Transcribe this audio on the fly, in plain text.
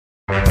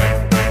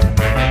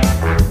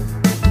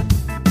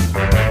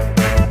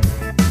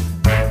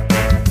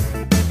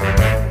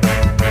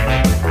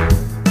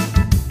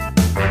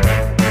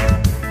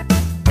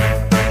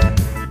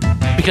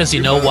Because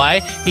you know why?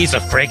 He's a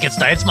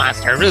Frankenstein's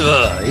monster.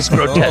 Ugh, he's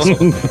grotesque.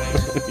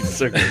 He's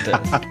so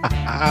grotesque.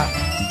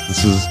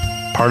 This is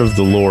part of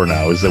the lore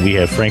now, is that we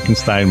have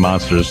Frankenstein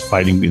monsters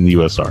fighting in the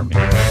U.S. Army.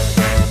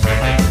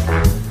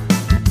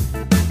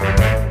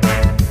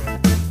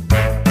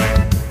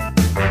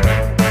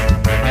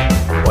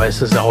 Boy,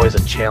 this is always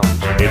a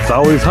challenge. It's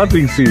always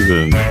hunting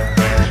season.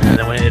 And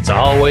then when it's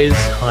always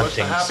What's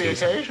the hunting happy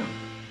season. occasion?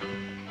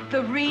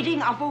 The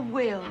reading of a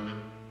will.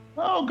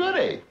 Oh,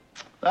 goody.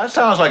 That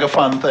sounds like a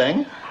fun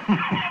thing.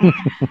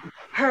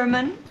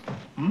 Herman,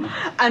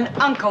 an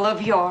uncle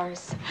of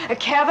yours, a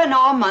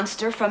Kavanaugh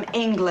Munster from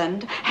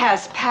England,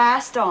 has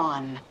passed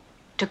on.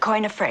 To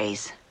coin a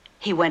phrase,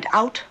 he went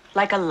out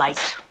like a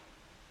light.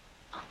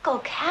 Uncle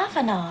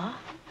Kavanaugh?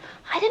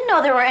 I didn't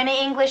know there were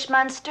any English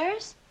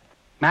Munsters.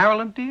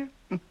 Marilyn, dear,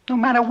 no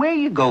matter where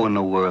you go in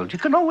the world, you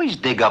can always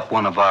dig up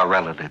one of our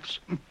relatives.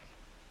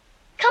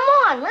 Come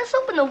on, let's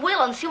open the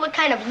will and see what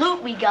kind of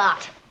loot we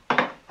got.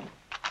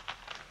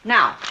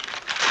 Now,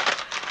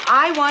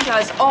 I want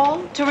us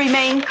all to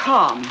remain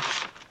calm,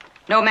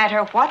 no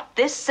matter what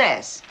this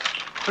says.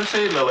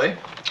 Proceed, Lily.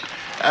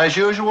 As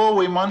usual,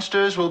 we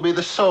Munsters will be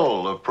the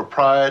soul of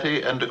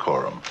propriety and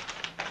decorum.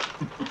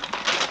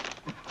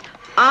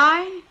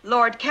 I,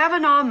 Lord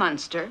Kavanaugh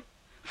Munster,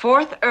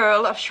 4th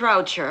Earl of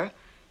Shropshire,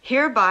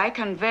 hereby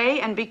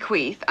convey and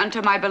bequeath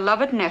unto my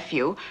beloved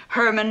nephew,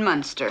 Herman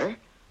Munster,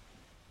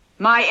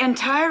 my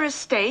entire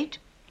estate,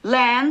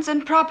 lands,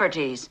 and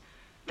properties,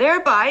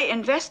 thereby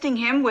investing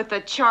him with the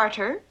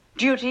charter,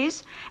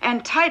 duties,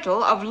 and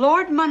title of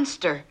Lord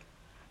Munster,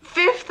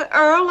 5th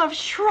Earl of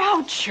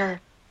Shropshire.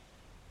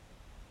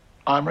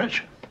 I'm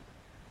rich.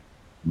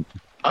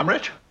 I'm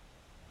rich.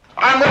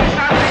 I'm rich,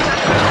 I'm rich,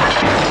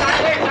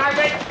 I'm rich, I'm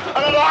rich,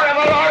 I'm a lord, I'm a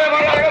lord, I'm a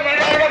lord, I'm a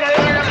lord, I'm a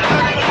lord, I'm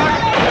a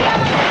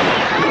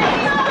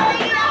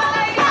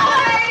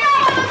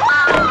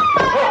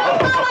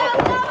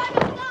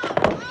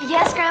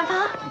Yes,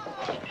 Grandpa?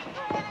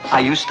 I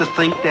used to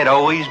think they'd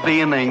always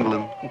be in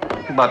England,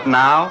 but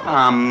now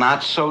I'm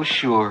not so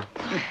sure.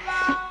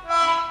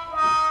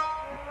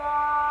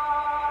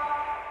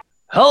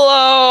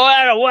 Hello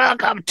and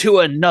welcome to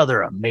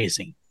another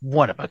amazing,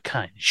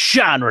 one-of-a-kind,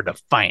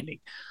 genre-defining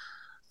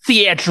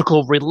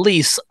theatrical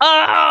release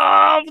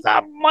of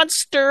the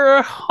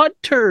Munster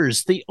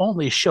Hunters, the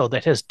only show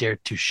that has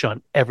dared to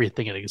shun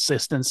everything in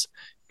existence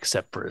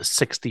except for a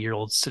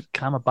 60-year-old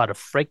sitcom about a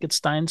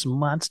Frankenstein's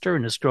monster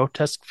and his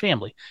grotesque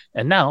family.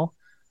 And now,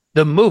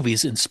 the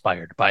movies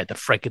inspired by the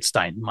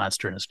Frankenstein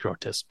monster and his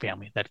grotesque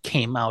family that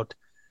came out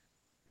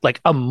like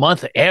a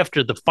month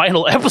after the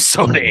final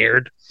episode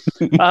aired.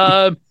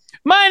 My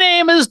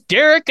name is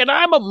Derek, and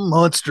I'm a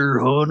monster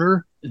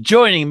hunter.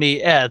 Joining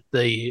me at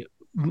the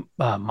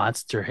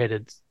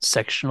monster-headed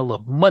sectional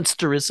of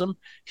Munsterism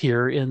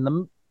here in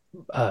the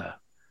what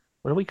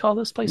do we call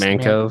this place?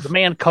 Cove. The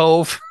Man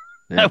Cove.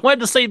 Yeah. I wanted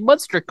to say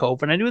Munster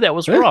Cove, and I knew that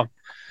was wrong.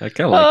 I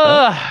kind of like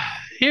that.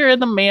 Here in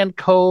the Man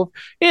Cove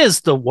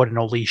is the one and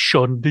only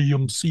Shun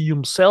DMC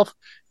himself,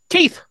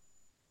 Keith.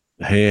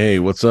 Hey,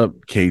 what's up,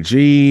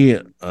 KG?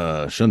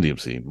 Shun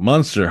DMC,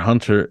 Monster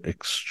Hunter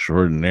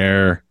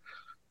Extraordinaire.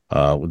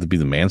 Would it be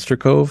the Manster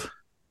Cove?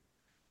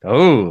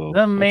 Oh,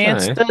 The okay.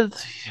 Manster.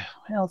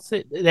 Well,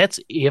 that's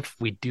if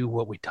we do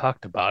what we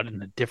talked about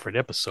in a different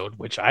episode,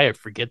 which I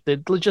forget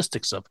the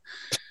logistics of.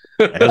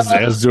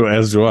 As do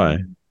I.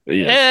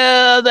 Yes.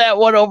 Yeah, that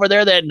one over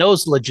there that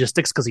knows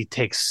logistics because he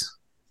takes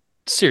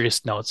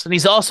serious notes. And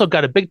he's also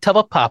got a big tub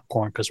of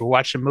popcorn because we're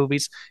watching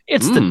movies.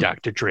 It's the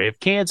Dr. Dre of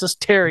Kansas,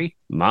 Terry.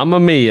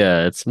 Mamma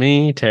Mia, it's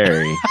me,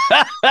 Terry.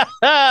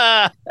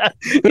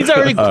 He's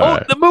already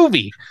quoted the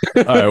movie.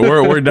 All right,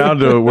 we're down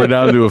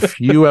to a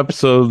few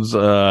episodes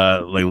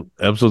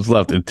episodes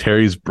left, and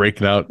Terry's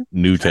breaking out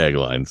new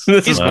taglines.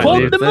 He's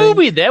quoted the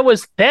movie. That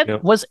was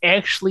Yep. was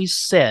actually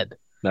said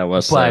That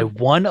was by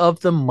one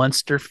of the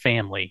Munster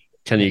family.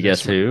 Can you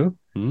guess who?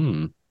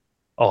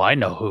 Oh, I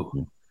know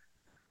who.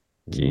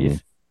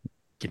 Keith.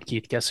 Can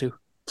Keith guess who?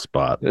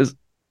 Spot.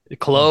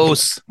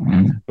 Close.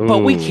 But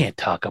we Ooh. can't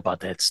talk about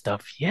that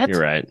stuff yet.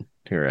 You're right.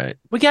 You're right.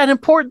 We got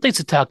important things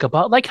to talk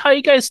about, like how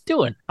you guys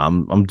doing?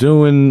 I'm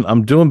doing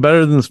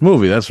better than this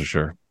movie, that's for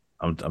sure.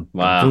 I'm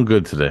Wow. doing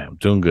good today. I'm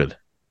doing good.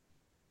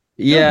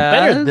 Yeah,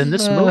 Better than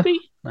this movie?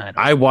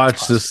 I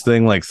watched this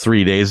thing like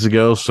 3 days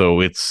ago,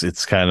 so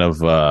it's kind of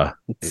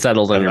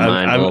settled in your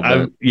mind a little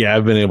bit.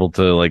 I've been able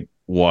to like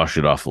wash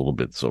it off a little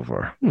bit so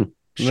far.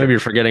 Maybe you're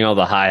forgetting all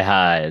the high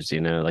highs,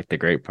 like the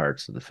great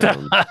parts of the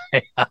film.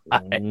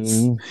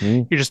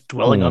 Mhm. You're just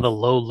dwelling on the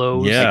low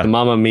lows. Yeah. Like the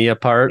Mamma Mia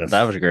part, Yes.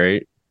 that was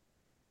great.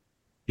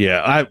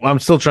 Yeah, I'm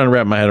still trying to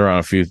wrap my head around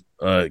a few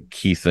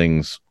key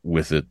things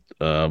with it,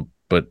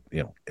 but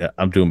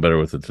I'm doing better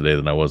with it today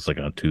than I was like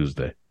on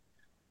Tuesday.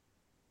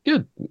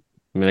 Good.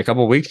 In a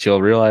couple of weeks,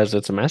 you'll realize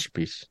it's a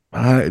masterpiece.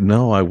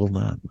 No, I will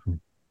not.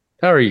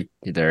 How are you,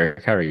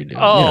 Derek? How are you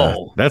doing? Oh. Yeah,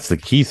 that's the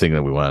key thing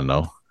that we want to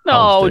know. No,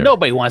 How's there?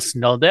 nobody wants to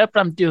know that, but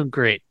I'm doing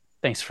great.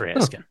 Thanks for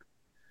asking.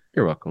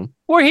 You're welcome.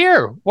 We're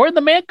here. We're in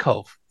the Man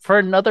Cove for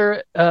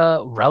another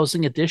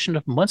rousing edition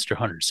of Munster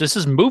Hunters. This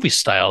is movie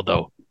style,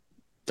 though.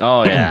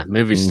 Oh yeah,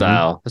 movie Mhm.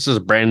 style. This is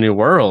a brand new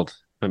world.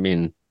 I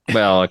mean,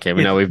 well, okay,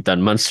 we know we've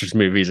done Munsters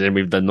movies and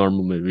we've done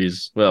normal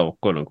movies. Well,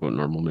 quote unquote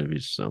normal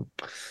movies. So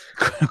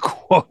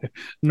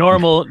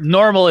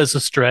Normal is a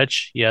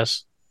stretch.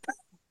 Yes.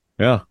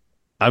 Yeah,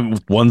 I'm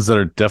ones that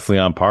are definitely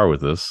on par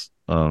with this.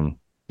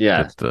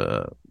 yeah,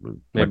 That, my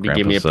maybe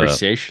give me grandpa's,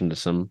 appreciation to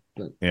some.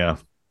 yeah.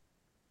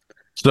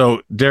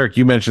 So, Derek,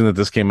 you mentioned that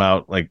this came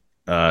out like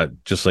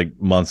just like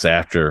months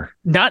after.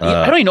 Not.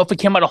 I don't even know if it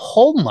came out a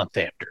whole month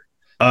after.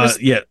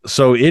 Yeah.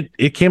 So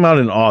it came out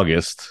in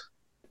August.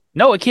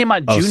 No, it came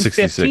out Oh, June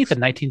 66. 15th of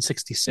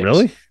 1966.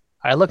 Really?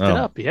 I looked it Oh.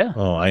 up. Yeah.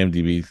 Oh,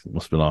 IMDb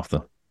must have been off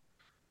the.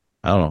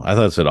 I don't know. I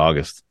thought it said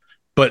August.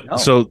 But No.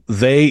 so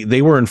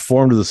they were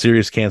informed of the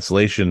serious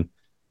cancellation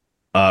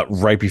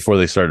right before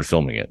they started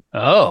filming it.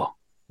 Oh.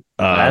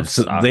 That's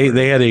So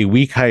they had a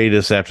week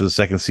hiatus after the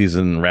second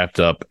season wrapped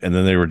up, and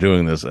then they were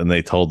doing this, and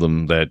they told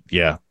them that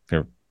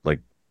they're like,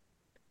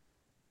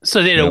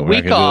 So they had No, a we're not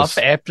week gonna do off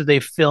this. after they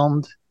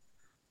filmed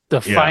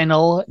the Yeah.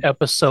 final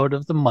episode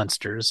of The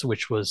Munsters,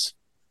 which was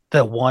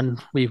the one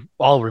we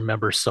all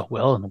remember so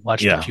well and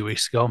watched Yeah. a few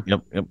weeks ago.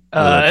 yep. The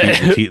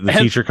and-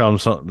 teacher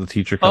comes. The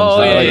teacher comes.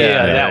 Oh, out. yeah,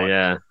 yeah, that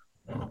yeah.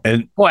 one.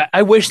 And Boy,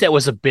 I wish that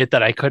was a bit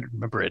that I could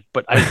remember it,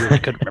 but I really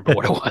couldn't remember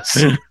what it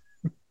was.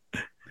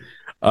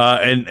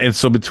 and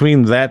so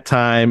between that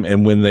time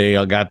and when they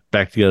got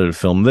back together to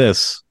film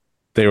this,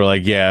 they were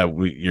like, "Yeah,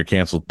 you're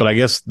canceled." But I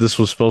guess this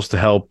was supposed to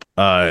help.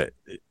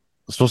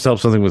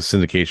 Something with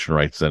syndication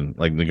rights and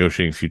like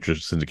negotiating future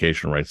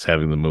syndication rights.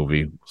 Having the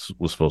movie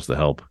was supposed to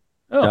help.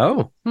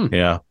 Oh,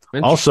 Yeah.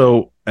 Interesting.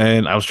 Also,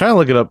 and I was trying to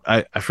look it up.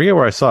 I forget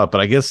where I saw it,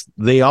 but I guess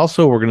they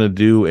also were going to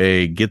do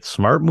a Get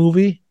Smart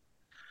movie.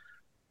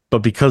 But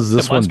because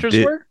this The one Munsters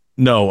did were?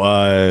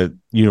 no,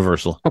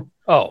 Universal.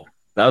 Oh.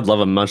 I would love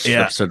a Munsters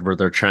Yeah. episode where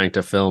they're trying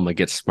to film a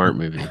Get Smart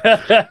movie.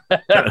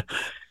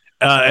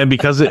 And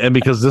because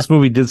this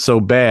movie did so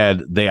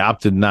bad, they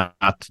opted not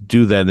to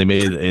do that. They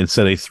made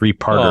instead a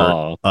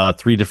 3-parter,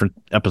 3 different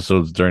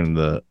episodes during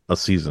a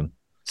season.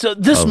 So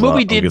this Of,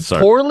 movie of did Get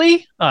Smart.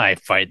 poorly? I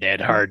find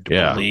that hard to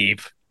Yeah.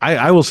 believe.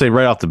 I will say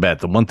right off the bat,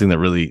 the one thing that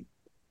really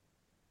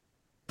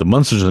the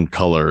Munsters in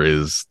color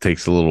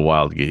takes a little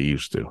while to get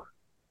used to.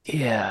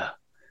 Yeah.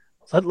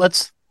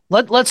 Let's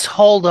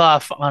hold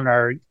off on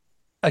our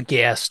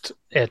aghast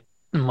at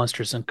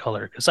Munsters in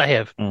Color because I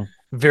have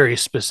very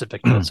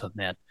specific notes on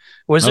that.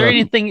 Was there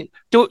anything?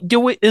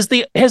 Has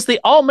the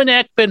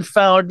almanac been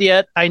found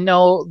yet? I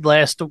know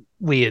last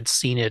we had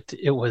seen it.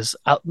 It was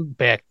out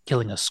back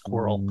killing a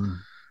squirrel,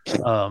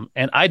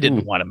 and I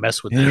didn't want to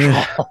mess with it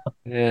at all.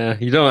 Yeah,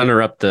 you don't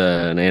interrupt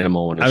an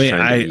animal when it's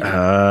trying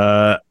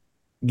to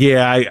eat.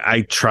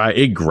 I try.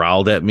 It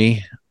growled at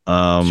me.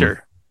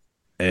 Sure.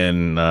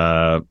 And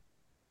I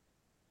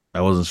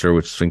wasn't sure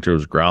which sphincter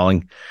was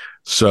growling,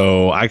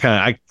 so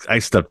I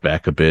stepped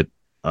back a bit.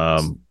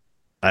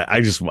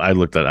 I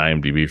looked at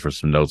IMDb for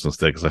some notes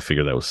instead because I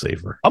figured that was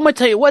safer. I'm gonna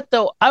tell you what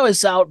though, I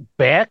was out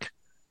back,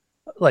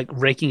 like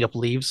raking up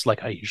leaves,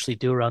 like I usually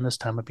do around this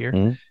time of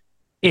year,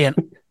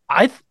 and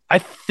I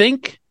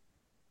think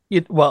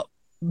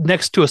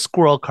next to a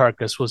squirrel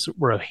carcass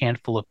were a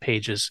handful of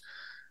pages.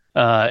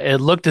 It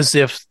looked as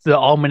if the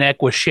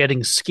almanac was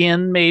shedding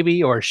skin,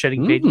 maybe, or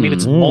shedding page. Maybe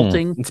it's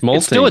molting. It's molting.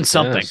 It's doing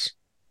something. Yes.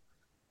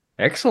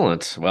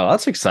 Excellent. Well,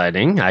 that's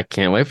exciting. I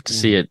can't wait to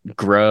see it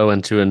grow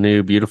into a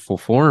new, beautiful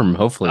form.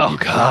 Hopefully. Oh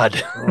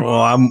God!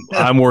 Well,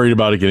 I'm worried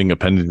about it getting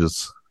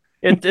appendages.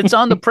 It's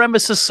on the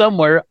premises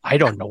somewhere. I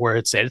don't know where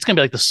it's at. It's gonna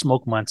be like the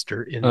smoke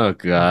monster. Oh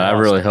God! I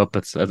really hope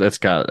it's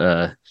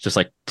got just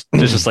like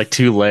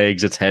 2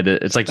 legs. Its head.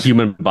 It's like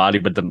human body,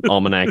 but the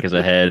almanac is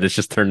a head. It's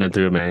just turned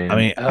into a man. I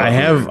mean, I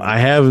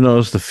have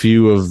noticed a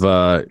few of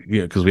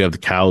because we have the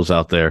cows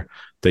out there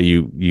that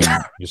you used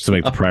to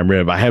make the prime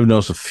rib. I have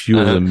noticed a few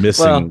of them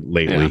missing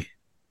lately.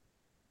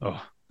 Yeah.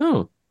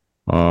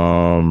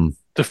 Oh.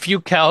 The few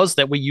cows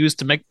that we use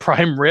to make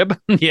prime rib.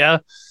 Yeah.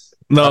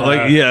 No,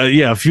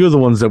 a few of the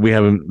ones that we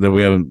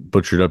haven't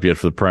butchered up yet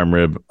for the prime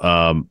rib.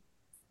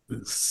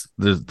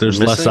 There's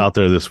less out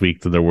there this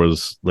week than there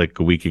was like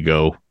a week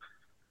ago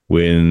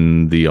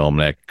when the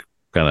almanac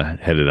kind of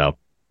headed out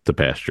to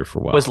pasture for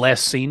a while. Was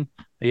last seen.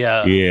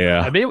 Yeah.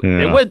 Yeah. I mean,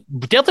 it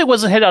definitely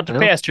wasn't heading out to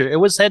pasture. It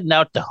was heading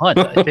out to hunt,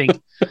 I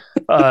think.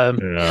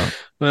 Yeah.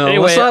 Well,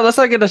 anyway, let's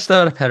not get us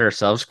ahead of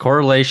ourselves.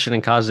 Correlation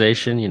and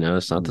causation,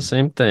 it's not the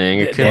same thing.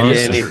 It could be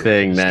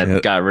anything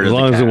that got rid of as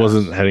long the as it cows.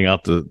 wasn't heading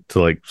out to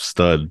like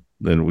stud,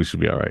 then we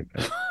should be all right.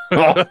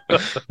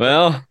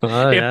 Well,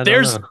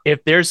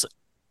 if there's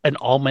an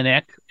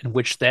almanac in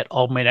which that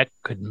almanac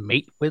could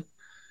mate with,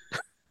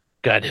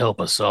 God help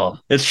us all.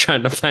 It's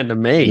trying to find a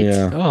mate.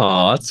 Yeah.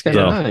 Oh, that's kind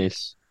of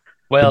nice.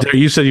 Well,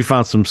 you said you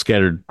found some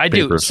scattered. I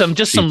do some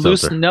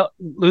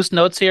loose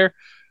notes here.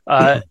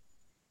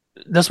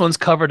 This one's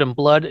covered in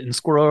blood and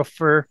squirrel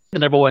fur. The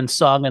number one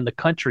song in the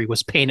country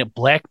was "Painted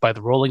Black" by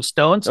the Rolling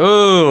Stones.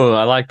 Oh,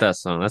 I like that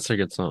song. That's a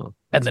good song.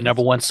 And the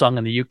number one song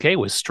in the UK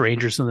was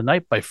 "Strangers in the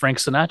Night" by Frank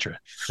Sinatra.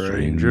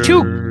 Strangers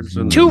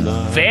Two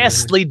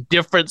vastly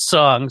different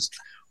songs.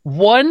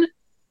 One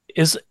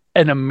is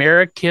an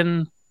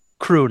American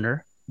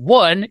crooner,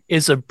 One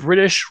is a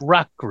British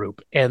rock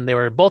group, and they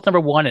were both number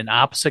one in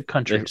opposite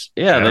countries.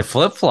 They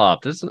flip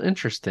flopped. It's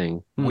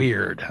interesting.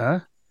 Weird, huh?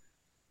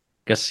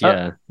 Guess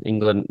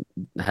England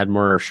had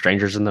more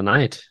strangers in the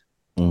night.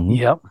 Mm-hmm.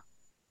 Yep.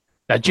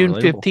 Now, June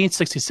 15th,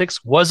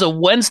 66 was a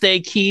Wednesday,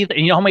 Keith. And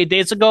you know how many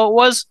days ago it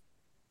was?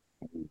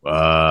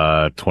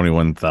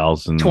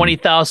 21,000.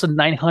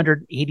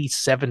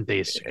 20,987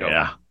 days ago.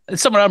 Yeah. And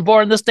someone on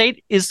board on this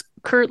date is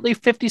currently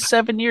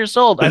 57 years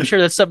old. I'm sure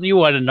that's something you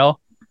want to know.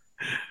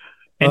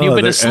 And you've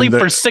been asleep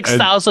for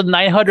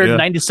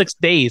 6,996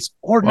 days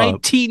or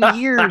 19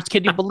 years.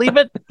 Can you believe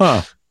it?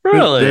 Huh.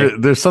 Really?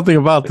 There's something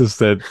about this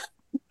that...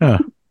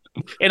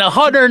 In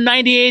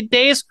 198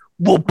 days,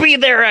 we'll be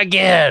there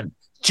again.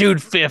 June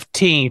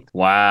 15th.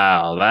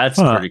 Wow, that's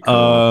pretty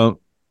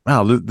cool.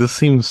 Wow, this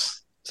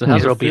seems... So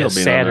how's it'll it feel be a being on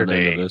the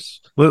Saturday. name of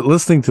this?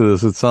 Listening to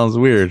this, it sounds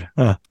weird.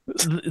 Huh.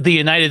 The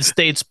United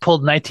States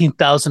pulled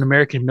 19,000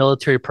 American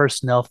military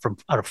personnel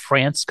out of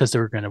France because they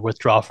were going to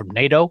withdraw from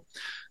NATO.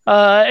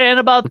 And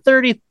about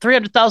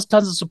 300,000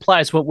 tons of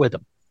supplies went with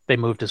them. They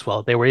moved as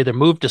well. They were either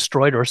moved,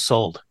 destroyed, or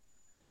sold.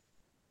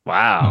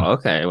 Wow.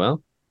 Okay.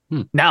 Well,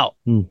 Now,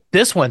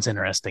 this one's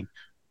interesting.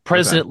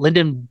 President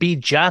Lyndon B.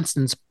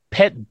 Johnson's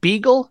pet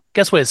beagle,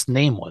 guess what its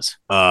name was?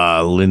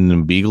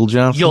 Lyndon Beagle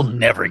Johnson? You'll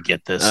never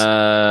get this.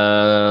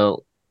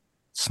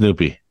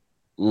 Snoopy.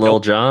 Lil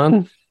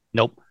John?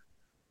 Nope.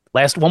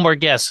 One more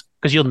guess,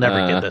 because you'll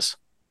never get this.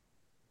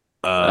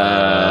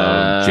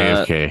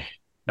 JFK.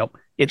 Nope.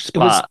 It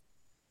was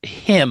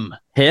him.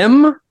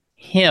 Him?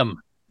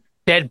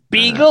 That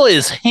beagle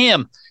is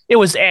him. It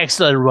was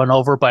accidentally run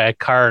over by a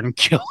car and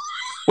killed.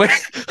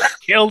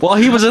 Killed while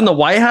he was in the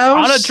White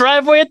House? On a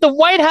driveway at the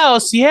White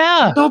House,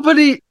 yeah.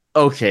 Nobody...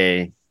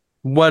 Okay.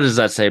 What does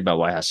that say about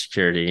White House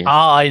security?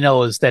 All I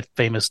know is that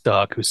famous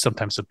dog who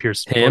sometimes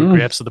appears in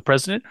photographs of the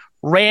president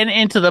ran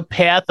into the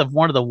path of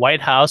one of the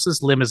White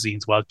House's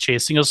limousines while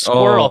chasing a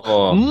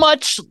squirrel.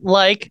 Much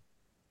like,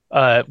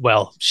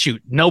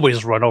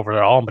 nobody's run over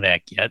their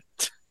almanac yet.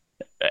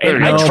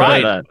 And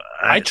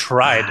I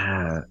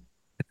tried.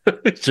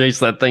 Chase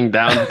that thing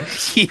down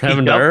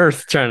heaven to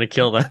earth trying to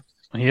kill that.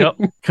 Yep.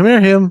 Come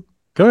here, him.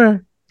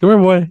 Come here,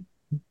 boy.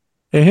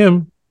 Hey,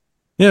 him,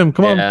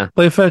 come on,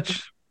 play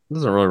fetch.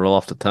 Doesn't really roll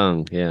off the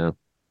tongue. Yeah.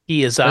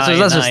 He is that's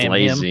just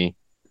lazy. Him.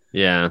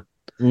 Yeah.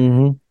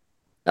 Mm-hmm.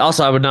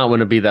 Also, I would not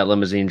want to be that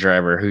limousine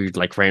driver who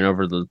ran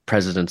over the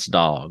president's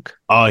dog.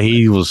 Oh,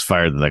 he was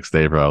fired the next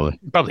day, probably.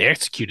 Probably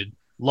executed.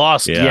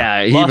 Lost.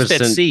 Yeah, he was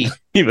at sea.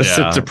 He was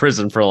sent to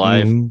prison for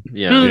life. Mm-hmm.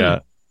 Yeah. Yeah.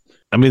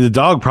 I mean, the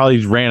dog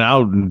probably ran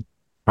out and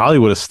probably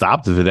would have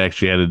stopped if it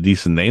actually had a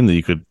decent name that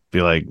you could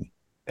be like,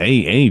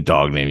 any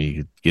dog name you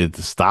could get it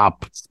to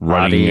stop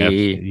running.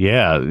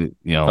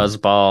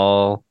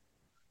 Fuzzball,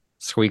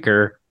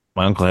 Squeaker.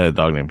 My uncle had a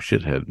dog named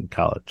Shithead in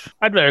college.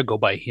 I'd rather go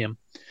by him.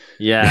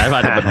 Yeah, I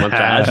might have been one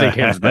time. I think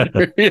him's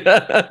better.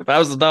 If I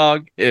was a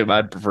dog,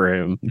 I'd prefer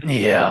him.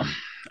 Yeah.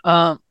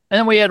 And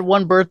then we had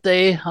one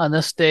birthday on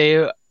this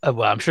day.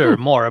 I'm sure there were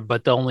more,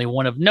 but the only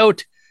one of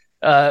note.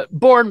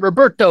 Born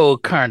Roberto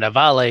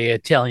Carnevale,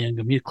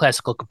 Italian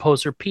classical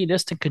composer,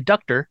 pianist, and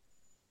conductor.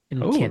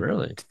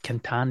 Really?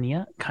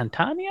 Catania,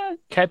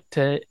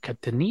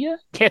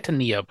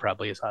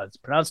 probably is how it's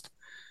pronounced.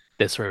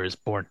 That's where he was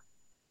born.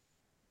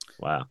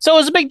 Wow. So it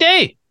was a big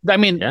day. I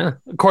mean,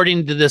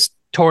 according to this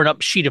torn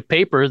up sheet of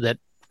paper that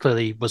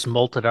clearly was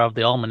molted out of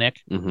the almanac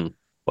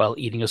while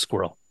eating a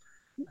squirrel.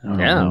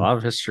 Yeah, a lot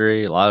of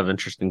history, a lot of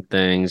interesting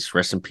things.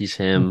 Rest in peace,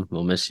 him.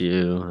 We'll miss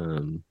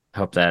you.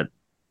 Hope that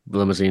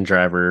limousine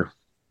driver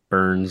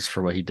burns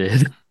for what he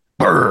did.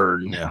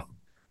 Burn. Yeah.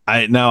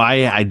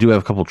 I do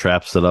have a couple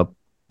traps set up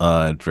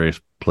at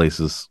various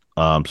places.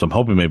 So I'm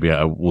hoping maybe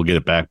we'll get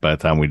it back by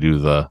the time we do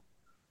the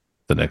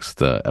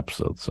next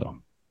episode. So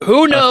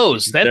who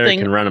knows? That thing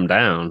can run them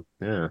down.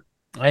 Yeah.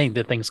 I think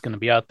that thing's going to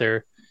be out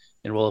there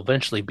and will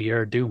eventually be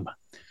our doom.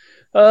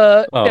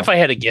 If I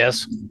had to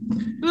guess.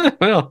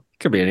 Well,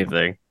 could be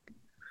anything.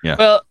 Yeah.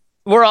 Well,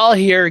 we're all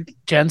here,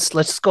 gents.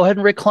 Let's go ahead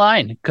and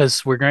recline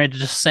because we're going to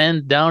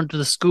descend down to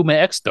the Skooma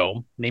X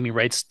Dome. Naming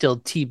rights still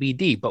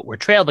TBD, but we're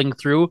traveling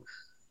through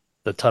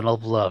the Tunnel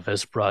of Love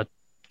as brought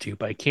to you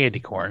by Candy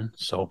Corn.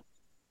 So,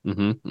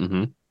 I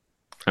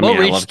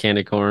love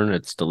candy corn.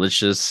 It's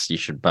delicious. You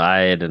should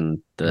buy it.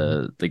 And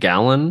the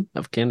gallon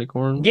of candy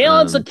corn.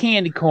 Gallons of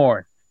candy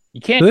corn. You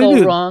can't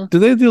go wrong. Do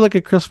they do like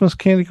a Christmas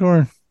candy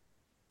corn?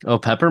 Oh,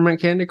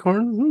 peppermint candy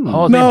corn?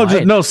 Oh,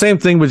 no, same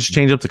thing, but just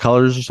change up the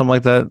colors or something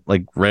like that,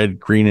 like red,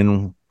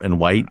 green, and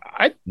white.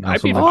 I'd be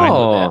fine with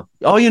that.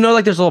 Oh,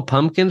 like there's little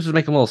pumpkins. Just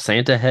make them little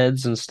Santa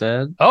heads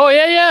instead. Oh,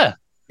 yeah.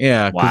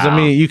 Yeah, because I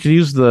mean, you can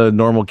use the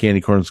normal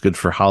candy corn. It's good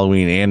for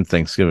Halloween and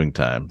Thanksgiving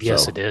time.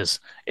 Yes, it is.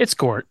 It's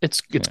corn.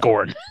 It's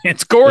corn.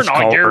 It's corn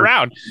all year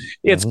round.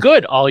 It's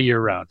good all year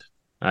round.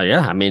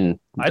 Yeah, I mean,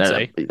 I'd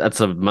say that's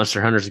a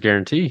Munster Hunter's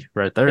guarantee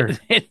right there.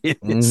 It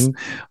is.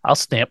 I'll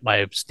stamp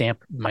my.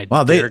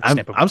 Wow,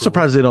 I'm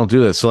surprised they don't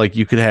do this. So, like,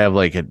 you could have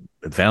like at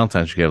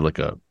Valentine's, you could have like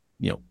a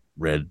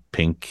red,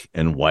 pink,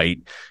 and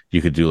white.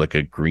 You could do like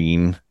a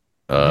green,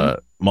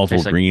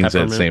 multiple like greens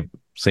peppermint. at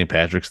St.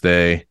 Patrick's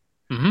Day.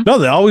 No,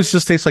 they always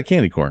just taste like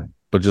candy corn,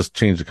 but just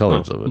change the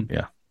colors of it.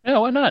 Yeah. Yeah,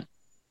 why not?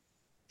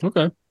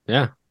 Okay.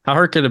 Yeah. How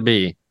hard could it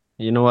be?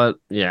 You know what?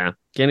 Yeah.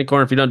 Candy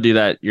corn, if you don't do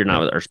that, you're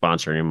not our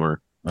sponsor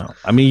anymore. No.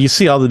 I mean, you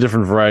see all the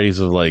different varieties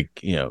of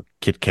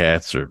Kit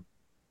Kats, or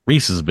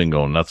Reese's has been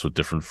going nuts with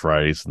different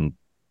varieties, and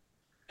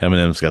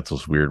M&M's got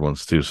those weird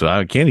ones too. So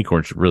candy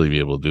corn should really be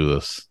able to do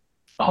this.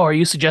 Oh, are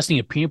you suggesting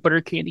a peanut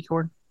butter candy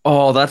corn?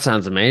 Oh, that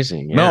sounds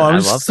amazing. Yeah, no, I'm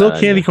still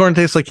candy corn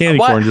tastes like candy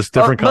corn, just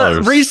different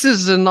colors.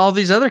 Reese's and all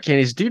these other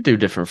candies do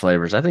different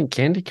flavors. I think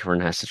candy corn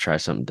has to try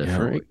something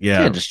different. Yeah.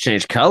 You can't just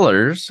change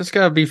colors. It's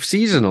got to be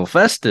seasonal,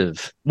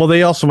 festive. Well,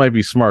 they also might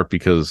be smart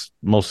because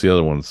most of the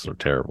other ones are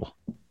terrible.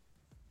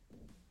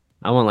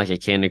 I want like a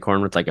candy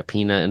corn with like a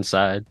peanut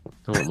inside.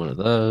 I want one of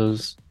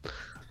those.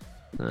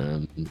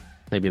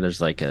 Maybe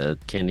there's like a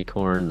candy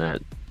corn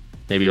that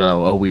maybe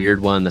a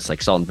weird one that's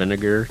like salt and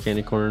vinegar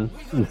candy corn.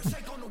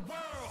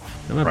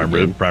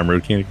 Prime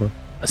rib candy corn.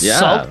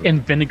 Salt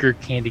and vinegar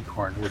candy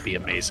corn would be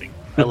amazing.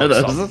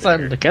 That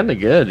sounds kind of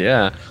good.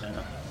 Yeah.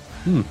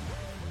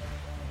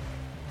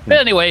 But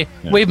anyway,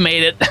 we've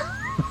made it.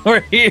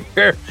 We're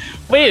here.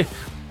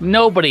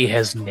 Nobody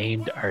has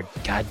named our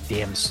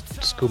goddamn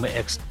Skooma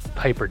X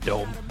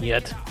Hyperdome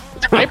yet.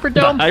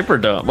 Hyperdome? The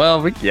Hyperdome.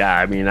 Well,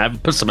 I mean,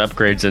 I've put some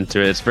upgrades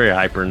into it. It's very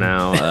hyper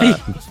now.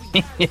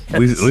 At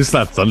least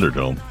not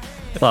Thunderdome.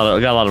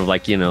 Got a lot of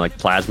like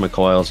plasma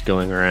coils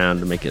going around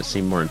to make it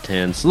seem more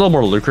intense. A little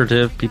more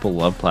lucrative. People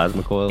love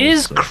plasma coils. It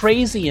is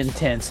crazy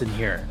intense in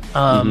here.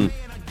 And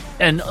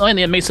the only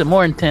thing that makes it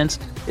more intense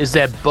is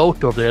that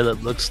boat over there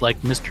that looks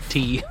like Mr.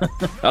 T.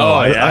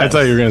 I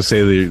thought you were going to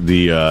say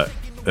the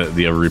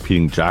ever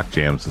repeating Jock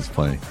Jams is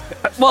playing.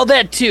 Well,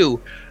 that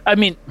too. I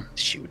mean,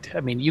 shoot.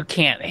 I mean, you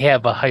can't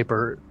have a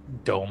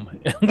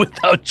Hyperdome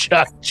without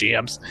Jock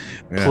Jams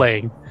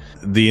playing.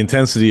 The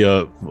intensity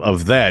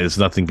of that is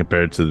nothing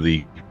compared to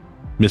the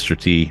Mr.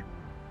 T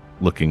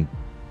looking.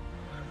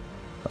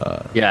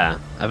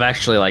 I've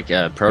actually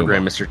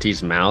programmed Mr.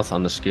 T's mouth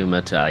on the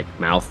Skooma to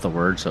mouth the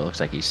word, so it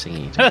looks like he's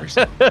singing.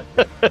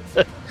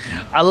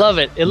 I love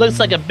it. It looks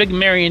like a big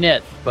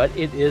marionette, but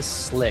it is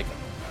slick.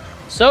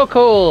 So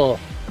cool.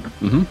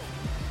 Mm-hmm.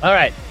 All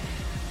right.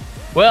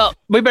 Well,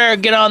 we better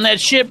get on that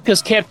ship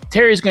because Captain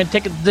Terry's going to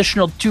take an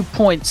additional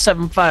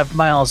 2.75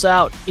 miles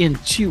out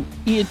into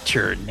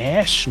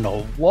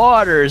international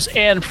waters.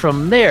 And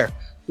from there,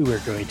 we are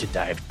going to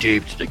dive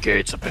deep to the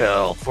gates of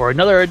hell for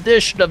another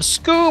edition of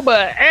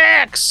Skooma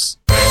X.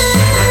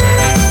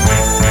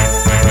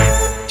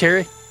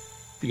 Terry,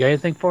 you got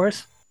anything for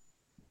us?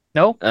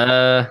 No?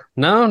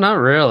 No, not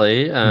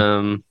really.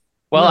 Well,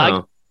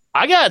 no.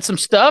 I got some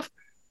stuff.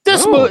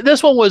 This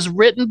one was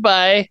written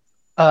by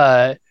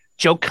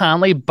Joe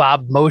Conley,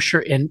 Bob Mosher,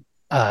 and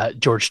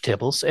George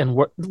Tibbles. And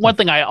one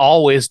thing I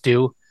always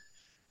do.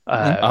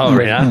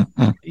 Yeah,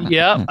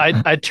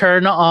 I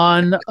turn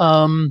on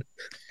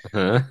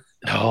Heaven's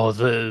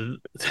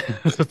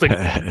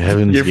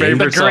your Gate? favorite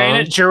the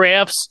Granite song?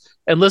 Giraffes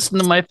and listen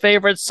to my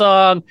favorite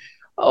song.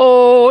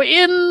 Oh,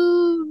 in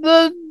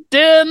the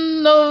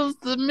den of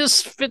the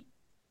misfit.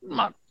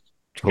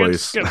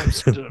 Toys.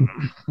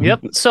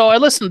 Yep. So I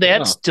listened to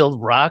that. Still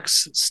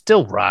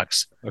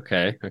rocks.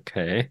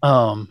 Okay.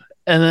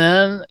 And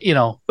then,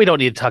 we don't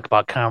need to talk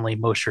about Conley,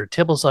 Mosher,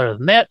 Tibbles other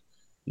than that.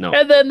 No.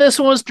 And then this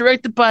one was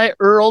directed by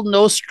Earl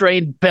No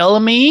Strain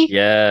Bellamy.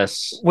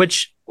 Yes.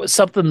 Which was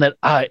something that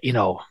I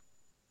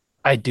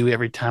do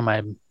every time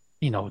I'm,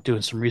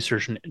 doing some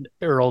research on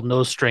Earl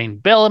No Strain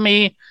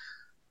Bellamy.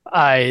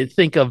 I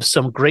think of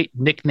some great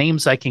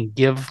nicknames I can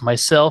give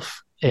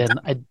myself. And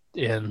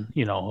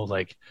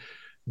like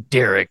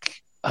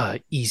Derek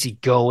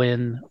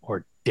Easygoing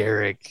or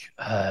Derek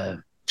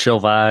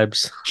Chill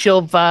Vibes,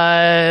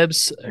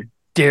 or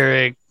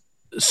Derek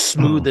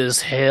Smooth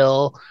as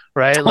Hell,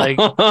 right? Like,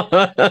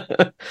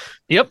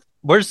 yep.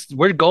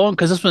 We're going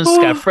because this one's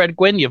got Fred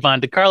Gwynn, Yvonne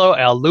DiCarlo,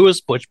 Al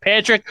Lewis, Butch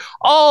Patrick,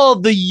 all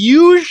the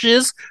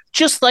usuals,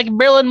 just like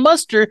Marilyn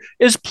Munster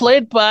is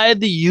played by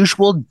the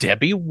usual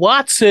Debbie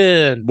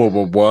Watson.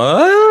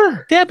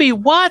 What? Debbie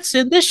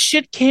Watson, this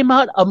shit came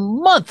out a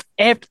month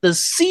after the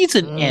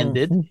season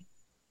ended.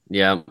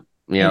 Yeah.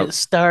 And it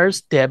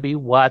stars Debbie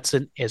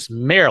Watson as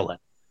Marilyn.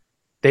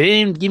 They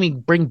didn't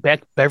even bring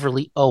back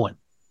Beverly Owen.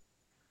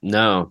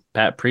 No,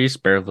 Pat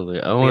Priest,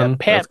 Beverly Owen.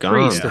 Pat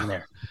Priest in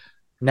there.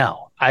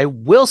 Now, I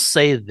will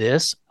say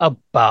this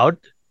about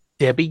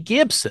Debbie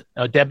Gibson.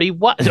 Debbie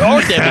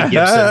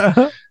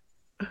Gibson.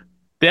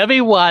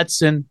 Debbie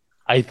Watson,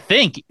 I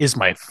think, is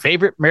my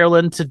favorite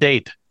Marilyn to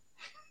date.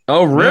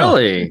 Oh,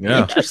 really?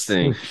 Yeah.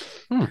 Interesting.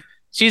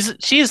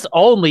 She's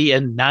only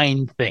in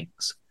 9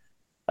 things.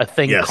 A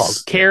thing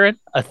called Karen,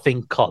 a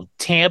thing called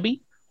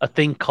Tammy, a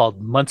thing called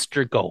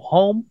Munster Go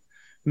Home,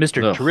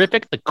 Mr.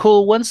 Terrific, The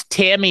Cool Ones,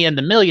 Tammy and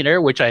the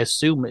Millionaire, which I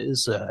assume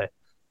is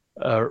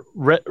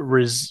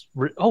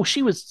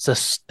she was a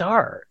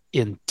star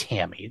in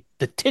Tammy,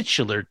 the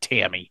titular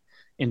Tammy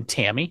in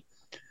Tammy.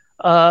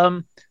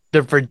 The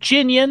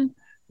Virginian,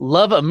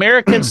 Love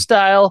American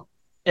Style,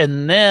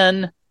 and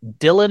then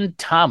Dylan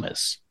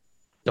Thomas.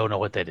 Don't know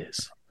what that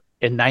is.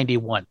 In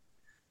 91.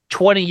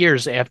 20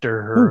 years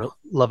after her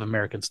Love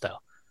American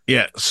Style.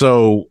 Yeah.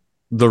 So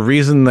the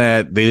reason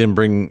that they didn't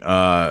bring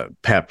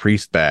Pat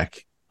Priest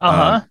back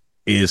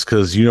is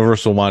because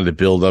Universal wanted to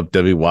build up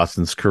Debbie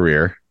Watson's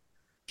career.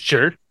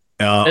 Sure.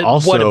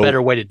 Also, what a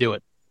better way to do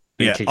it.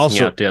 Yeah.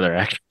 Taking out the other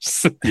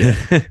actors.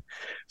 Yeah.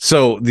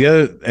 So the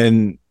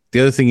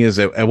other thing is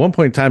at one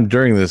point in time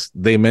during this,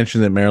 they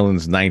mentioned that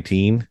Marilyn's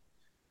 19.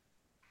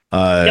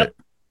 Yep.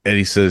 And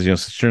he says,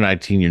 since you're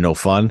 19, you're no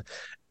fun.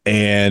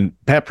 And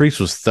Pat Priest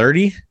was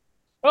 30.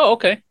 Oh,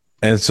 okay.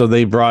 And so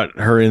they brought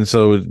her in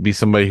so it would be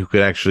somebody who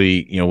could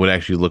actually,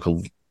 continue to look a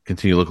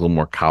little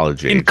more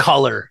college age. In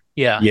color.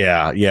 Yeah.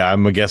 Yeah.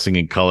 I'm guessing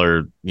in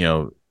color,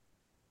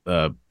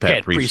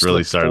 Pat Priest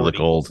really started to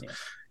look old.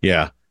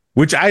 Yeah.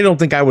 Which I don't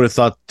think I would have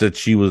thought that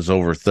she was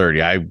over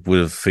 30. I would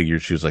have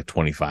figured she was like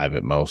 25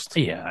 at most.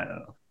 Yeah, I don't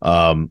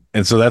know.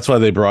 And so that's why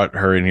they brought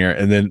her in here.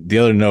 And then the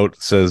other note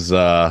says,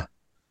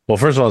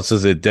 first of all, it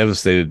says it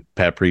devastated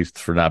Pat Priest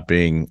for not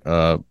being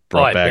brought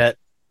back. Bet.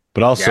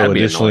 But also,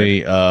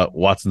 additionally,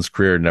 Watson's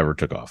career never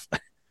took off.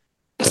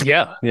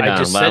 Yeah, I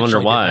just said I wonder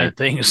why.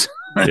 Things.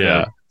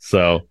 Yeah,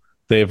 so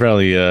they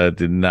apparently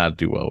did not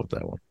do well with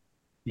that one.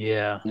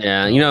 Yeah.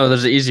 Yeah.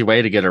 There's an easy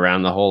way to get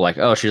around the whole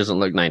she doesn't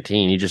look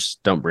 19. You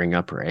just don't bring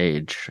up her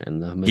age in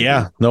the movie.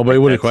 Yeah. Nobody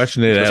would have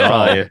questioned it at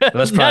all.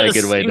 That's probably a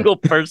good way. Single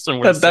person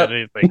would have said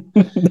anything.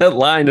 That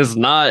line is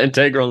not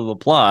integral to the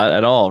plot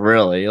at all,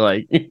 really.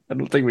 I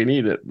don't think we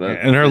need it. But.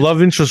 And her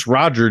love interest,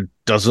 Roger,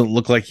 doesn't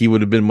look like he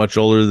would have been much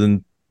older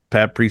than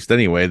Pat Priest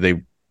anyway.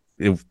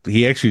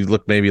 He actually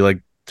looked maybe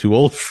like too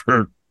old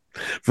for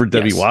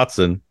Debbie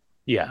Watson.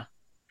 Yeah.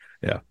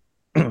 Yeah.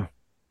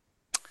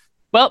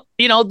 Well,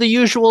 the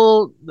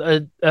usual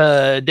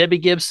Debbie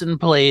Gibson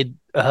played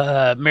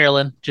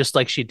Marilyn just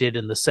like she did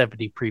in the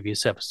 70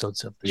 previous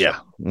episodes of the show.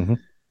 Mm-hmm.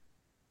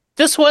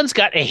 This one's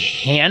got a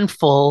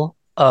handful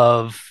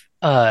of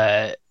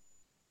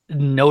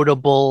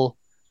notable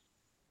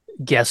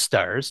guest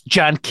stars.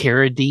 John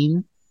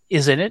Carradine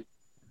is in it.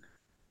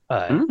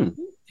 John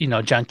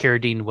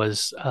Carradine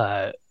was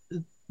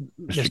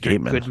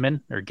Mr.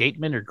 Goodman or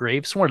Gateman or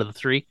Graves, one of the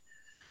three.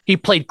 He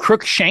played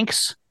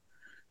Crookshanks.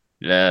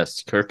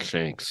 Yes,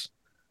 Crookshanks.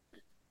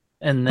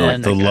 And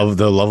then the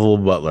lovable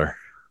butler.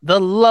 The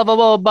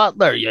lovable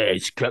butler.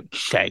 Yes,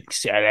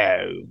 Crookshanks.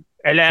 Hello.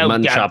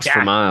 Mutton chops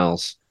for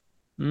miles.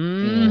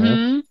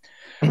 Mm-hmm.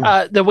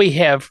 Then we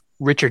have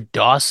Richard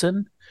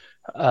Dawson,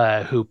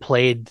 who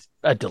played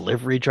a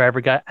delivery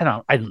driver guy.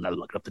 I don't know,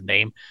 look up the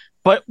name,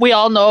 but we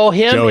all know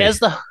him as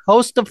the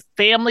host of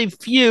Family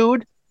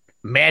Feud,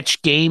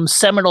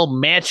 seminal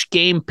match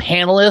game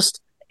panelist,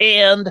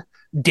 and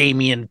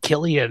Damien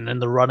Killian in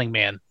The Running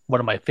Man, one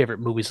of my favorite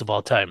movies of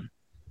all time.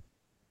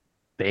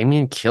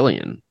 Damien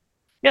Killian.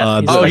 Yeah.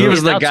 He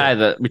was the guy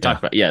that we talked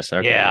about. Yes.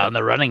 Okay. Yeah, on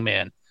The Running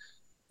Man.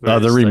 They're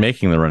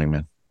remaking The Running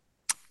Man.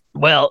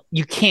 Well,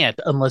 you can't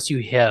unless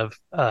you have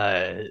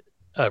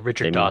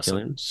Richard Damien Dawson.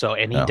 Killian? So,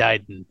 and he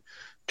died in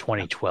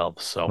 2012.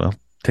 So, well,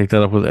 take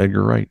that up with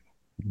Edgar Wright.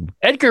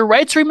 Edgar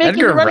Wright's remaking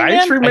The Running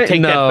Man? I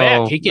take that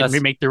back. He can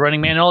remake The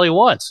Running Man all he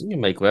wants. He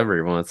can make whatever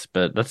he wants,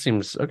 but that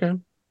seems okay.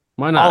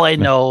 Why not? All I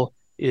know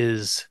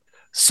is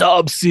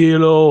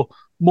Sub-Zero,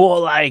 more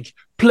like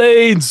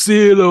Plain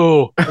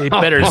Zero. They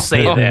better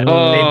say that.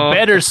 They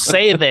better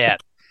say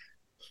that.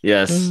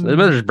 Yes, they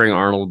better just bring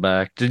Arnold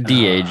back to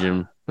de-age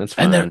him. That's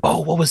fine. And then,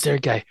 what was their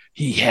guy?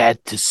 He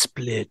had to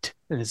split.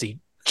 And as he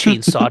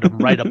chainsawed him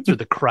right up through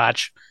the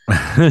crotch,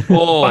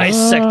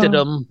 bisected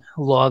him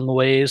long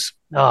ways.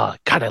 Oh,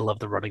 God, I love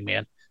The Running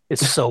Man.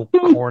 It's so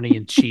corny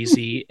and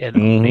cheesy and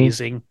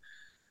amazing.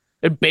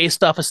 And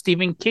based off a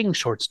Stephen King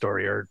short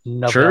story or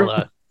novella.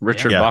 Sure.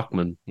 Richard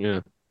Bachman. Yeah.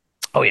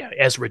 Oh, yeah,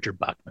 as Richard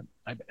Bachman.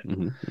 I bet.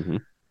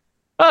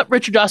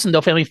 Richard Dawson, though,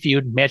 Family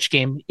Feud, Match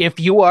Game. If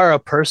you are a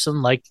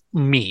person like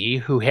me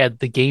who had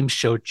the game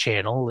show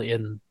channel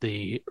in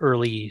the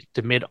early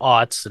to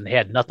mid-aughts and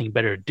had nothing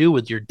better to do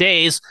with your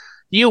days,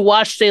 you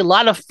watched a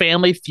lot of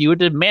Family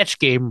Feud and Match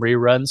Game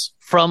reruns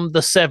from the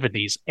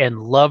 70s and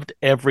loved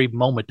every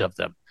moment of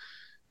them.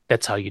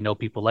 That's how you know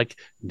people like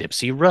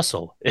Nipsey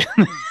Russell.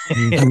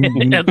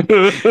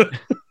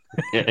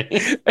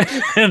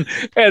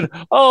 and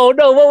oh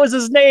no, what was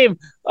his name?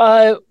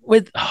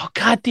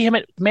 God damn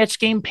it, Match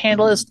Game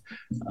panelist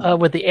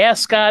with the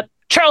ascot,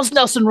 Charles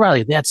Nelson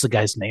Riley. That's the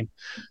guy's name.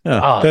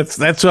 That's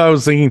what I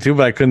was thinking too,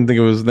 but I couldn't think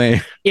of his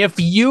name. If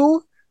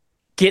you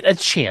get a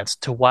chance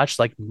to watch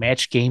like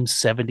Match Game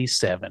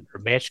 77 or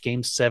Match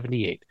Game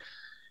 78,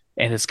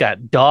 and it's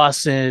got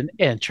Dawson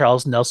and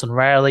Charles Nelson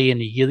Riley,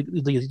 and you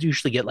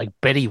usually get like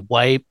Betty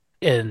White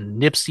and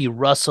Nipsey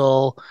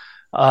Russell,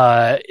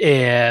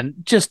 and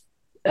just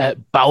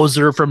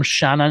Bowser from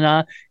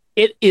Sha-Na-Na.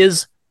 It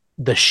is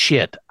the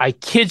shit. I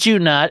kid you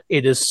not.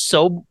 It is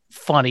so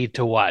funny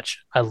to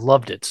watch. I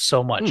loved it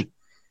so much.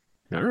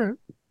 All right.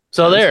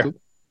 So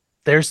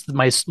there's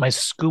my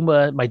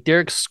skooma, my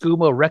Derek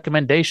Skooma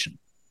recommendation.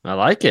 I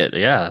like it.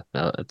 Yeah,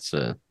 it's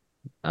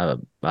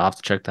I'll have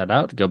to check that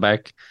out. Go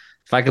back.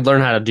 If I could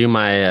learn how to do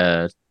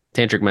my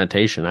tantric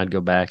meditation, I'd go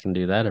back and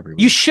do that every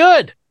week. You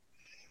should.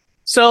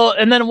 So,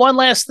 and then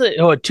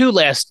two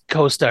last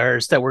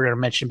co-stars that we're going to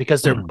mention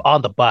because they're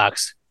on the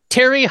box.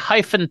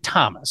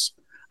 Terry-Thomas.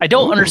 I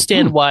don't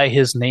understand why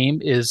his name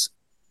is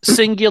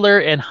singular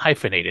and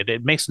hyphenated.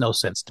 It makes no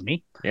sense to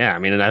me. Yeah, I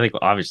mean, and I think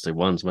obviously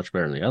one's much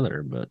better than the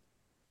other, but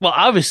Well,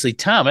 obviously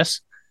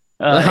Thomas.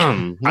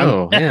 I'm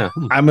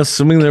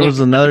assuming there was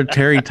another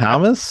Terry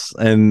Thomas,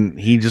 and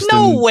he just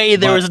no way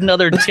there was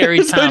another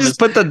Terry so Thomas. just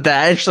put the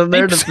dash on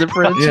there to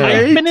differentiate.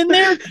 Hyphen in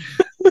there.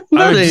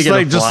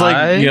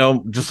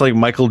 Just like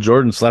Michael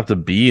Jordan slapped a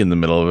B in the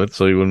middle of it,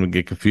 so he wouldn't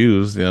get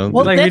confused. You know,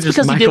 Well, Like, that's he just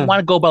because he didn't Michael want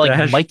to go by like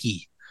Dash.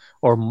 Mikey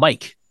or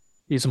Mike.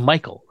 He's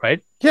Michael,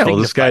 right? yeah. Well,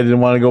 this guy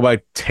didn't want to go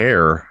by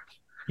Ter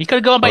He could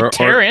have gone by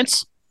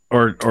Terrence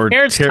or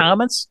Terrence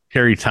Thomas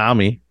Terry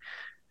Tommy.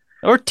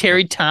 or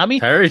Terry Tommy.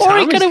 Terry Or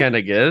he Tommy's kind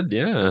of good,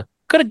 yeah.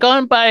 could have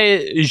gone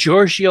by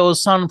Giorgio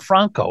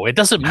Sanfranco. It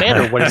doesn't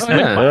matter what it's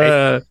meant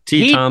by.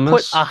 T. He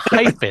Thomas. put a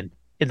hyphen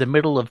in the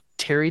middle of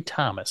Terry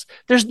Thomas.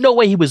 There's no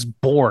way he was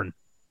born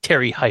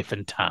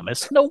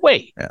Terry-Thomas. No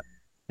way.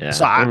 Yeah.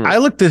 So I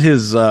looked at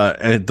his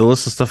at the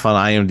list of stuff on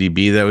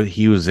IMDb that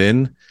he was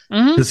in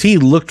Mhm. because he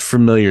looked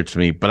familiar to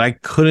me, but I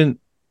couldn't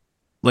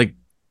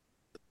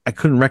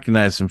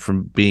recognize him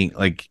from being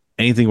like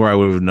anything where I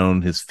would have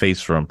known his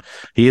face from.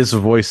 He is a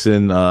voice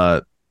in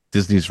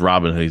Disney's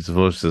Robin Hood. He's the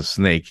voice of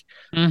Snake.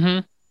 Mm-hmm.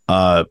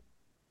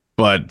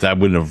 But I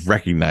wouldn't have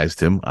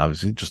recognized him,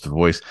 obviously, just a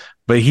voice.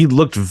 But he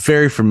looked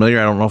very familiar.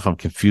 I don't know if I'm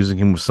confusing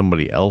him with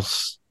somebody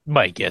else.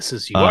 My guess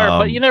is you are,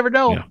 but you never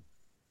know. yeah.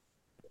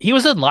 He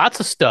was in lots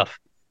of stuff.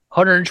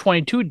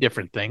 122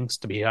 different things,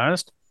 to be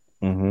honest.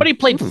 Mhm. But he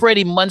played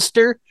Freddie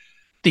Munster,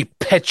 the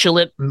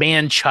petulant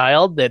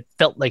man-child that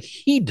felt like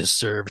he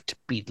deserved to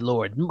be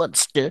Lord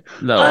Munster.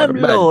 I'm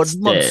Lord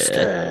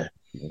Munster.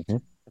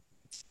 Mhm.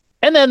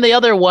 And then the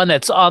other one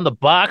that's on the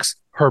box,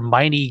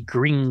 Hermione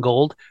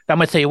Greengold. I'm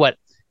going to tell you what,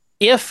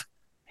 if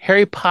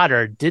Harry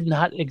Potter did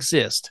not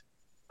exist,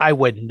 I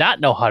would not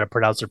know how to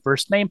pronounce her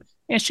first name,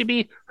 and she'd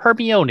be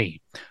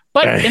Hermione.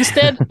 But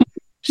instead,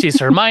 she's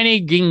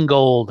Hermione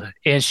Greengold,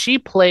 and she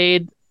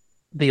played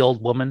the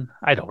old woman.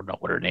 I don't know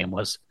what her name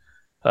was.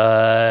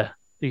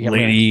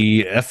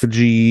 Lady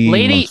Effigy.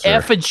 Munster.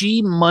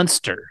 Effigy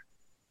Munster.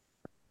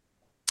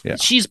 Yeah.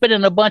 She's been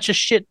in a bunch of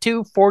shit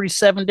too,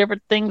 47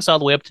 different things, all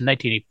the way up to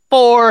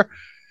 1984.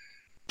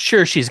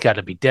 Sure, she's got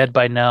to be dead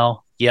by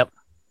now. Yep.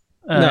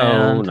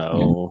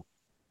 No.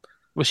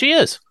 Well, she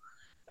is.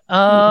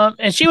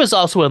 And she was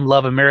also in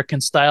Love American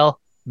Style.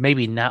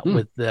 Maybe not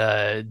with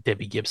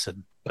Debbie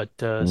Gibson, but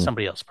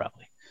somebody else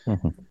probably.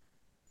 Mhm.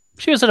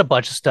 She was in a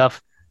bunch of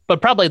stuff,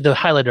 but probably the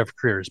highlight of her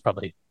career is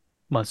probably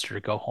Munster to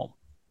Go Home.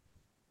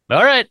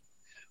 All right.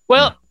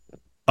 Well,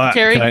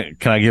 Terry.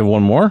 Can I give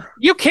one more?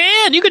 You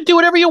can. You can do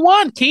whatever you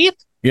want, Keith.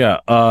 Yeah.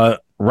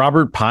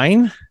 Robert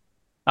Pine.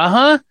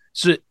 Uh-huh.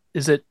 So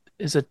is it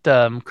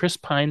Chris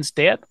Pine's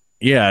dad?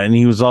 Yeah, and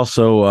he was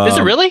also Is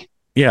it really?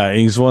 Yeah,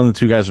 he's one of the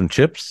two guys from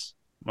Chips.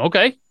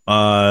 Okay.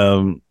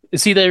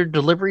 Is he their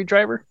delivery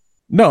driver?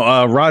 No,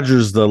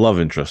 Roger's the love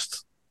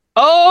interest.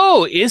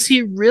 Oh, is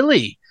he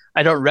really?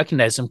 I don't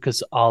recognize him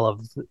because all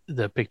of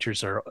the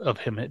pictures are of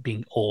him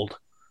being old.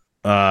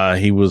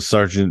 He was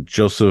Sergeant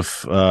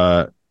Joseph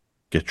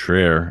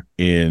Getrer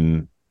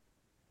in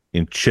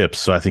Chips,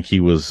 so I think he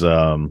was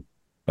the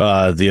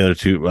other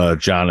two,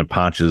 John and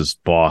Ponch's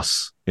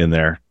boss in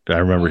there. I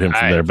remember him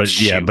from there, but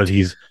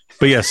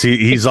yes,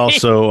 he's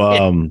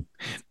also.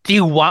 Do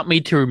you want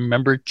me to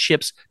remember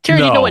Chips? Terry,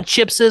 No. you know what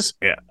Chips is?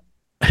 Yeah.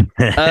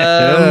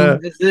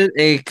 Is it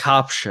a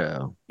cop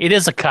show? It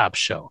is a cop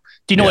show.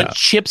 Do you know what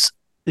Chips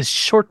is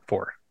short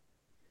for?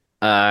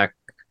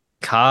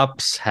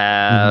 Cops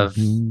have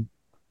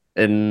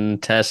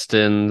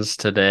intestines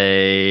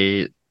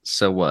today.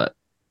 So what?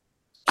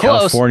 Close.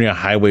 California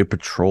Highway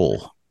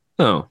Patrol.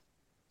 Oh,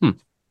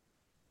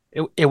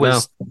 It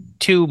was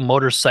two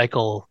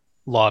motorcycle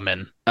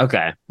lawmen.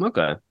 okay.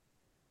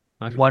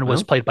 One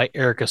was played by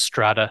Eric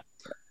Estrada.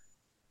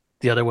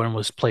 The other one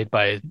was played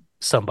by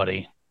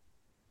somebody.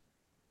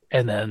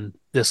 And then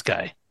this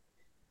guy.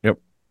 Yep.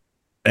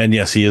 And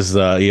yes, he is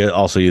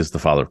the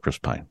father of Chris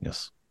Pine.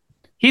 Yes.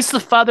 He's the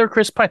father of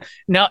Chris Pine.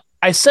 Now,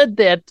 I said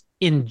that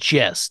in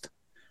jest,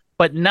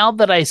 but now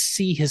that I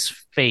see his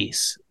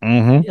face,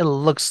 it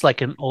looks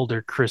like an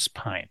older Chris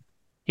Pine.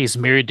 He's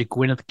married to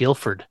Gwyneth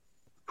Guilford,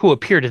 who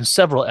appeared in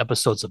several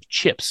episodes of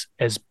Chips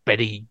as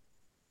Betty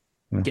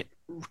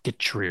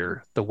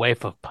Getrer, the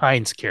wife of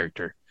Pine's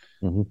character.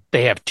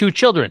 They have two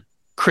children,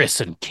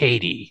 Chris and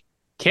Katie.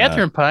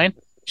 Catherine Pine,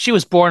 she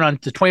was born on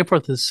the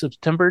 24th of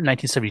September,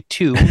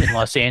 1972 in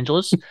Los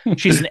Angeles.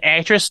 She's an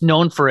actress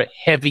known for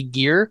Heavy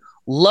Gear,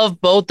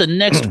 Love Boat, The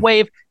Next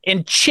Wave,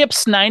 and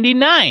Chips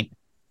 99.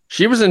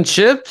 She was in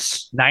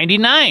Chips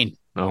 99.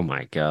 Oh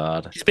my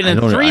God. She's been in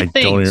three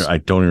things. I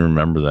don't even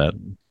remember that.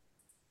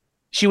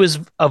 She was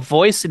a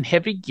voice in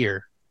Heavy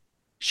Gear.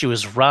 She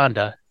was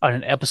Rhonda on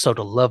an episode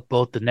of Love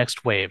Boat, The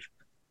Next Wave.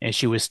 And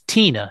she was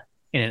Tina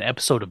in an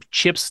episode of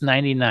Chips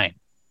 99.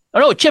 Oh,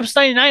 no, Chips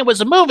 99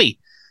 was a movie.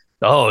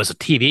 Oh, it was a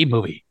TV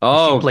movie.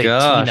 Oh, she played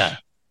gosh. Tina.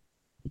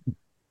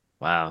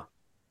 Wow.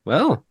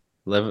 Well,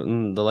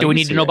 living the Do we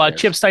need to legacy, know I about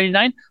guess. Chips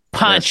 99?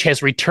 Punch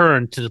has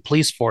returned to the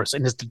police force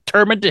and is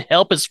determined to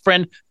help his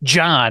friend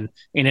John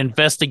in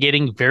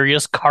investigating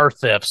various car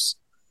thefts.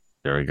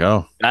 There we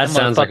go. That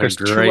sounds like a motherfucker's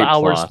great 2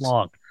 hours plot.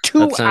 long.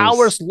 That sounds-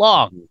 hours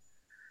long.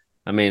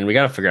 I mean, we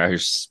got to figure out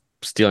who's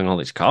stealing all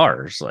these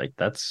cars. Like,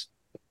 that's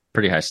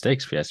pretty high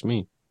stakes, if you ask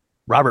me.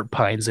 Robert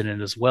Pine's in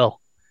it as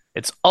well.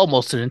 It's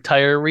almost an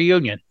entire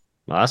reunion.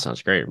 Well, that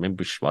sounds great. Maybe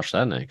we should watch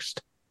that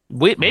next.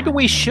 Maybe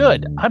we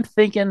should. I'm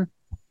thinking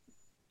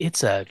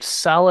it's a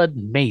solid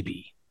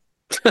maybe.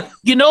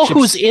 You know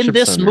who's in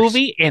this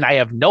movie? And I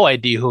have no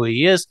idea who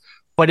he is,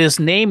 but his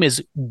name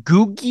is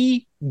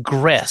Googie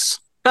Gress.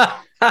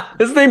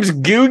 His name's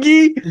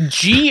Googie?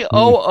 Googy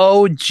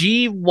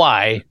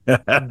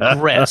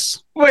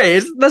Gress.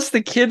 Wait, that's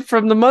the kid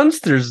from the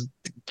Munsters.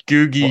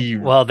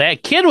 Googie. Well,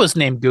 that kid was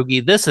named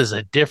Googie. This is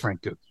a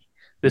different Googie.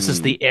 This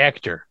is the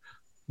actor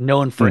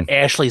known for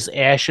Ashley's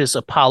Ashes,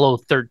 Apollo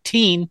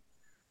 13,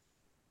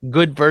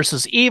 Good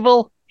versus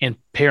Evil, and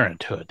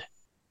Parenthood.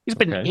 He's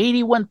been in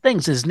 81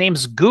 things. His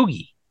name's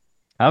Googie.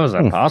 How is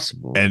that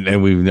possible?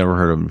 And we've never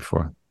heard of him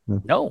before.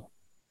 No.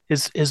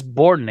 His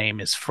born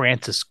name is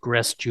Francis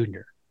Gress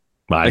Jr.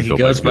 Like he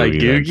goes by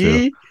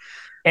Googie?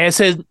 As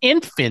an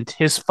infant,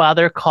 his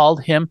father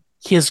called him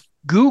his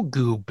Goo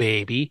Goo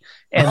baby,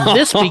 and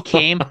this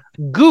became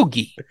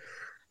Googie.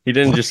 He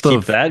didn't just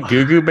keep that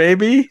Goo Goo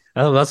baby?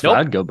 Oh, that's what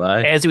I'd go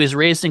by. As he was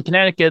raised in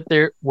Connecticut,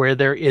 where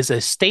there is a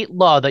state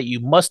law that you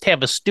must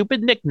have a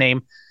stupid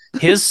nickname,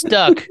 his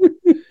stuck.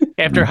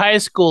 After high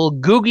school,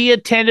 Googie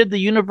attended the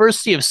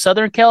University of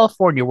Southern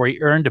California, where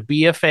he earned a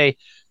BFA.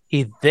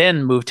 He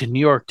then moved to New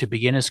York to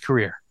begin his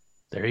career.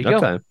 There you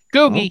go.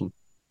 Googie. Oh,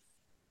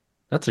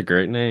 that's a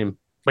great name.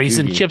 But he's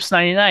in Chips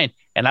 99,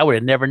 and I would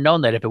have never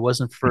known that if it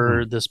wasn't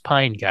for this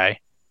Pine guy.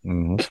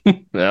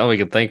 Well, we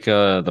can thank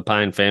the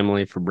Pine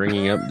family for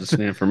bringing up this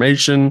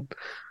information.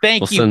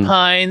 Thank you,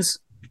 Pines.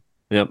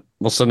 Yep.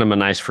 We'll send them a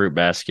nice fruit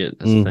basket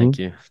as a thank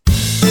you.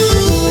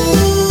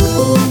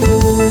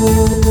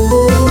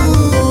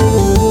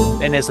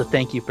 And as a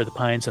thank you for the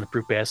Pines and a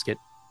fruit basket,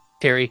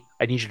 Terry,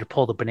 I need you to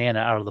pull the banana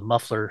out of the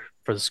muffler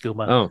for the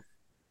skooma. Oh,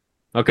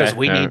 okay. Because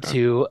we need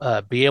to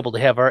be able to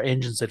have our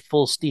engines at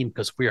full steam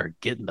because we are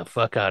getting the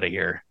fuck out of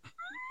here.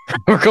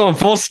 We're going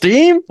full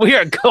steam? We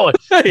are going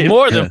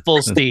more than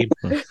full steam.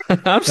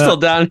 I'm still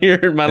down here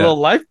in my little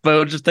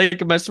lifeboat just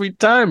taking my sweet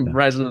time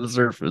rising to the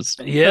surface.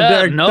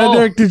 Yeah,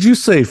 Derek, did you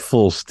say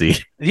full steam?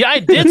 Yeah, I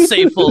did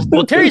say full.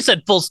 Well, Terry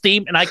said full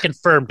steam, and I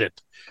confirmed it.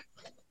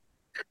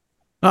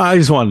 I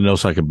just wanted to know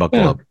so I could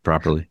buckle up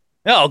properly.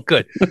 Oh,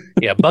 good.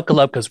 Yeah, buckle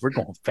up because we're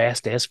going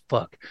fast as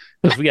fuck.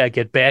 Because we got to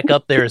get back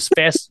up there as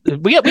fast.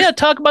 We got to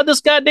talk about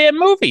this goddamn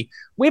movie.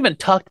 We haven't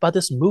talked about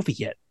this movie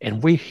yet,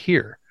 and we're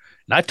here.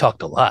 And I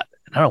talked a lot,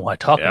 and I don't want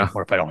to talk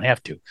anymore if I don't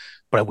have to.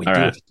 But we do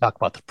have to talk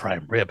about the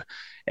prime rib.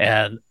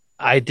 And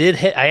I did.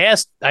 I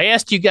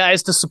asked you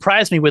guys to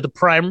surprise me with a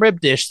prime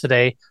rib dish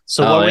today.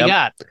 So what we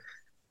got?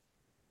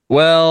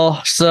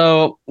 Well,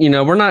 so,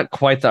 we're not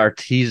quite the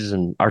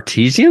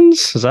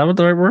artisans. Is that what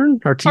the right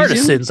word?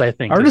 Artisans, I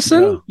think.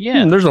 Artisan?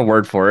 Yeah. There's a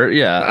word for it.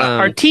 Yeah.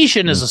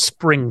 Artesian is a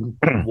spring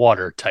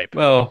water type.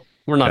 Well,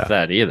 we're not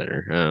that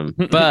either.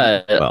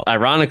 But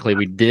ironically,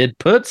 we did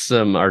put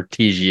some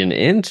artesian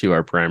into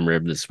our prime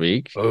rib this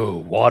week. Oh,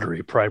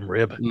 watery prime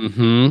rib.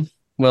 Mm-hmm.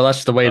 Well,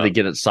 that's the way to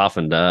get it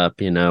softened up.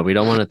 We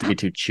don't want it to be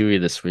too chewy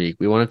this week.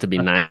 We want it to be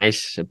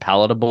nice and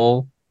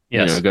palatable.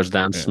 Yes. It goes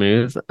down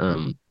smooth.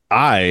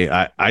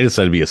 I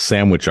decided to be a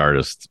sandwich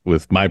artist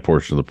with my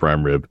portion of the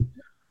prime rib.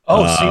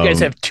 Oh, so you guys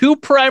have two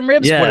prime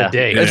ribs? Yeah, what a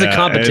day. It's a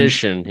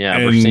competition. We're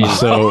and seeing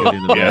so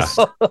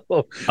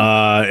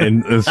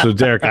and so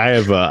Derek, I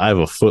have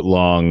a foot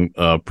long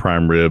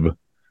prime rib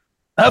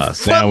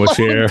sandwich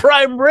here.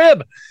 Prime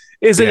rib.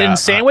 Is it in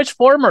sandwich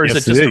form or is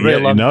it just a real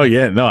long?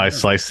 No, I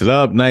sliced it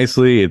up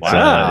nicely.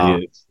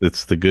 It's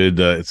it's the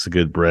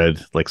good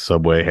bread like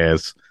Subway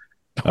has.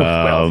 Hold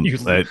on.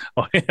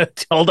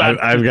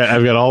 I've got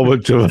a whole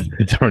bunch of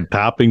different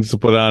toppings to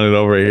put on it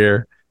over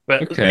here.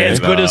 But as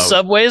good as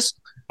Subway's?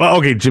 Well,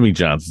 okay, Jimmy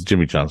John's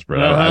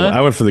bread.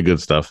 I went for the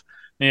good stuff.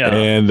 Yeah.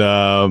 And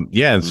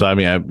and so I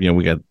mean,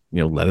 we got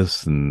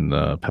lettuce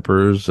and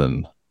peppers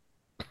and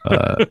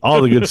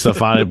all the good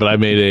stuff on it. But I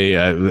made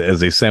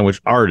as a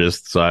sandwich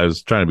artist, so I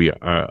was trying to be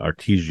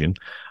artesian.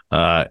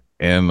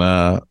 And went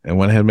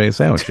ahead and made a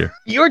sandwich here.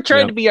 You're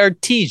trying to be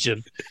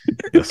artesian.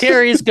 Yes.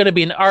 Terry's going to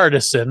be an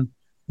artisan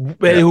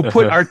who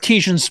put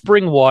artesian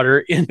spring water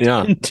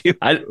into.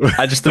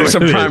 I just threw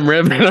some prime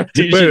rib in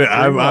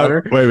artesian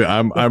water. Wait a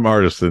minute, I'm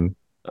artisan.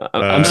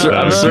 I'm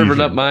serving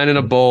up mine in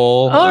a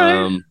bowl. All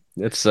right.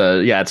 It's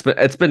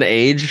been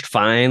aged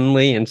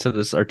finally into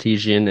this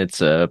artesian. It's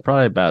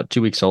probably about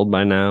 2 weeks old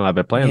by now. I've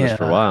been playing this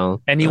for a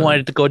while, and you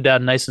wanted it to go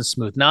down nice and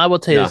smooth. Now I will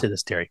tell you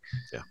this, Terry.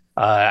 Yeah.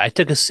 I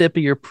took a sip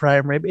of your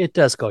prime rib. It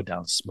does go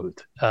down smooth.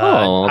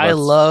 I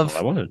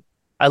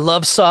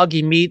love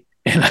soggy meat.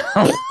 And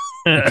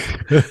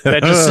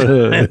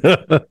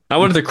I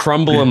wanted to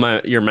crumble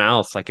in your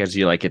mouth, like as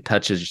it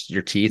touches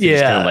your teeth. Yeah,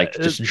 it's kind of like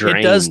just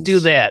drains. It does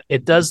do that.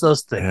 It does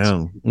those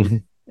things.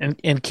 Yeah.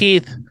 And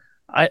Keith,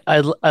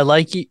 I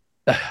like you.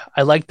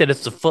 I like that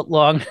it's a foot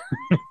long.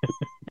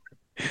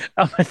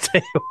 I'm gonna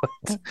tell you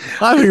what.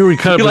 I think we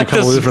cut up You into like a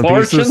couple this different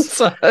portion pieces.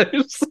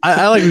 size?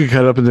 I like we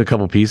cut up into a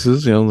couple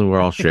pieces. You know, that we're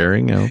all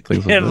sharing. You know,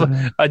 things like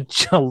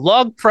that. A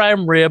long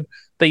prime rib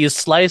that you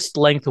slice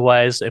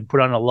lengthwise and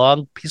put on a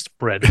long piece of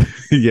bread.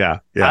 Yeah.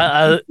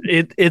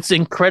 It's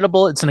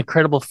incredible. It's an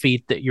incredible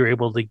feat that you're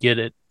able to get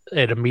it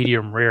at a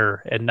medium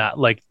rare and not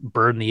like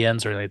burn the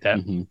ends or anything like that.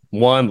 Mm-hmm.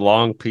 One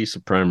long piece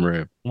of prime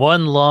rib.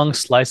 One long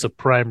slice of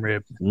prime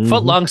rib,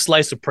 foot long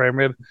slice of prime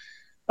rib.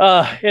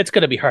 It's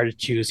going to be hard to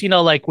choose. You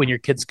know, like when your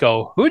kids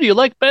go, who do you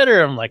like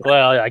better? I'm like,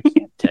 well, I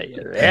can't tell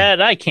you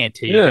that. I can't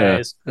tell you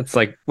guys. It's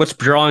like, what's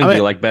drawing do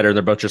you like better?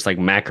 They're both just like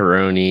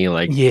macaroni,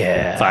 like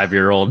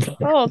 5-year-old.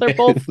 Oh, they're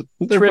both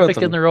terrific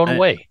in their own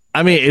way.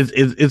 I mean,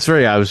 it's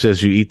very obvious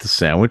as you eat the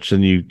sandwich,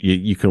 and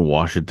you can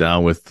wash it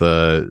down with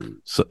the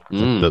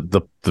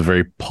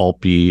very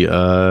pulpy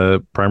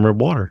prime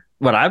rib water.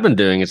 What I've been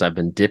doing is I've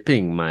been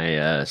dipping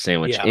my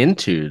sandwich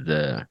into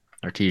the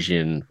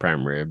artesian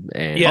prime rib,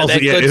 and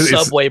good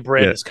Subway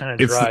bread is kind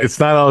of dry. It's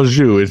not au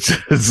jus.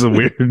 It's a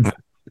weird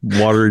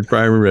watery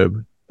prime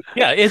rib.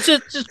 Yeah, it's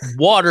just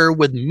water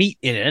with meat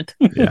in it.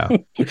 Yeah,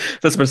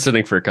 that's been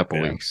sitting for a couple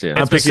weeks. Yeah,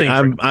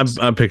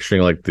 I'm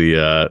picturing like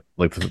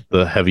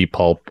the heavy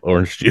pulp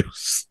orange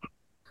juice.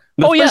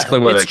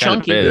 It's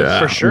chunky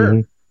for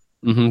sure.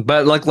 Mm-hmm.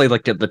 But luckily,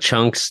 like the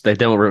chunks, they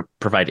don't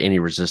provide any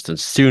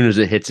resistance. As soon as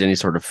it hits any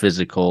sort of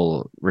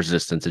physical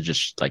resistance, it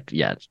just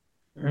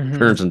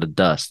turns into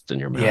dust in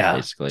your mouth.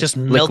 Basically, just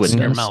melts in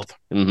your mouth.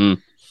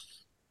 Mm-hmm.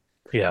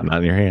 Yeah, not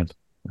in your hand.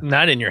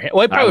 Not in your hand.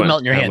 Well, it probably would melt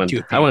in your hand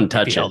too. I wouldn't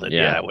touch it.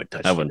 Yeah, I wouldn't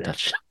touch it. I wouldn't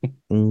touch it.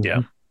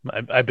 Yeah,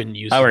 I've been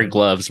using. I wear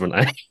gloves when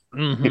I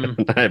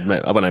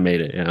when I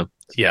made it. Yeah,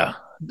 yeah,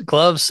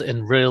 gloves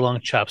and really long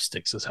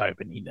chopsticks is how I've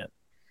been eating it.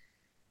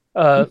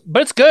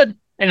 But it's good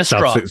and it's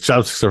strong.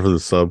 Chopsticks are for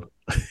the sub.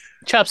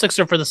 Chopsticks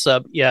are for the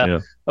sub. Yeah,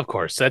 of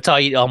course. That's how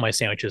I eat all my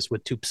sandwiches,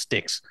 with 2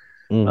 sticks.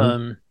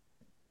 Mm-hmm.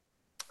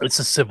 It's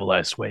a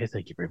civilized way.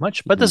 Thank you very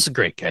much. But this is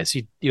great, guys.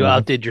 You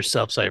outdid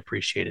yourself, so I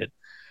appreciate it.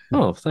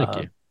 Oh, thank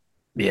you.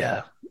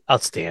 Yeah,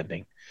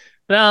 outstanding.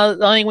 Now,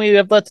 the only thing we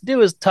have left to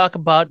do is talk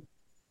about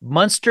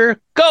Munster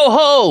Go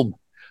Home.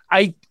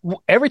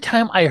 Every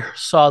time I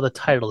saw the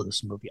title of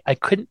this movie, I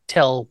couldn't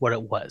tell what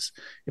it was.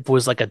 If it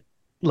was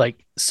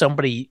like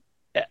somebody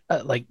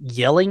like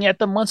yelling at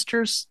the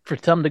Munsters for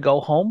them to go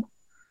home.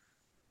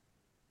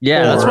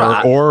 Yeah, that's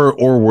right.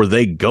 Or were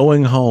they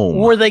going home?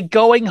 Were they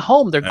going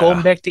home? They're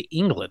going back to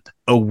England.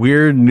 A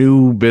weird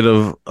new bit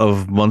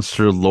of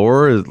Munster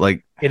lore is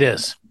like it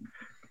is.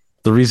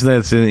 The reason that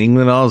it's in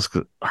England all is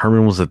because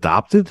Herman was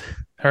adopted.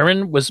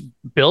 Herman was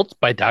built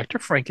by Dr.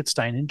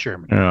 Frankenstein in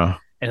Germany,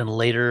 and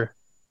later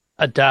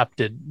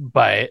adopted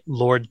by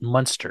Lord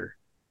Munster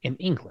in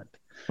England.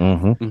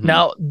 Mm-hmm. Mm-hmm.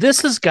 Now,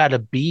 this has got to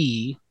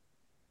be.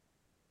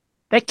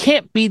 That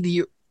can't be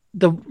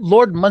the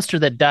Lord Munster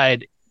that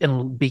died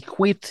and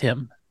bequeathed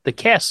him the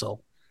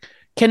castle.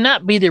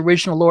 Cannot be the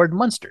original Lord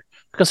Munster,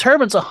 because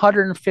Herman's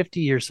 150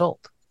 years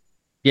old.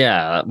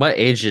 Yeah, what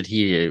age did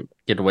he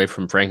get away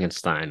from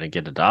Frankenstein and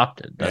get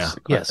adopted? That's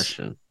the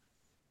question. Yes.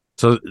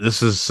 So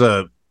this is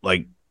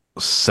like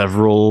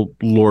several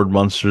Lord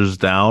Munsters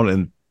down,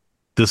 and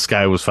this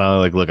guy was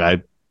finally like, "Look,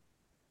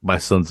 my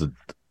son's an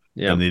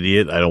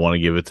idiot. I don't want to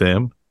give it to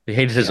him." He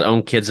hated his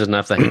own kids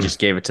enough that he just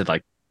gave it to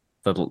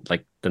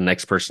the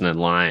next person in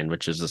line,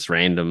 which is this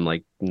random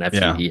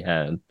nephew he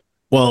had.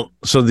 Well,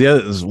 so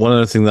one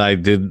other thing that I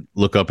did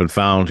look up and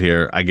found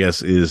here, I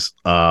guess, is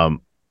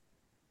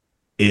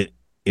in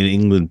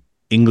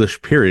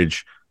English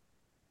peerage,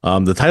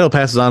 the title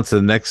passes on to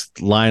the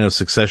next line of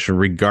succession,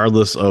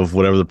 regardless of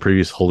whatever the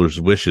previous holder's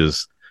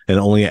wishes, and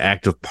only an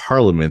act of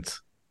Parliament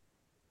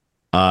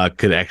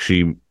could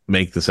actually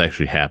make this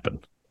actually happen.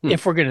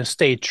 If we're going to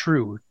stay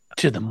true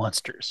to the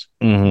Munsters,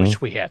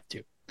 which we have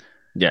to.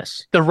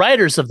 Yes. The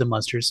writers of the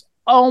Munsters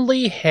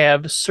only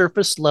have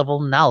surface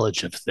level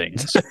knowledge of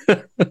things.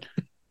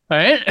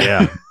 Right?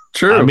 Yeah.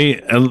 True. I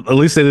mean, at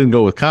least they didn't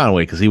go with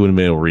Conway, because he wouldn't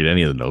be able to read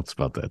any of the notes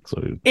about that.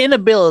 So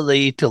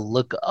inability to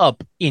look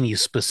up any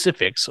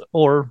specifics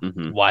or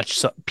watch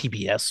some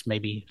PBS,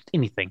 maybe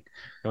anything.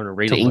 Want to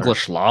read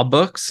English law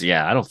books?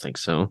 Yeah, I don't think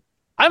so.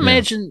 I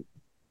imagine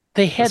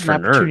they had an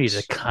opportunity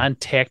to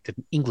contact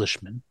an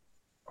Englishman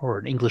or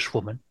an English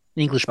woman,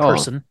 an English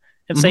person,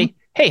 and say,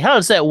 "Hey, how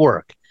does that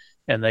work?"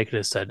 And they could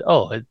have said,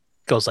 "Oh, it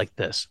goes like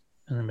this,"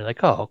 and then be like,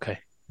 "Oh, okay."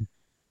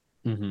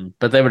 Mm-hmm.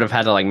 But they would have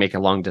had to make a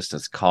long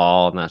distance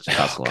call, and that's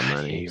cost a lot of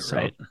money. So.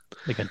 Right,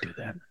 they can do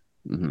that.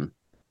 Mm-hmm.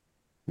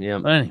 Yeah,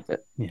 anyway,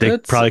 they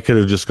probably could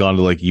have just gone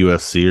to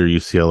USC or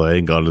UCLA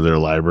and gone to their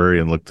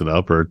library and looked it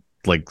up, or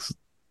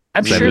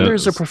I'm sure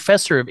there's a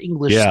professor of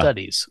English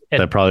studies.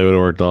 That probably would have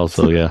worked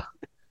also. Yeah.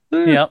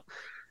 Yeah.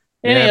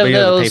 But you had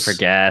to pay for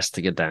gas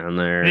to get down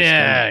there.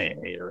 Yeah,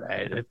 you're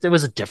right. It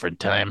was a different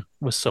time.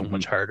 It was so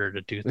much harder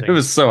to do things. It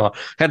was so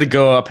had to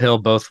go uphill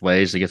both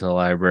ways to get to the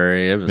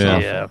library. It was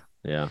awful.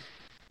 Yeah.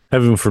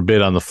 Heaven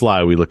forbid, on the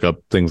fly, we look up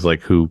things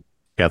like who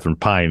Catherine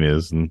Pine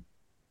is, and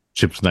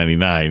Chips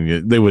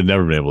 99. They would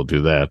never be able to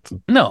do that.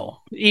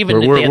 No,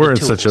 even we're in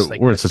such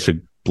a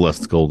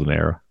blessed golden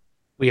era.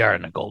 We are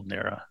in a golden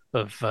era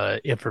of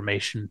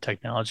information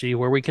technology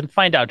where we can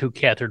find out who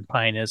Catherine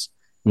Pine is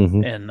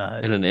in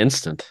an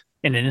instant.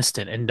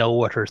 And know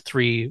what her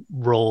 3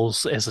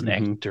 roles as an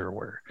actor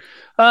were.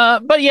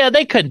 But yeah,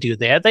 they couldn't do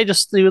that. They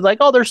just do like,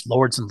 oh, there's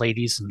lords and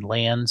ladies and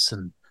lands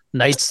and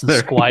knights and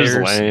squires.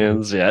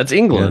 Lands. Yeah, it's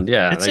England.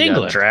 Yeah, it's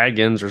England. Got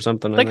dragons or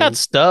something. They got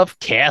stuff,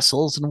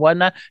 castles and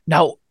whatnot.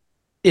 Now,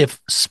 if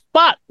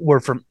Spot were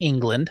from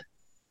England,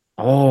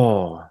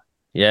 oh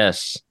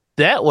yes,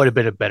 that would have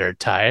been a better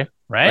tie,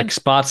 right? Like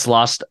Spot's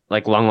long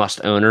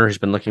lost owner who's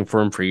been looking for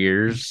him for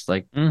years.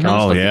 Like,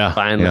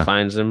 finally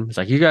finds him. It's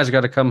like, you guys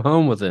got to come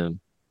home with him.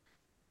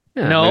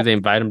 Yeah, no, maybe they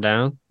invite him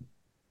down.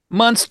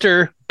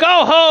 Munster,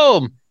 go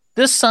home.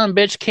 This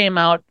son-bitch came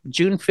out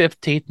June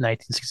 15th,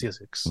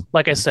 1966.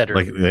 Like I said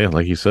earlier.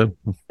 Like you said.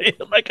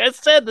 Like I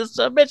said, this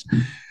son-bitch.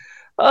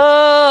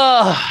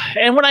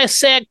 And when I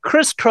said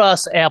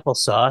crisscross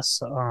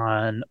applesauce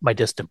on My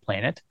Distant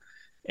Planet,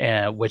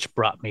 which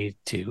brought me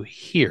to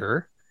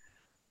here,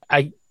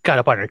 I got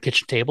up on our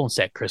kitchen table and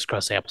sat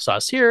crisscross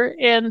applesauce here,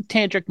 and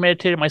tantric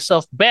meditated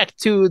myself back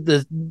to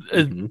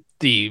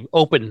the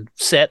open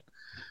set,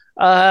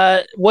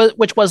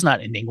 which was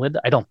not in England,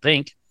 I don't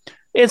think.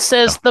 It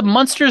says the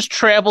Munsters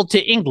traveled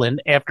to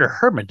England after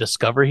Herman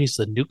discovered he's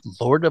the new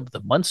Lord of the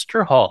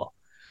Munster Hall.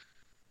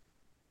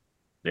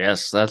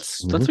 Yes,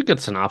 that's a good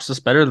synopsis,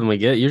 better than we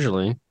get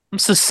usually.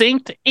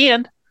 Succinct,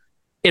 and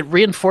it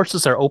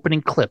reinforces our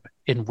opening clip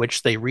in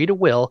which they read a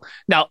will.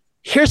 Now,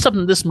 here's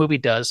something this movie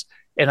does,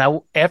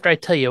 and after I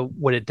tell you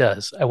what it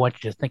does, I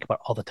want you to think about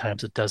all the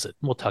times it does it.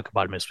 We'll talk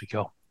about them as we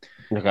go.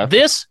 Okay.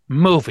 This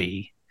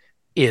movie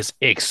is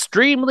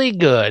extremely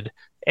good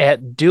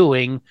at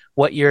doing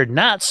what you're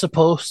not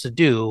supposed to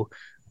do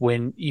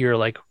when you're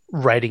like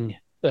writing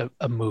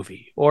a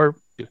movie, or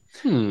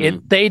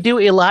they do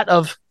a lot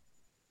of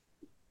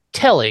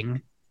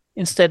telling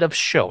instead of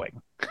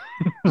showing.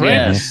 Right?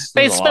 Yes,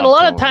 They spend a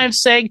lot of time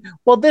saying,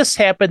 well, this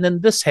happened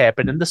and this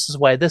happened and this is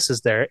why this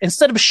is there.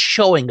 Instead of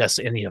showing us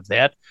any of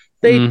that,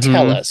 they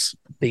tell us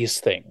these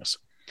things.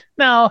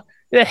 Now,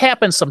 it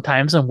happens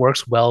sometimes and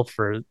works well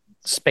for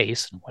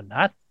space and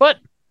whatnot, but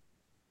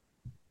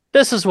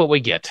this is what we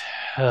get.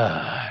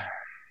 Yeah,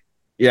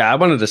 I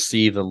wanted to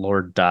see the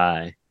Lord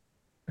die.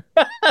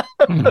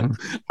 That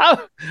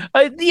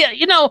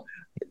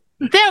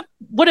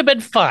would have been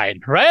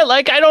fine, right?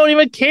 Like, I don't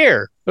even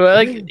care.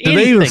 Like, did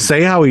they even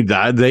say how he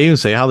died? Did they even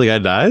say how the guy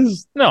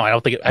dies? No, I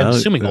don't think. I'm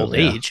assuming old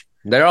age.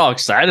 They're all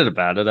excited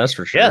about it. That's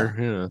for sure.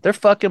 Yeah. They're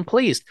fucking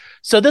pleased.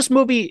 So this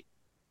movie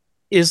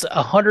is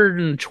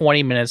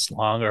 120 minutes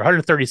long, or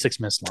 136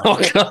 minutes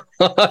long. Oh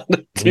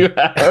God, 2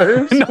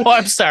 hours? No,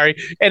 I'm sorry,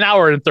 an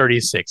hour and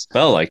 36.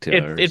 Felt like 2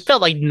 hours. It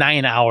felt like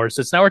 9 hours.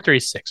 It's an hour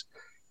 36,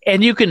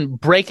 and you can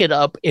break it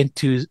up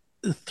into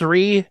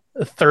 3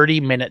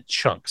 30-minute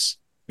chunks.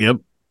 Yep.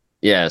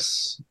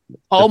 Yes.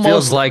 Almost it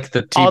feels like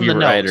the TV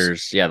writers.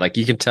 Nose. Yeah, like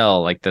you can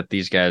tell like that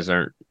these guys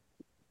aren't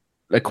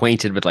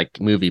acquainted with like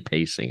movie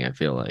pacing, I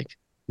feel like.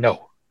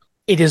 No.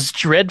 It is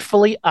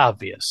dreadfully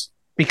obvious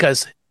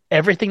because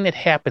everything that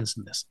happens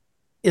in this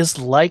is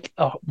like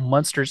a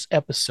Munsters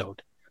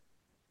episode.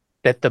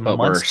 That the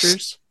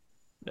Munsters,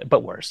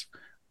 but worse.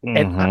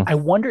 And I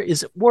wonder,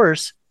 is it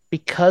worse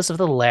because of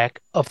the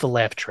lack of the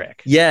laugh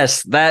track?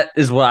 Yes, that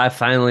is what I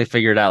finally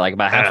figured out. Like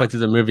about halfway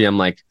through the movie, I'm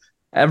like,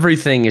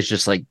 everything is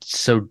just like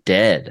so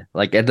dead.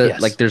 Like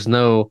like there's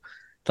no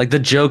like the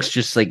jokes.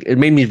 Just like it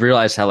made me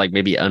realize how like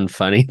maybe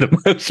unfunny the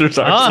Munsters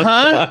are.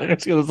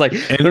 Sometimes. It's like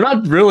they're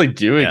not really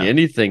doing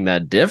anything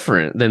that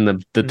different than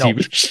the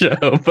TV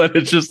show, but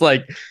it's just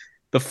like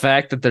the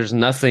fact that there's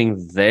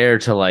nothing there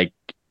to like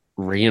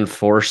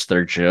reinforce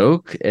their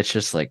joke. It's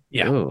just like,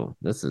 oh,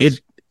 this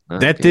is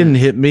that didn't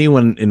hit me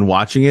in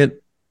watching it.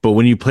 But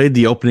when you played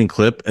the opening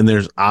clip, and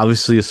there's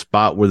obviously a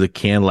spot where the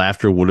canned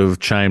laughter would have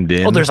chimed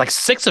in. Oh, there's like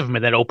 6 of them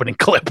in that opening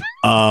clip.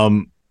 But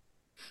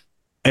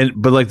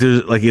like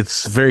there's like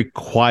it's very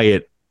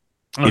quiet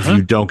if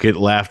you don't get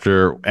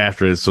laughter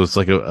after it. So it's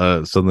like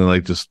a something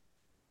like just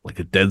like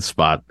a dead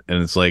spot,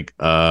 and it's like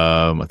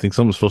I think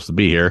someone's supposed to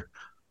be here.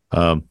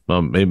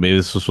 Maybe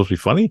this was supposed to be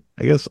funny.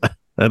 I guess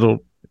I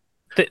don't.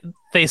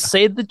 They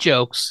say the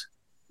jokes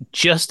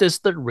just as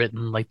they're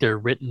written, like they're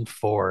written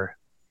for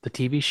the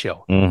TV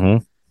show.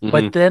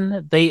 But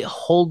then they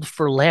hold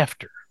for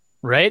laughter,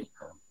 right?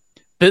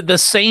 The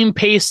same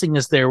pacing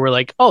is there. We're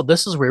like, oh,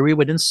 this is where we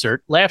would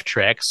insert laugh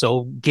track.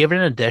 So give it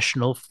an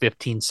additional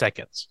 15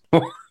 seconds.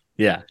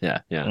 Yeah.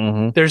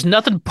 There's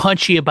nothing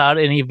punchy about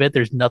any of it.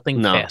 There's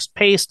nothing fast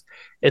paced.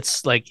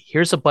 It's like,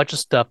 here's a bunch of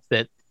stuff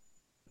that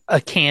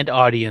a canned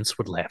audience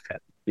would laugh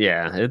at.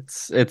 Yeah,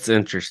 it's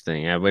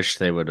interesting. I wish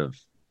they would have.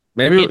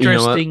 Maybe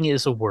interesting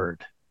is a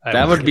word.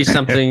 That would be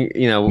something,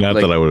 not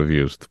like, that I would have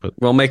used, but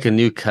we'll make a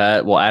new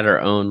cut. We'll add our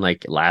own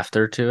like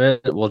laughter to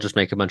it. We'll just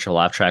make a bunch of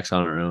laugh tracks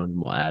on our own.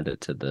 We'll add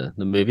it to the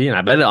movie, and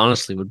I bet it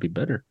honestly would be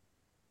better.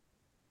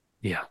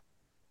 Yeah.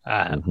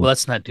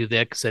 Let's not do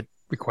that because it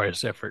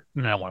requires effort,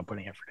 and I don't want to put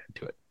any effort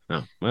into it.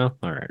 Oh, well,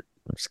 all right.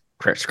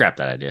 Scrap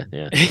that idea.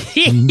 Yeah.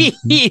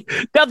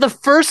 Now, the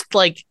first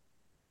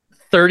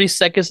 30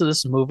 seconds of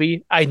this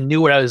movie, I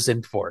knew what I was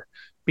in for,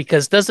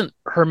 because doesn't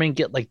Herman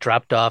get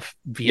dropped off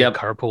via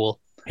carpool?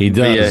 He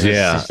does,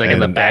 yeah. He's in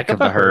the back of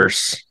the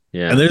hearse.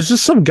 Yeah. And there's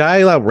just some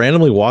guy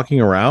randomly walking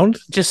around,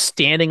 just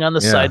standing on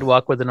the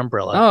sidewalk with an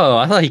umbrella. Oh,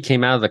 I thought he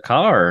came out of the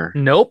car.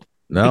 Nope.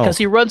 No, because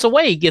he runs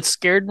away. He gets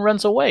scared and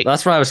runs away.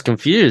 That's why I was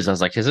confused. I was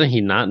like, doesn't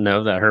he not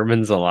know that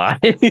Herman's alive?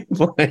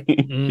 Nope.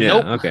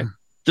 Okay.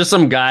 Just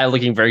some guy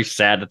looking very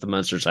sad at the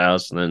Munster's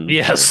house, and then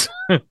yes,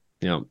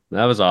 that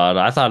was odd.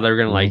 I thought they were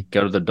gonna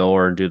go to the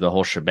door and do the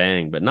whole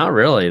shebang, but not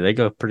really. They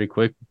go pretty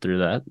quick through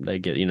that. They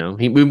get,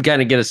 we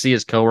kind of get to see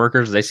his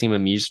coworkers. They seem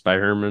amused by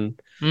Herman.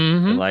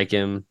 Mm-hmm. They like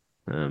him.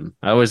 I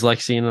always like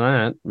seeing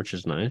that, which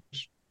is nice.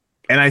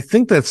 And I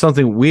think that's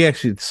something we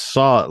actually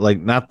saw,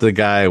 not the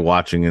guy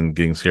watching and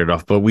getting scared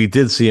off, but we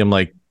did see him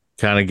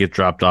kind of get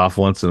dropped off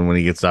once. And when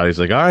he gets out, he's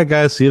like, all right,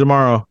 guys, see you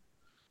tomorrow.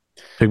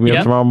 Pick me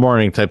up tomorrow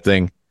morning type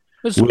thing.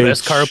 This is the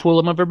best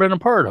carpool I've ever been a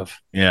part of.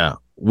 Yeah.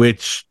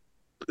 Which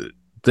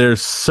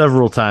there's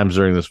several times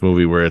during this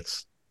movie where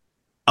it's,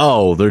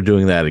 they're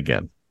doing that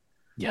again.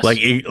 Yes. Like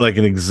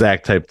an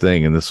exact type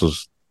thing. And this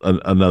was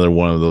another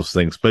one of those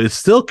things, but it's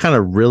still kind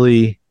of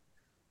really,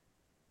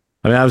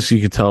 I mean, obviously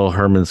you can tell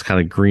Herman's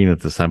kind of green at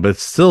this time, but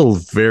it's still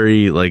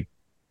very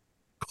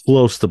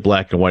close to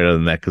black and white other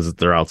than that, because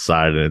they're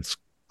outside and it's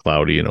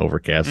cloudy and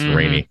overcast and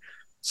rainy.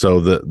 So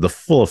the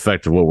full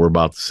effect of what we're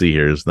about to see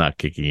here is not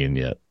kicking in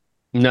yet.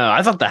 No,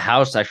 I thought the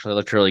house actually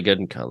looked really good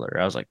in color.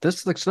 I was like,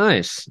 this looks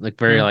nice.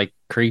 Very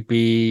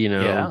creepy,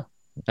 Yeah.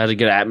 Had a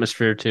good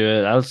atmosphere to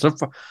it.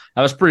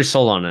 I was pretty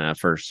sold on it at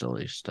first, at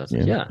least. I was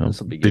like, this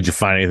will be good. Did you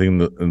find anything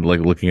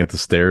looking at the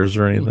stairs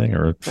or anything?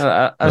 Or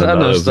I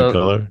noticed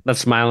that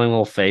smiling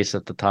little face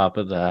at the top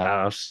of the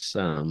house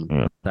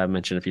that I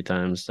mentioned a few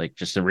times,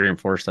 just to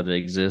reinforce that it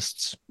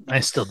exists. I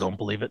still don't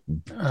believe it.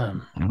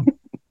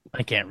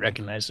 I can't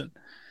recognize it.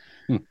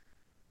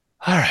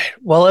 All right.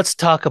 Well, let's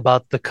talk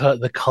about the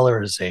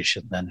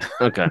colorization then.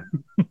 Okay.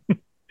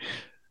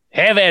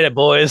 Have at it,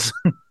 boys.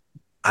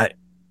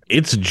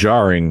 It's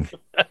jarring.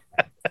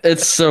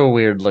 It's so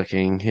weird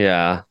looking.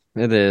 Yeah,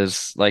 it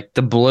is.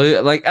 The blue,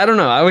 I don't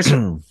know. I always,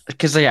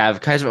 because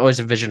I've always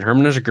envisioned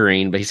Herman as a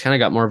green, but he's kind of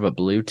got more of a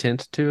blue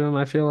tint to him,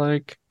 I feel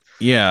like.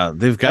 Yeah,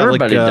 they've got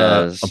Everybody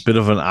does. A bit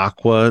of an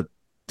aqua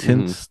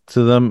tint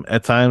to them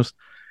at times.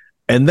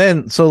 And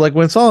then, so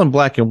when it's all in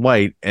black and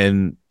white,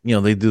 and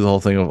they do the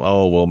whole thing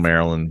of,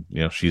 Marilyn,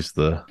 she's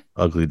the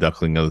ugly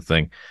duckling of the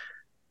thing.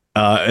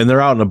 And they're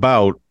out and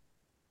about.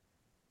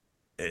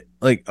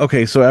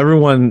 Okay, so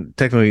everyone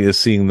technically is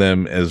seeing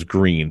them as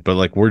green,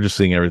 but we're just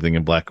seeing everything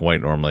in black and white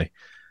normally.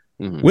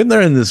 When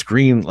they're in this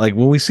green, when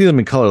we see them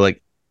in color,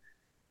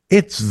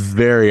 it's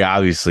very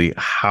obviously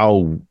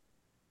how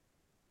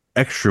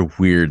extra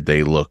weird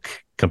they look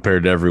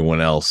compared to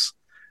everyone else.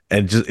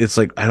 And just, it's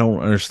I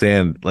don't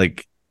understand,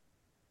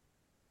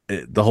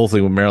 the whole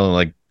thing with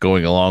Marilyn,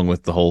 going along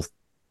with the whole,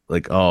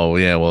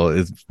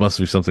 it must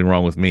be something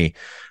wrong with me.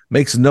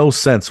 Makes no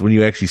sense when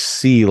you actually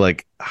see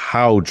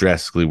how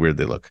drastically weird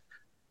they look.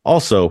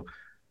 Also,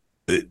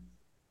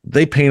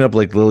 they paint up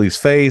Lily's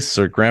face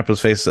or Grandpa's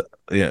face,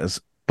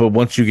 yes. But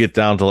once you get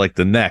down to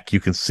the neck, you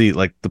can see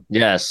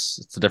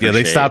yes, it's a different.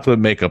 They shade. stopped with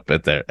makeup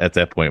at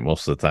that point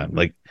most of the time.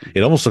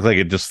 It almost looked like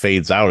it just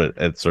fades out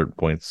at certain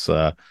points,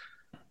 past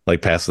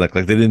the neck.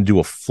 They didn't do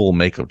a full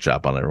makeup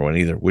job on everyone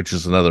either, which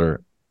is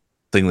another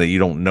thing that you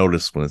don't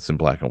notice when it's in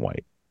black and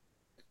white.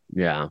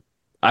 Yeah.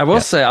 I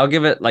will say, I'll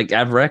give it,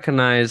 I've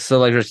recognized,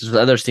 so, there's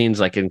other scenes,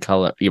 in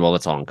color, well,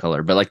 it's all in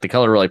color, but, the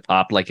color really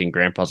popped, in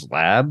Grandpa's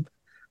lab,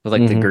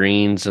 with, the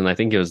greens, and I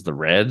think it was the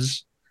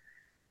reds,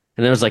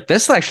 and it was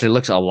this actually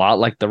looks a lot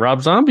like the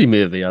Rob Zombie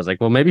movie. I was like,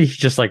 well, maybe he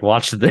just,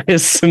 watched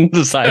this and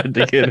decided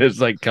to get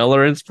his,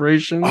 color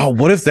inspiration. Oh,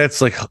 what if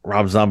that's,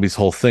 Rob Zombie's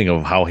whole thing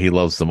of how he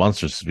loves the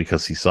Munsters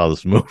because he saw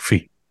this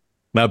movie?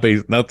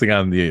 Nothing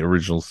on the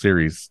original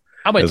series.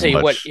 I'm going to tell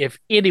you what, if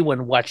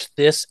anyone watched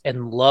this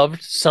and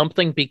loved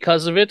something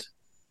because of it,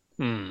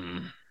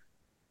 you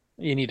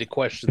need to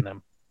question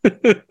them.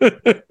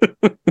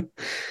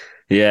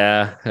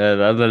 Yeah,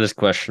 that is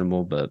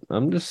questionable, but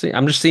I'm just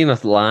seeing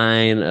a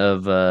line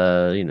of,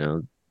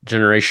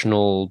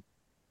 generational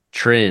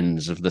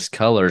trends of this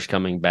colors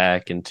coming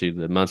back into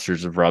the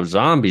Munsters of Rob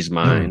Zombie's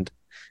mind.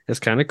 It's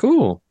kind of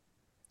cool.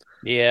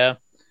 Yeah.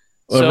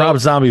 Well, Rob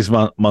Zombie's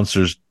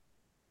Munsters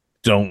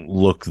don't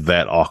look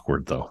that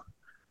awkward, though.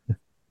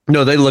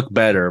 No, they look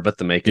better, but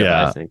the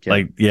makeup, I think.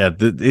 Yeah.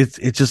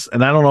 It's just,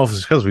 and I don't know if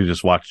it's because we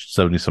just watched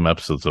 70 some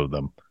episodes of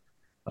them,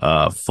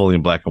 fully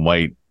in black and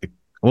white.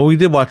 Well, we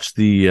did watch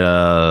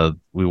the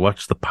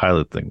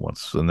pilot thing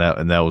once, and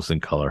that was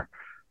in color.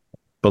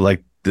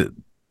 But it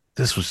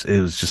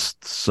was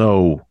just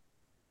so,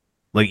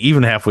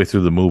 even halfway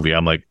through the movie,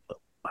 I'm it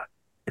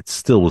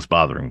still was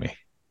bothering me.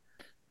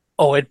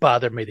 Oh, it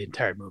bothered me the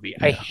entire movie.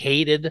 Yeah. I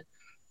hated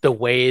the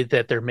way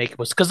that their makeup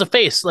was, because the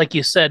face, like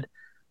you said,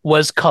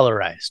 was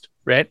colorized,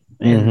 right?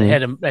 And they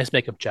had a nice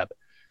makeup job.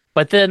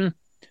 But then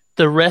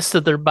the rest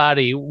of their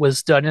body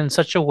was done in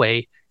such a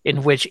way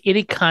in which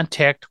any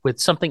contact with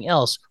something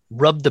else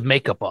rubbed the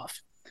makeup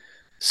off.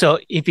 So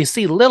if you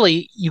see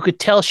Lily, you could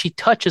tell she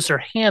touches her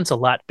hands a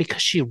lot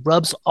because she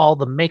rubs all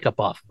the makeup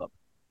off of them.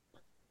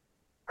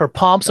 Her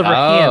palms of her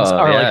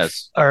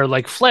hands are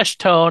like flesh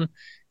tone,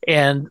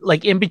 and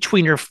like in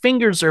between her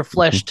fingers are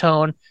flesh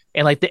tone,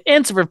 and like the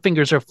ends of her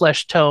fingers are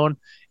flesh tone,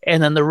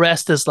 and then the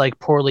rest is like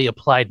poorly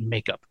applied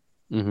makeup.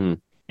 Mm-hmm.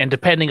 And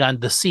depending on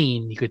the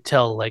scene, you could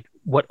tell like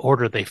what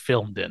order they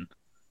filmed in.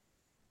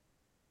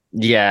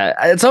 Yeah,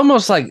 it's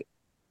almost like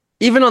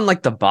even on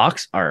like the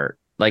box art,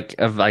 like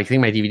of I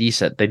think my DVD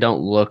set, they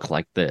don't look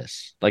like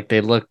this. Like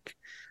they look.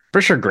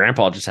 Pretty sure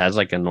Grandpa just has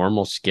like a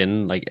normal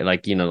skin, like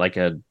like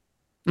a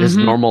his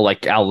normal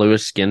like Al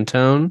Lewis skin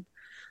tone.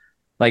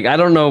 Like I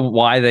don't know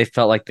why they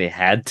felt like they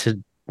had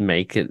to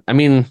make it. I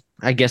mean,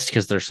 I guess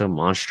because they're so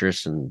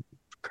monstrous and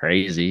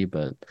crazy,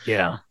 but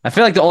yeah, I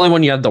feel like the only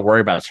one you have to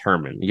worry about is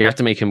Herman. You have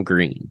to make him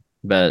green,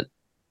 but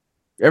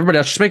everybody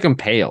else just make him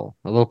pale,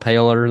 a little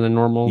paler than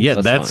normal. Yeah,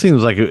 that fine.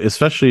 Seems like,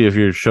 especially if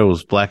your show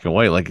is black and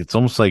white, like it's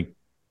almost like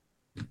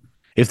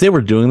if they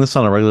were doing this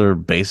on a regular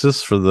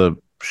basis for the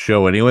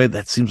show anyway,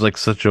 that seems like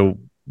such a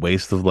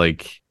waste of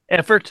like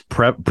effort,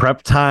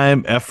 prep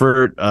time,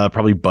 effort,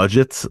 probably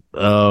budgets,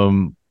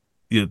 to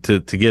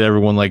get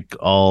everyone like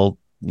all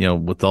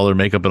with all their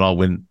makeup and all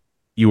when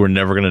you were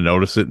never going to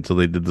notice it until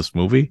they did this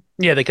movie.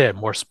 Yeah, they could have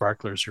more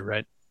sparklers. You're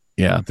right.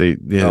 Yeah, they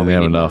have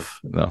enough.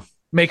 No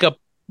makeup,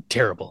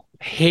 terrible.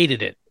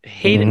 Hated it.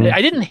 It.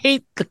 I didn't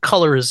hate the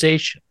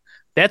colorization.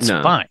 That's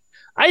fine.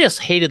 I just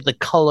hated the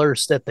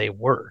colors that they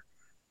were.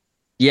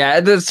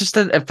 Yeah, it's just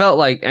that it felt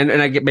like, and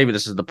I get maybe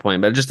this is the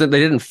point, but just that they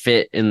didn't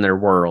fit in their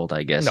world.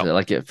 I guess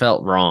like it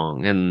felt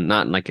wrong, and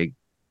not in like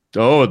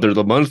they're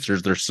the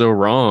Munsters, they're so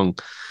wrong,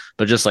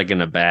 but just like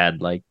in a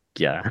bad like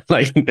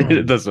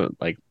it doesn't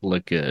like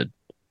look good.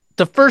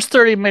 The first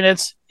 30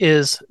 minutes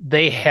is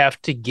they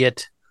have to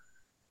get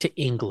to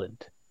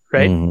England,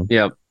 right?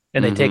 Yep,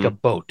 and they take a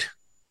boat.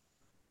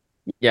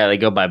 Yeah, they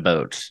go by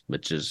boat,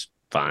 which is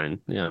fine.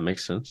 Yeah, it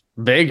makes sense.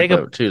 Big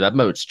boat too. That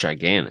boat's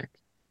gigantic.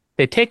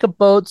 They take a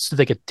boat so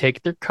they could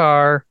take their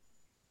car,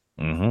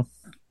 and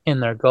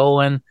they're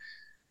going.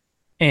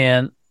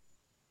 And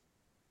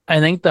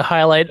I think the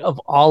highlight of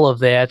all of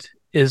that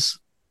is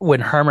when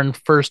Herman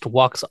first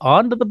walks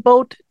onto the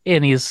boat,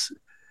 and it's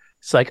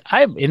like,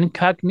 I'm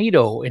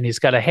incognito, and he's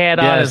got a hat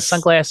on and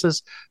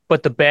sunglasses,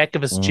 but the back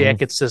of his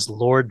jacket says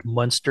Lord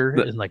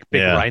Munster in like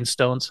big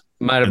rhinestones.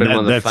 Might have been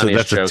one of the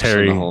funniest jokes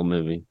in the whole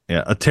movie.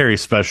 Yeah, a Terry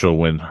special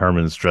when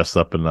Herman's dressed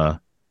up in a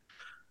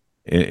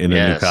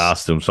new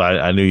costume. So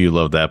I knew you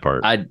loved that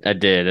part. I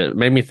did. It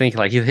made me think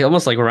like he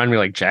almost like reminded me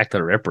like Jack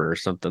the Ripper or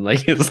something.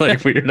 Like it's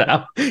like weird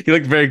out. He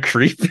looked very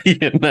creepy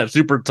and that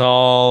super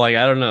tall. Like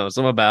I don't know,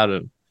 something about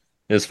him.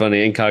 It's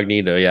funny,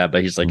 incognito, yeah,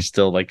 but he's like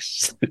still like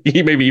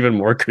he may be even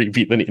more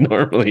creepy than he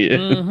normally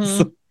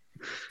is.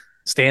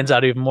 Stands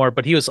out even more,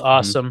 but he was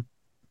awesome.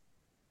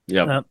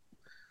 Yep.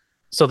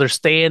 So they're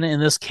staying in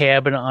this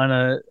cabin on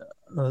a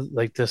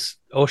like this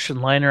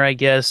ocean liner, I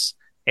guess.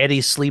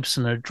 Eddie sleeps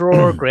in a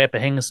drawer. Grandpa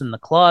hangs in the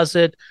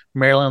closet.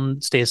 Marilyn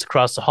stays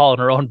across the hall in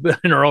her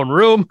own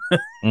room.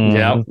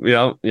 Yep.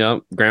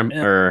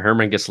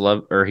 Herman gets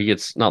he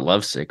gets not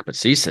lovesick, but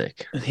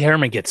seasick.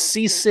 Herman gets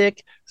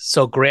seasick.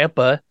 So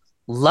Grandpa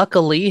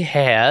luckily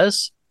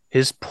has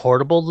his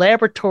portable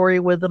laboratory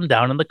with him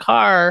down in the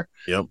car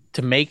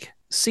to make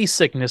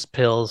seasickness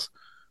pills.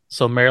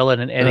 So Marilyn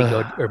and Eddie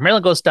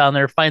Marilyn goes down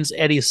there, finds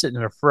Eddie sitting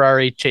in a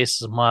Ferrari,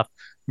 chases him off.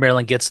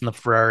 Marilyn gets in the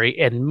Ferrari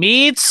and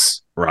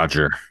meets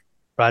Roger,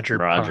 Pine.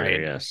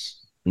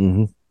 Yes.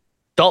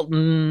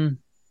 Dalton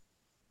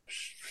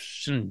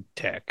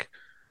Shintek.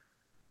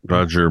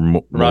 Roger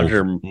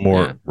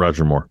Moore.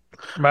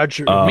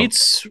 Roger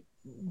meets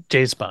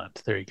James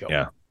Bond. There you go.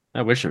 Yeah.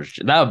 I wish it was.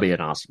 That would be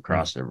an awesome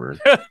crossover.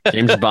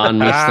 James Bond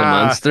meets the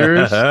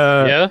Munsters.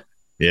 Yeah.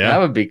 That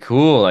would be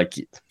cool. Like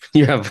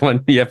you have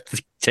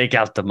to take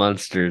out the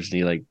Munsters, and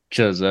he like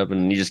shows up,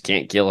 and you just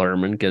can't kill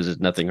Herman because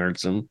nothing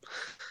hurts him.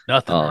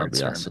 Nothing hurts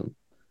Herman. Awesome.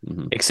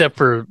 Except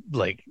for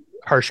like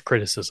harsh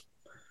criticism.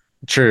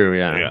 True.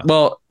 Yeah.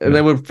 Well,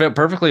 that would fit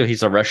perfectly.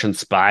 He's a Russian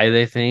spy.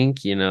 They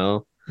think. Yeah.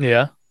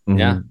 Yeah.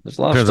 There's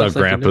a lot Turns of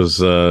stuff. Out Grandpa's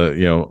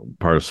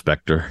part of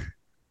Spectre.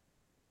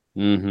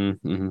 Yeah.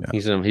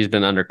 He's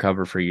been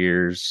undercover for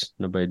years.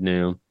 Nobody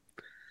knew.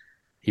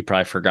 He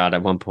probably forgot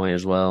at one point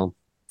as well.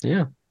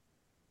 Yeah.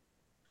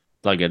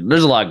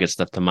 There's a lot of good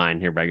stuff to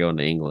mine here by going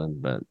to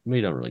England, but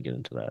we don't really get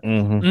into that.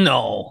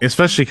 No.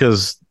 Especially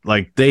because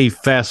they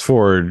fast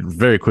forward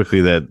very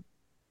quickly that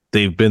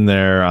they've been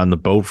there on the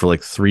boat for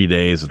like 3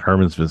 days and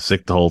Herman's been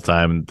sick the whole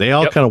time. They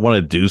all kind of want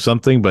to do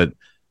something, but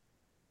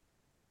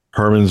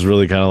Herman's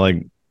really kind of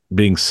like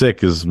being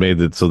sick has made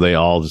it so they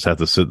all just have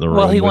to sit in the room.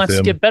 Well, he wants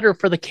to get better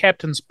for the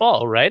captain's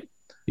ball, right?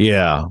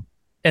 Yeah.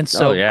 And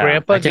so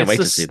Grandpa I can't wait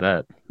to see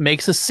that.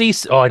 Makes a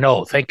cease. Oh, I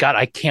know. Thank God.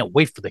 I can't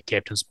wait for the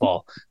captain's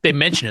ball. They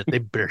mention it. They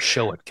better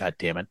show it. God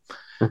damn it.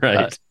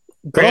 Right.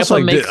 Grandpa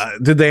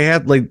did they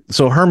have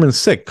so Herman's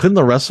sick? Couldn't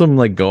the rest of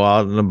them go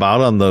out and about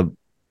on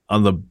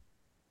the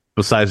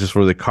besides just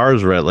where the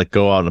cars were at, like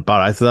go out and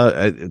about. I thought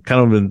it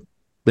kind of been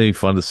maybe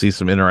fun to see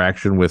some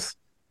interaction with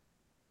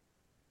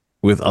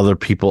other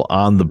people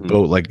on the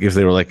boat, like if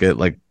they were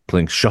like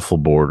playing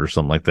shuffleboard or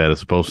something like that,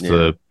 as opposed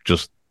to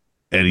just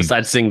Eddie.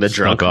 Besides seeing the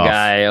drunk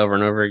guy over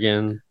and over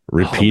again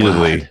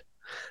repeatedly.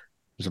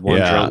 There's one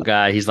drunk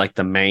guy. He's like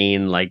the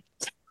main, like,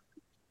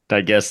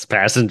 I guess,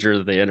 passenger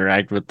that they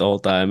interact with the whole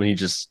time, and he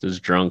just is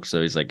drunk.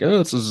 So he's like, "Oh,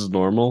 this is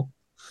normal."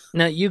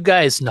 Now, you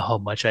guys know how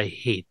much I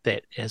hate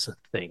that as a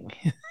thing.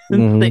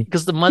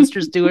 Because the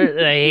Munsters do it,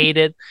 and I hate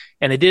it.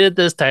 And they did it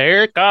this time.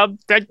 Here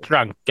comes the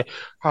drunk.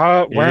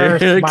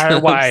 Where's my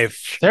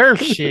wife? There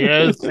she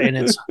is. And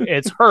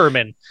it's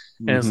Herman.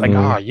 And it's like,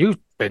 oh, you've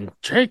been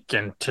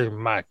drinking too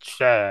much.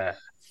 And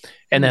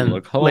then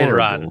later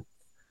on,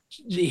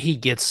 he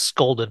gets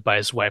scolded by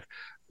his wife.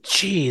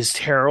 Jeez,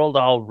 Harold,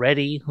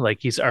 already? Like,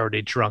 he's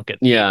already drunk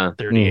at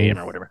 8:30 a.m.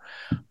 or whatever.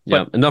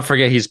 Yeah, and don't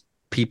forget, he's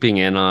peeping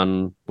in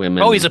on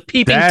women. Oh, he's a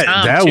peeping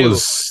Tom, too.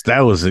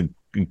 That was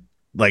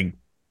like,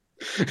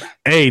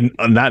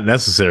 not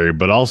necessary,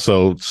 but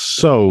also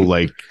so,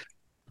 like,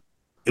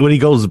 when he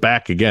goes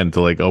back again to,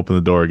 like, open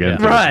the door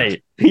again.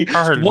 Right.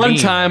 One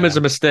time is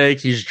a mistake.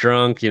 He's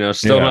drunk,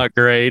 still not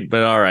great,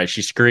 but all right.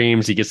 She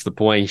screams. He gets the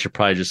point. He should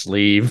probably just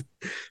leave.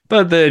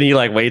 But then he,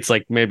 like, waits,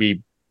 like,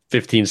 maybe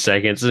 15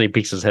 seconds, and he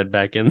peeks his head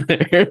back in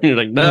there. And you're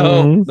like,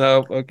 no,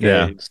 okay.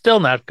 Yeah. Still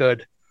not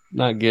good.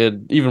 Not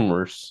good. Even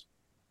worse.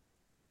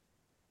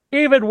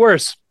 Even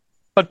worse.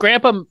 But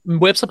Grandpa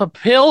whips up a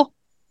pill,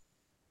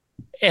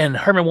 and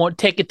Herman won't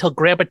take it till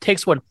Grandpa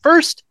takes one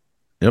first.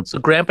 Yep. So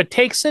Grandpa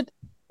takes it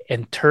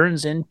and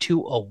turns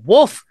into a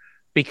wolf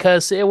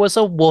because it was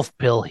a wolf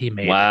pill he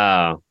made.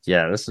 Wow.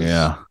 Yeah, this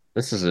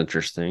is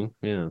interesting.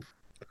 Yeah.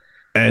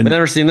 And I've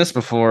never seen this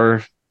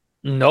before.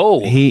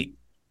 No.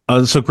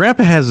 So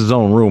Grandpa has his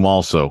own room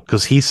also,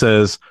 because he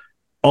says,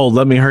 "Oh,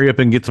 let me hurry up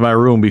and get to my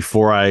room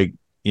before I,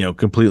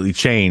 completely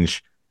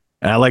change."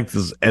 And I like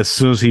this. As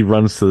soon as he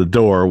runs to the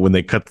door, when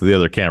they cut to the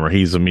other camera,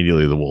 he's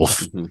immediately the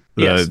wolf.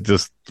 Yes.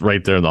 Just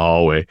right there in the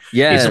hallway.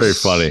 Yeah, it's very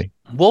funny.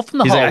 Wolf in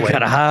the hallway. Like, I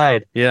gotta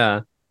hide.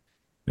 Yeah.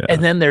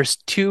 And then there's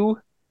two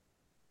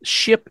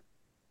ship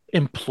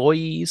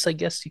employees, I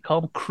guess you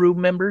call them crew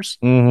members.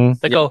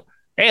 They go,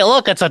 "Hey,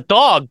 look, it's a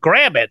dog.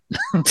 Grab it."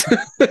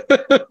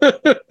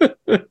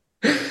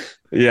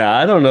 Yeah,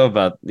 I don't know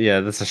about. Yeah,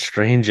 that's a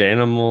strange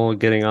animal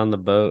getting on the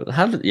boat.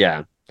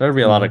 There'd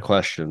be a lot of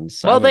questions.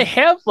 Well, they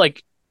have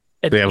like.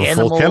 They have a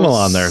full kennel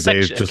on there.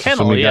 They just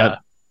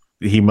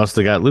he must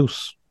have got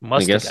loose.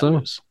 I guess so.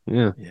 Loose.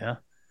 Yeah.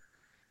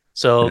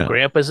 So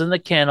Grandpa's in the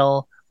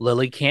kennel.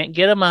 Lily can't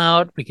get him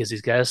out because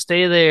he's got to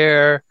stay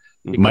there.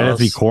 Might have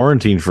to be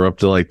quarantined for up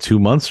to like 2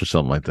 months or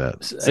something like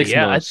that. 6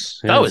 months.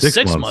 That was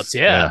 6 months.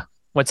 Yeah.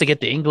 Once they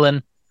get to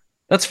England,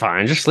 that's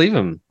fine. Just leave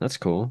him. That's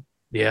cool.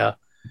 Yeah.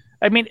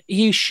 I mean,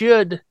 he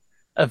should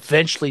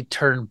eventually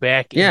turn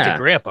back into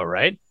Grandpa,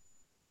 right?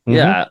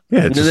 Yeah.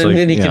 And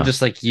then he can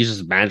just like use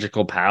his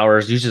magical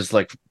powers, use his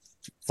like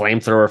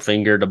flamethrower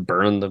finger to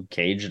burn the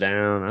cage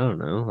down. I don't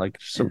know. Like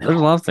there's a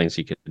lot of things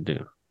he could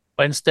do.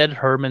 But instead,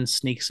 Herman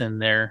sneaks in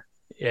there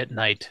at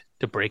night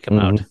to break him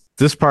out.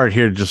 This part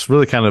here just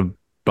really kind of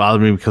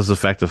bothered me because of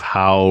the fact of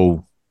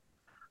how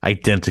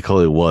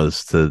identical it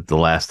was to the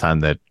last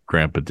time that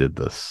Grandpa did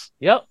this.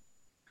 Yep.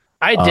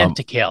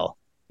 Identical.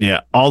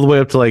 Yeah. All the way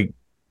up to like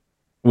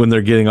when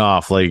they're getting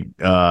off, like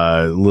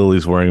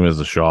Lily's wearing him as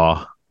a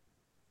shawl.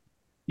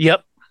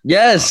 Yep.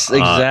 Yes,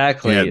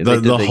 exactly.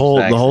 The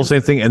whole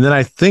same thing. And then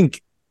I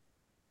think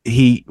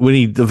when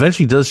he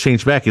eventually does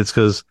change back, it's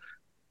because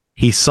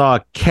he saw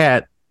a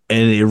cat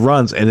and it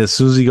runs, and as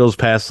soon as he goes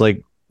past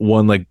like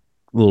one like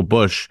little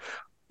bush,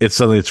 it's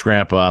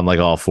Grandpa on like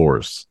all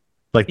fours.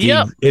 Like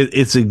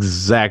it's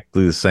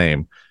exactly the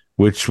same,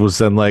 which was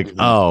then like,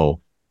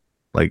 oh,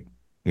 like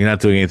you're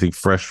not doing anything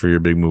fresh for your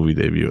big movie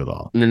debut at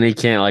all. And then he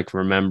can't like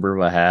remember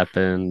what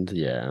happened.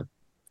 Yeah.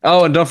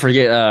 Oh, and don't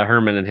forget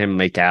Herman and him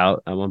make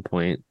out at one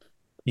point.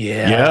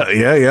 Yeah.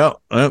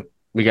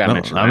 We got to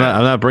mention that. I'm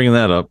not bringing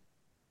that up.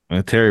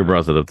 Terry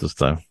brought it up this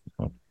time.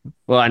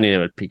 Well, I knew it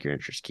would pique your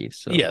interest, Keith.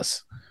 So.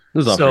 Yes.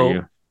 This is all for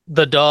you.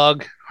 The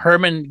dog,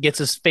 Herman gets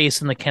his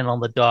face in the kennel,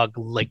 and the dog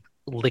like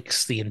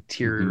licks the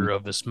interior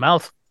of his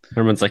mouth.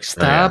 Herman's like,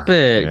 "Stop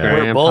it,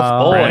 Grandpa." We're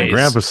both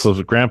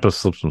boys. Grandpa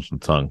slips him some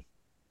tongue.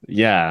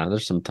 Yeah,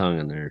 there's some tongue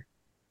in there.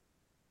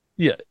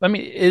 Yeah, I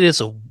mean it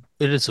is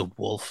a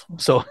wolf,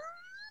 so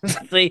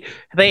they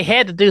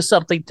had to do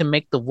something to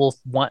make the wolf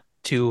want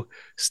to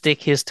stick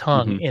his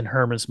tongue in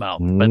Herman's mouth,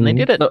 but they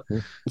did it.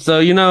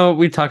 So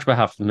we talked about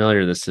how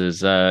familiar this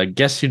is.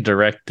 Guess who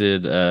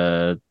directed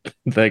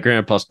that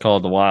Grandpa's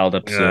Called the Wild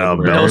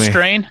episode? No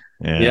Strain.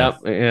 Yeah.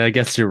 Yep.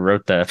 Guess who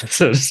wrote that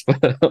episode as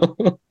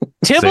well?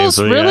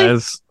 Tibbles, really?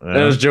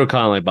 It was Joe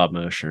Connolly, Bob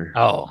Mosher.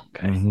 Oh,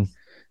 okay.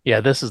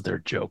 Yeah, this is their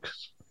joke.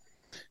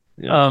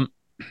 Yeah.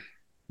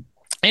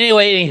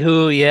 Anyway,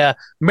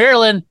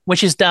 Marilyn, when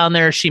she's down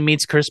there, she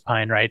meets Chris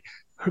Pine, right?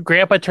 Her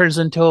grandpa turns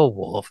into a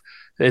wolf.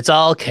 It's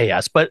all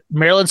chaos, but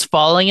Marilyn's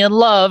falling in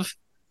love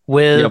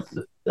with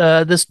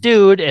this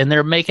dude, and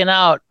they're making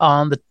out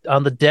on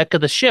the deck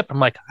of the ship. I'm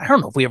like, I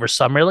don't know if we ever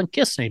saw Marilyn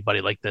kiss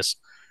anybody like this.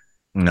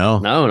 No,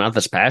 not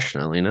this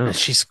passionately. No, and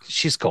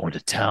she's going to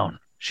town.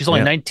 She's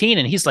only 19,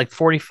 and he's like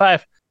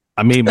 45.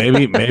 I mean,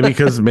 maybe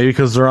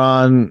because they're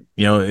on,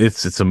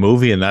 it's a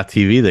movie and not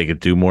TV. They could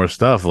do more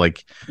stuff.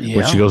 Like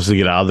when she goes to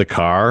get out of the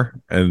car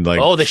and like,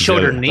 they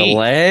showed her knee, the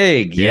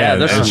leg. Yeah,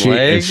 there's some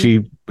leg. And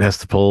she has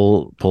to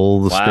pull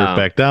the skirt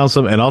back down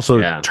some, and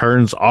also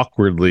turns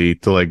awkwardly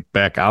to like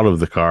back out of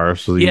the car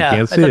so that you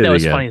can't see it again. That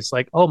was funny. It's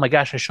like, oh my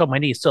gosh, I showed my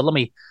knee. So let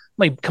me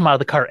come out of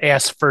the car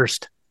ass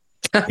first.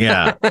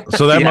 Yeah,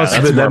 so that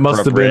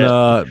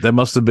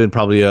must have been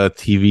probably a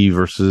TV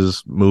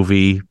versus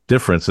movie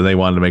difference, and they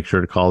wanted to make sure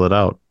to call it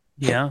out.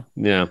 Yeah.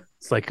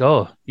 It's like,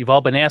 oh, you've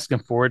all been asking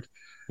for it.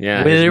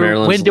 Yeah.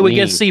 When do we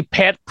get to see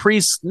Pat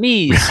Priest's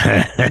knees?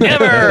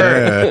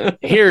 Never.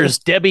 Here's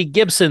Debbie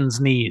Gibson's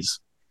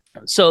knees.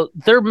 So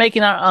they're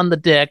making out on the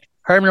deck.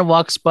 Herman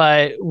walks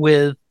by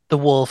with the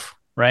wolf,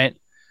 right?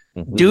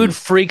 Mm-hmm. Dude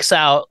freaks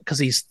out because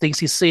he thinks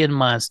he's seeing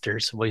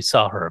monsters. Well, he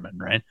saw Herman,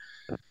 right?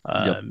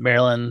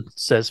 Marilyn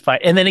says, fine.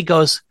 And then he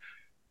goes,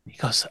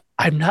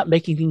 I'm not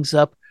making things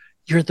up.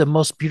 You're the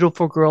most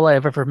beautiful girl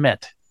I've ever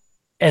met.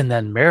 And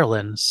then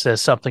Marilyn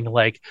says something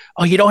like,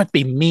 oh, you don't have to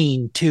be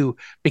mean too,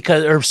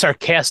 or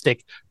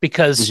sarcastic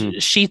because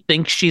she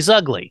thinks she's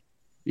ugly.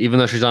 Even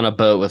though she's on a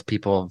boat with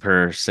people of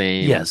her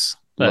same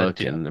look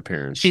and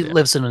appearance. She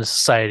lives in a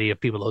society of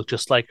people who look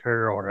just like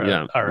her or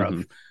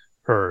of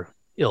her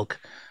ilk.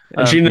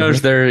 And she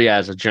knows there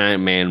is a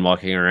giant man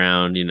walking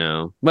around,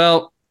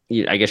 Well,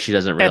 I guess she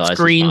doesn't realize that's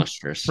green,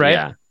 monstrous. Right?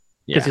 Yeah.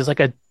 Because he's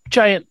like a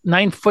giant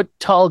 9-foot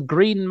tall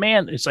green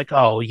man. It's like,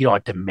 oh, you don't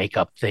have to make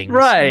up things.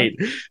 Right.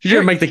 She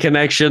didn't make the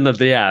connection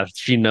that,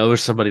 she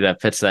knows somebody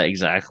that fits that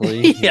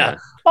exactly. Yeah.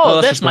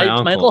 Oh, that's my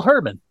Uncle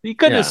Herman. You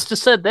could have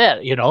just said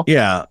that,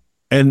 Yeah.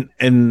 And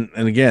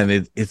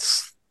again,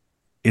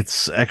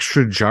 it's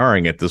extra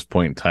jarring at this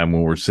point in time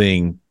when we're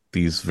seeing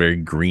these very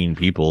green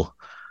people.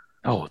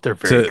 Oh, they're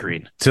very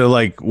green. To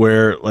like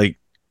where like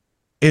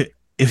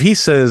if he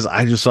says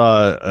I just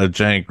saw a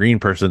giant green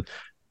person,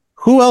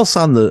 who else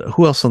on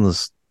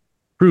this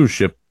cruise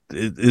ship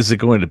is it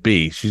going to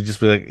be? She'd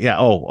just be like, yeah,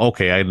 oh,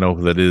 okay, I know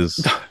who that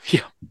is.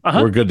 Yeah.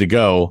 We're good to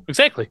go.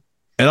 Exactly.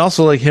 And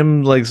also like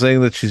him like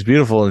saying that she's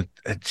beautiful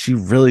and she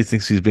really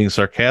thinks he's being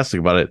sarcastic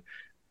about it.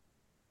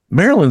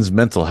 Marilyn's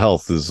mental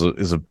health is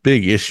a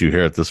big issue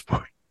here at this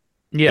point.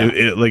 Yeah.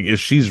 Like if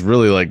she's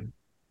really like,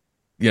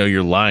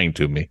 you're lying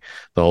to me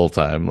the whole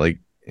time. Like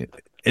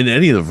in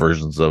any of the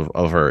versions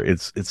of her,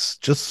 it's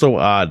just so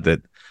odd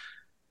that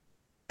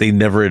they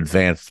never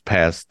advanced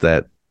past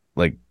that,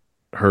 like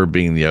her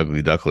being the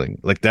ugly duckling.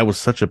 Like that was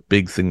such a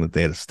big thing that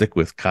they had to stick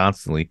with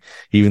constantly,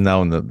 even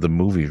now in the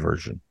movie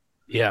version.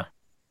 Yeah.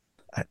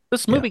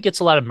 This movie gets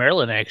a lot of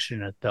Marilyn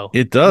action in it, though.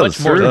 It does.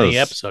 Much more than the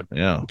episode.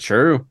 Yeah.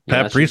 True.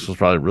 Pat Priest was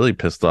probably really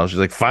pissed off. She's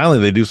like, finally,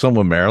 they do something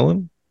with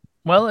Marilyn?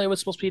 Well, it was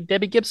supposed to be a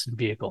Debbie Gibson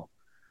vehicle.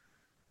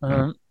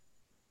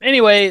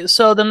 Anyway,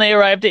 so then they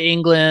arrive to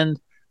England.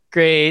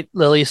 Great.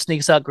 Lily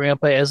sneaks out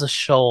Grandpa as a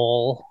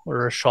shawl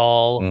or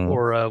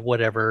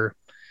whatever.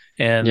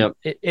 And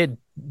it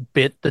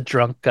bit the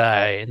drunk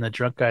guy. And the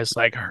drunk guy's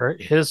like,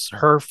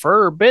 her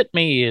fur bit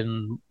me.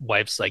 And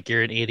wife's like,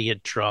 you're an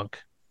idiot drunk.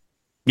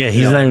 Yeah,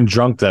 he's not even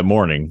drunk that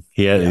morning.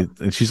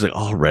 And she's like,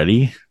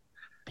 already?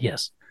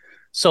 Yes.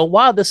 So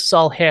while this is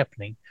all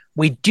happening,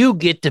 we do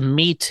get to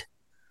meet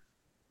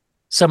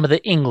some of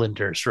the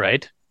Englanders,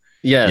 right?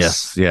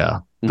 Yes. Yeah.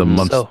 The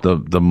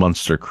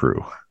Munster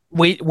crew.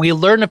 We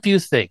learn a few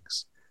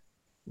things.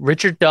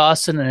 Richard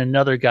Dawson and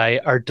another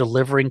guy are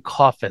delivering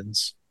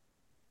coffins,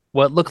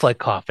 what look like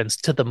coffins,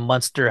 to the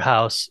Munster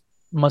house,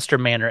 Munster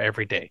Manor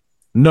every day.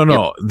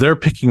 No, they're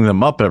picking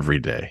them up every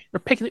day. They're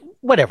picking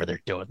whatever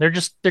they're doing. They're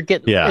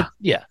getting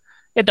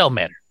it don't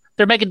matter.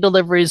 They're making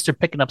deliveries, they're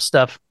picking up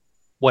stuff,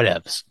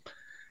 whatevs.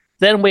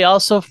 Then we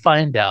also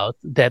find out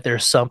that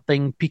there's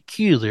something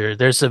peculiar.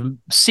 There's a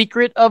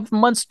secret of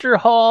Munster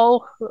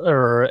Hall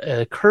or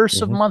a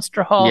curse of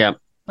Munster Hall. Yeah.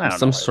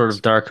 Some sort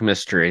of dark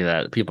mystery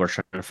that people are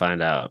trying to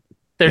find out.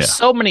 There's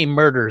so many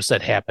murders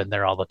that happen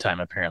there all the time,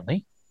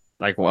 apparently.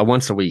 Like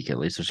once a week, at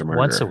least there's a murder.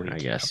 Once a week, I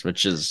guess,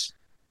 which is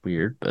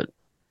weird, but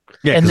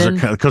yeah,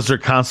 because they're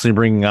constantly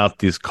bringing out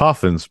these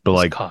coffins, but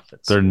like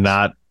coffins. They're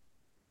not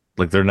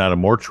a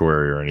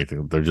mortuary or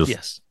anything. They're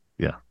just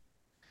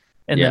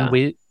And then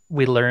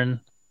we learn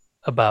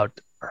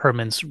about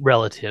Herman's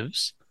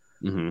relatives,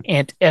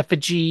 Aunt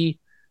Effigy,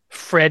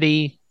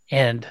 Freddie,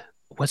 and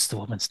what's the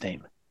woman's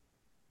name?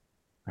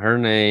 Her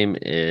name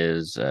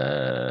is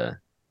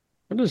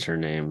what is her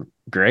name?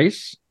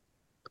 Grace?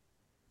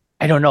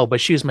 I don't know,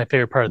 but she was my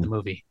favorite part of the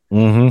movie.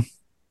 Mm-hmm.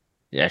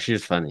 Yeah, she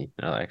was funny.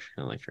 I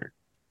like her.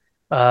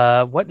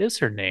 What is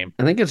her name?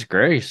 I think it's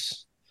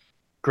Grace.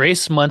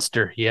 Grace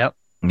Munster. Yep.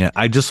 Yeah,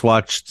 I just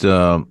rewatched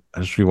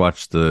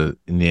the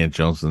Indiana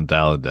Jones and the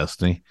Dial of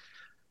Destiny,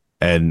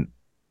 and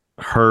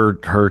her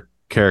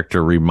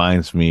character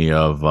reminds me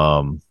of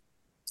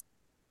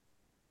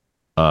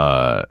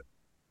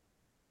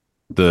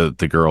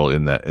the girl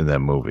in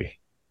that movie.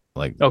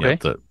 Like Okay.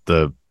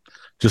 the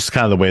just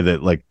kind of the way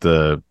that like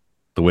the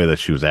way that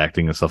she was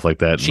acting and stuff like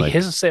that. She like,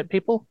 hisses at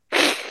people.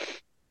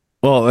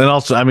 well, and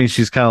also, I mean,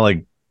 she's kind of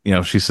like,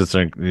 she sits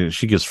there and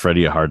she gives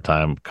Freddie a hard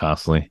time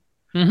constantly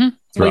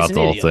throughout the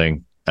whole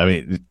thing. I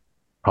mean,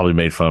 probably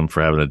made fun of him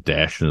for having a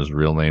dash in his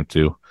real name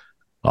too,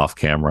 off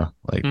camera,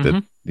 like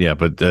that. Yeah,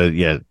 but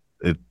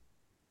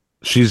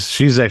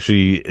she's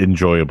actually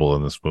enjoyable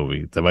in this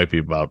movie. That might be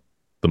about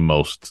the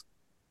most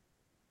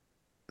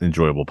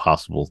enjoyable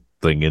possible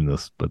thing in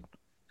this,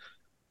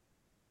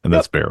 and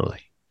that's barely.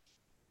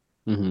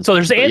 So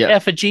there's Aunt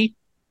Effigy,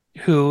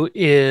 who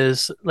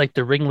is like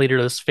the ringleader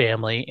of this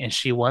family, and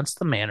she wants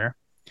the manor.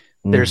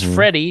 There's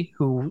Freddie,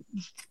 who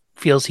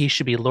feels he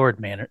should be lord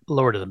of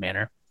the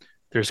manor.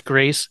 There's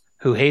Grace,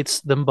 who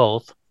hates them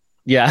both.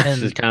 Yeah,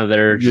 and she's kind of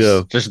there,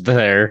 just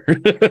there.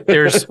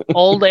 There's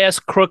old ass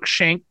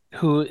Crookshank,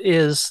 who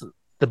is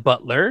the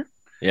butler.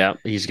 Yeah,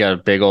 he's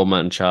got big old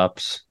mutton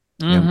chops.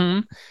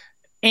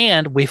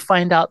 And we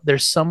find out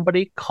there's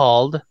somebody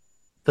called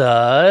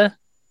the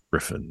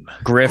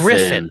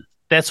Griffin.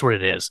 That's what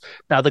it is.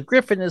 Now, the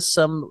Griffin is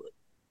some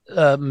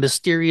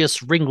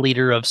mysterious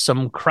ringleader of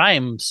some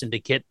crime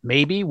syndicate.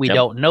 Maybe we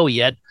don't know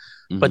yet,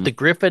 but the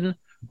Griffin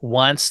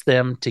wants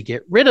them to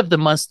get rid of the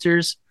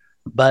Munsters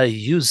by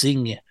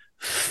using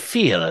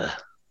fear.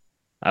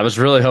 I was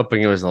really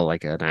hoping it was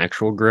like an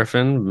actual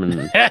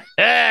griffin,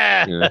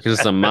 because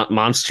it's a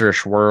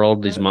monstrous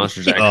world. These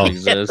monsters actually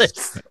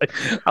exist.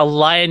 A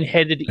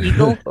lion-headed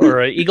eagle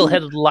or an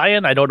eagle-headed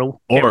lion. I don't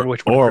know.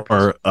 Which one.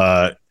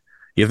 Or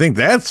you think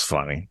that's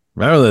funny?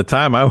 Remember the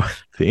time I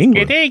went to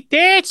England? You think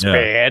that's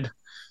bad?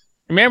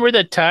 Remember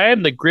the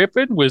time the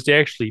Griffin was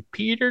actually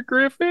Peter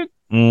Griffin?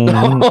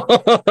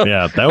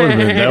 Yeah, that would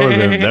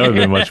have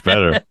been much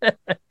better.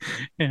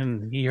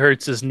 And he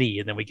hurts his knee,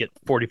 and then we get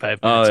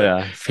 45 minutes. Oh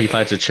yeah, he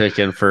fights a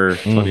chicken for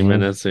 20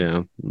 minutes.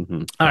 Yeah,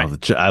 All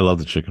right. I love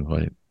the chicken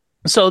fight.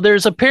 So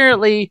there's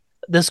apparently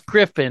this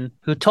Griffin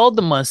who told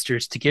the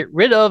Munsters to get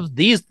rid of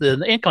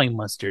the incoming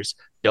Munsters.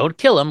 Don't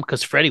kill him,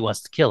 because Freddy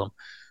wants to kill him.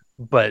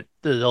 But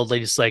the old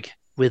lady's like,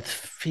 with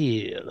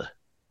fear.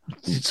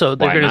 So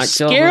they're going to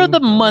scare the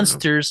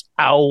Munsters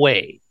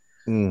away.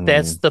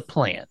 That's the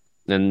plan.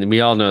 And we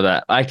all know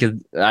that. I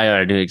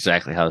knew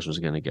exactly how this was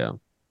going to go.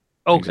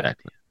 Okay.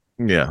 Exactly.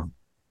 Yeah.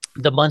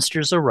 The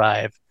Munsters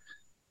arrive.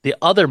 The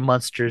other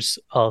Munsters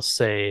all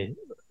say,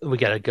 we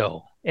got to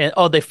go. And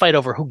they fight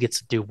over who gets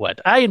to do what.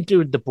 I am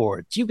doing the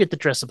boards. You get to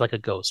dress up like a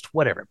ghost.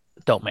 Whatever.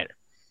 Don't matter.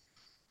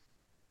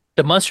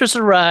 The Munsters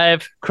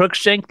arrive.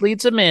 Crookshank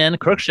leads them in.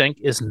 Crookshank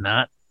is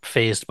not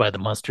fazed by the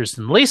Munsters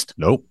in the least.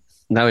 Nope.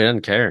 No, he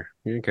doesn't care.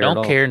 He didn't care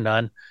Don't care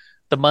none.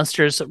 The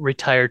Munsters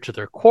retire to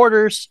their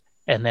quarters,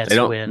 and that's they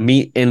don't when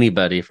meet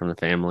anybody from the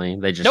family.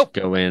 They just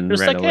go in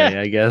right away,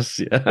 I guess.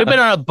 Yeah. We've been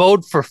on a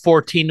boat for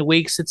 14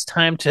 weeks. It's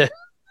time to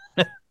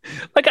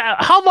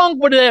how long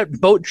would that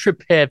boat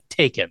trip have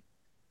taken?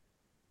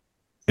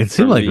 It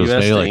seemed like it was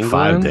maybe like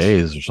 5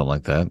 days or something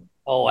like that.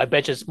 Oh, I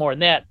bet you it's more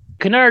than that.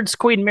 Cunard's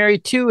Queen Mary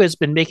II has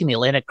been making the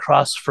Atlantic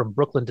cross from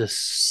Brooklyn to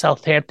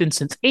Southampton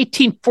since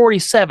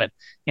 1847,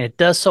 and it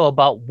does so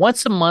about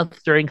once a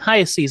month during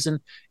high season.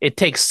 It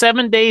takes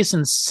 7 days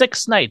and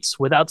 6 nights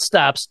without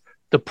stops.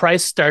 The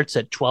price starts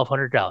at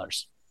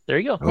 $1,200. There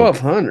you go.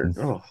 $1,200.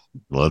 Oh,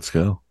 let's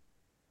go.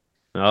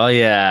 Oh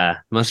yeah,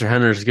 Munster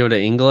Hunters go to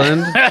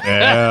England.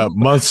 Yeah,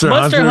 Munster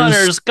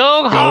Hunters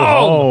go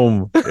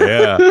home.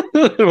 Yeah,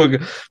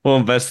 we'll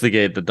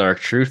investigate the dark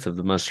truth of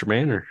the Munster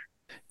Manor.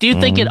 Do you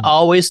think it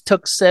always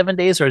took 7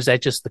 days, or is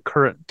that just the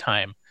current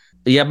time?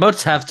 Yeah,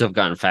 boats have to have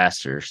gotten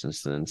faster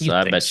since then. So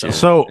I bet you.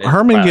 So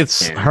Herman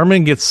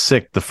gets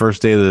sick the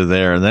first day they're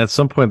there, and at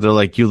some point they're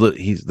like,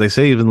 they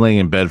say he's been laying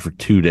in bed for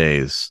 2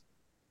 days,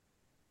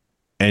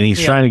 and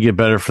he's trying to get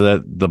better for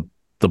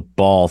the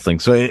ball thing.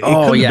 So it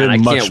couldn't have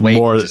been much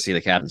more to see the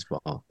captain's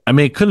ball. I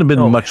mean, it couldn't have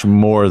been much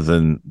more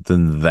than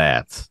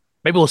that.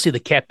 Maybe we'll see the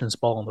captain's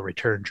ball on the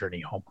return journey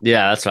home.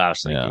 Yeah, that's what I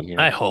was thinking.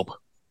 Yeah. I hope.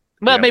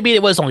 Well, maybe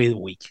it was only a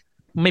week.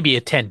 Maybe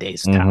 10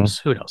 days tops.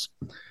 Who knows?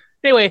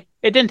 Anyway,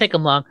 it didn't take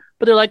them long,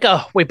 but they're like,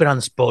 oh, we've been on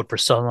this boat for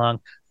so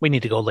long. We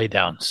need to go lay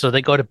down. So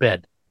they go to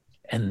bed.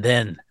 And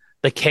then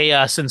the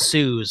chaos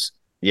ensues.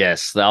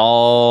 Yes,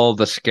 all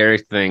the scary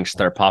things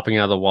start popping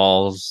out of the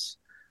walls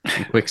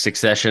in quick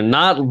succession.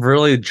 Not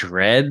really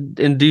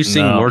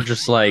dread-inducing, more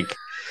just like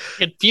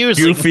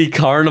confusing. Goofy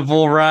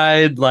carnival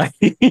ride. Like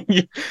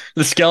the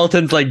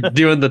skeleton's like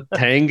doing the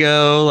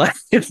tango. Like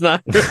it's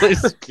not really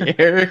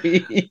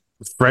scary.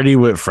 Freddy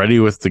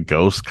with the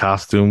ghost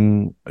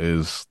costume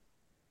is.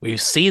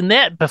 We've seen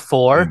that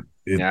before.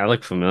 Yeah, I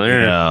look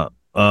familiar. Yeah.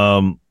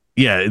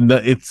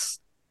 It's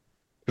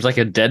there's like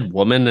a dead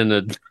woman in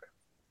a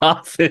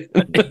coffin.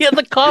 Yeah,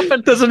 the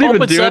coffin doesn't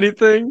even do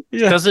anything.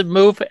 Yeah. Doesn't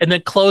move and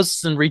then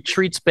closes and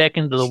retreats back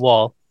into the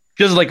wall.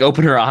 She doesn't like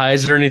open her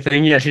eyes or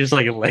anything. Yeah, she just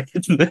like lays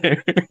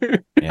there.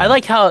 I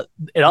like how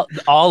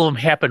all of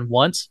them happen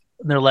once,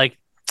 and they're like,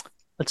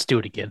 Let's do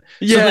it again.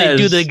 Yes. So they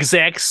do the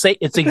exact same.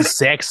 It's the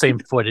exact same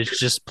footage.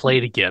 Just play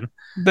it again.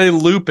 They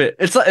loop it.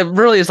 It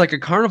really is like a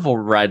carnival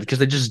ride because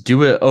they just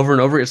do it over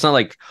and over. It's not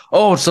like,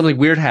 oh, something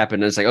weird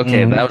happened. It's like,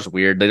 okay, that was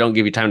weird. They don't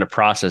give you time to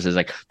process. It's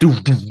like,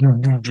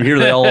 here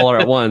they all are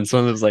at once.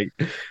 And it's like,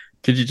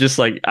 could you just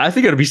like? I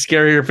think it would be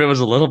scarier if it was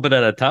a little bit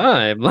at a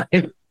time.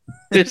 Like,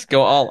 just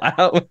go all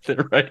out with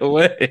it right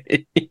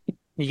away.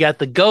 You got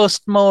the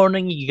ghost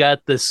moaning. You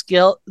got the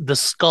skull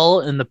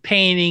in the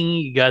painting.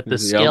 You got the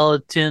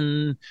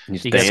skeleton. The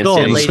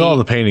skull in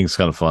the painting is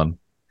kind of fun.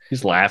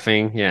 He's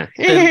laughing. Yeah.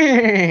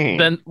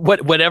 Then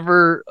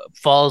whatever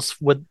falls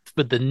with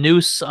the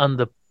noose on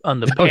the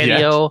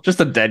patio. Yeah.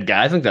 Just a dead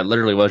guy. I think that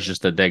literally was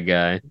just a dead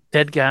guy.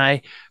 Dead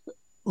guy.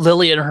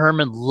 Lily and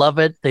Herman love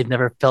it. They've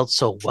never felt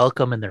so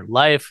welcome in their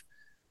life.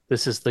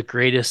 This is the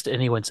greatest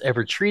anyone's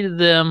ever treated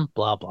them.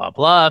 Blah blah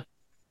blah.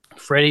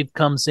 Freddy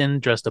comes in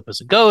dressed up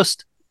as a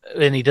ghost,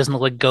 and he doesn't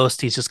look like a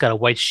ghost. He's just got a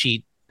white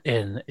sheet,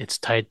 and it's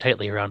tied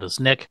tightly around his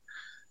neck.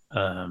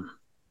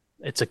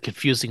 It's a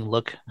confusing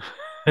look.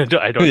 I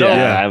don't know.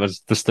 Yeah, I was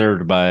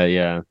disturbed by it.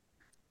 Yeah,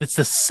 it's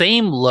the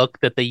same look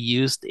that they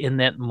used in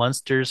that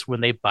Munsters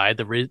when they buy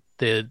the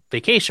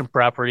vacation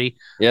property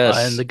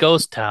in the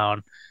ghost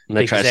town. And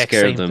the exact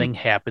same thing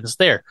happens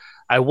there.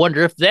 I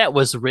wonder if that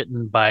was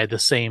written by the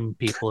same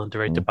people and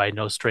directed by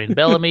Nostrain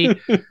Bellamy.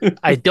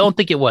 I don't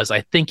think it was.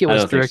 I think it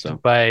was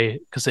directed by,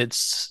 because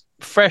it's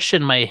fresh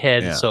in my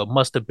head, so it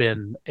must have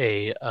been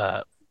the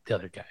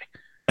other guy.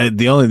 And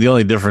the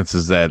only difference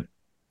is that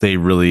they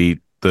really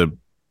the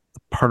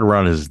part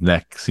around his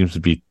neck seems to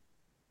be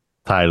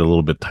tied a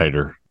little bit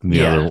tighter than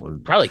the other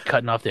one. Probably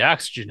cutting off the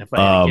oxygen, if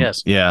I had to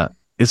guess. Yeah.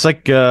 It's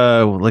like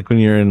when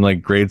you're in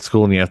like grade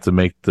school and you have to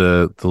make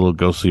the little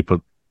ghost, so you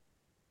put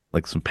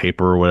like some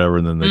paper or whatever,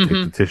 and then they take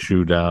the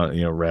tissue down,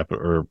 wrap it,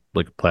 or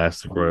like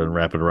plastic, or and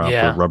wrap it around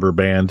with a rubber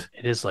band.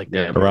 It is like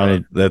that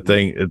around that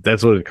thing.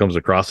 That's what it comes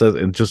across as,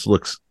 and it just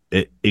looks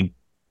the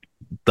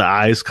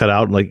eyes cut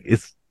out, like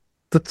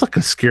that's not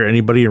gonna scare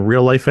anybody in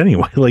real life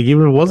anyway. Like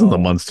even if it wasn't the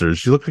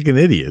Munsters, you look like an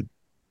idiot.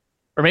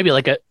 Or maybe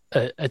like a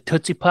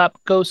Tootsie Pop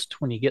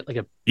ghost when you get like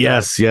a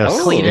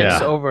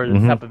Kleenex over the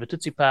top of a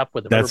Tootsie Pop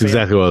with a That's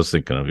exactly what I was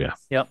thinking of. Yeah.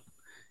 Yep.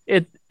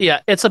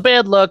 It's a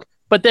bad look,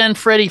 but then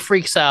Freddy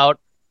freaks out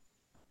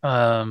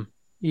when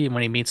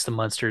he meets the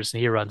Munsters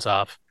and he runs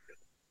off.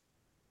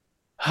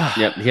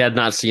 Yep, he had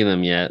not seen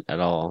them yet at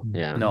all.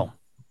 Yeah. No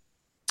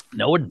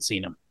one had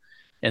seen him.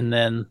 And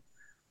then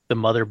the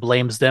mother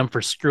blames them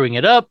for screwing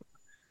it up.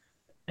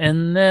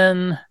 And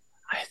then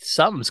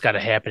something's got to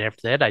happen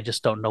after that. I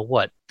just don't know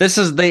what.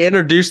 They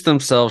introduced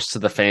themselves to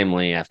the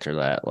family after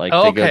that. Like,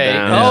 they go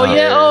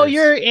down.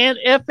 You're Aunt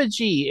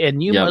Effigy,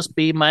 and you must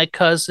be my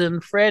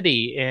cousin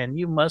Freddie, and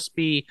you must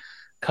be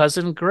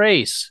cousin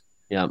Grace.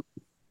 Yep.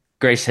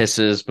 Grace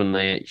hisses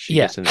when she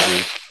gets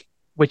introduced,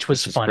 which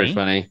was funny. Pretty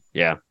funny.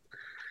 Yeah.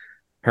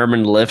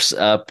 Herman lifts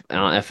up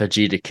Aunt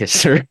Effigy to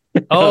kiss her.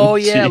 Oh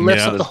yeah,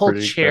 lifts up the whole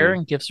chair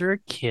and gives her a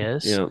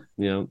kiss.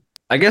 Yeah.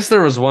 I guess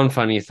there was one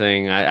funny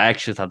thing. I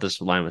actually thought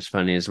this line was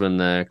funny, is when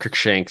the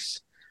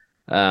Crookshanks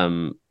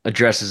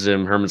addresses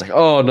him. Herman's like,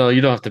 "Oh no, you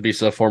don't have to be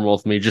so formal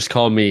with me. Just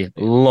call me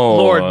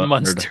Lord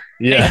Munster."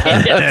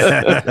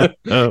 Yeah,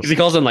 because he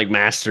calls him like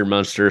Master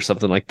Munster or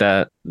something like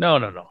that.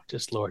 No,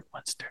 just Lord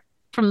Munster.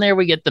 From there,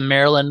 we get the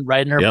Marilyn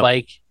riding her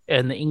bike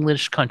in the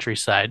English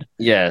countryside.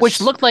 Yes,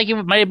 which looked like it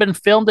might have been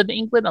filmed in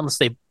England,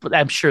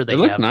 I'm sure they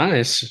look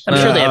nice. I'm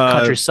sure they have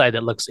countryside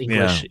that looks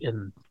English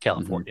in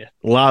California.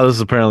 A lot of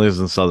this apparently is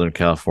in Southern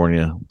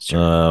California.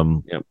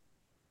 Sure.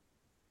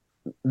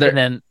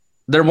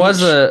 There was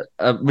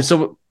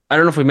so I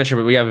don't know if we mentioned,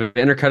 but we have an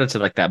intercut to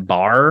like that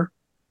bar.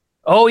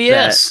 Oh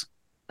yes.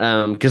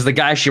 Because the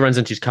guy she runs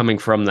into is coming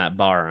from that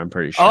bar, I'm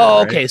pretty sure.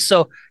 Oh, okay. Right?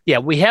 So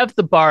we have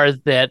the bar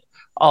that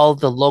all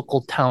the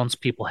local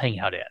townspeople hang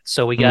out at.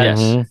 So we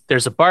got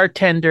there's a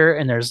bartender,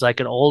 and there's like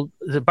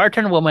the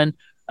bartender woman,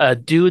 a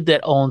dude that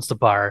owns the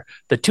bar.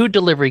 The two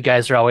delivery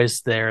guys are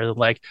always there. They're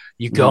like,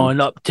 "You going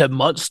up to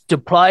Munster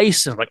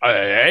Place?" And I'm like,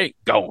 "I ain't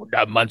going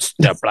to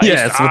Munster Place."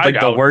 Yeah, it's with like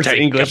the worst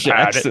English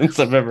accents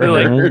I've ever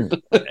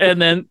heard.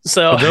 And then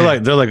they're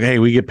like, "Hey,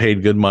 we get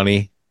paid good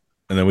money,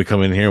 and then we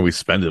come in here and we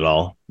spend it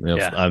all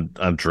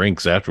on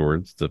drinks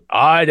afterwards."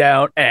 I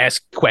don't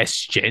ask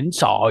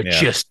questions. I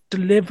just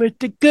deliver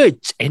the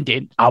goods, and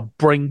then I'll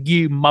bring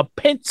you my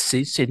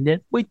pences, and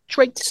then we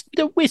drink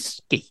the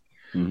whiskey.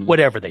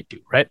 Whatever they do,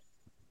 right?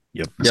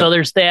 Yep. So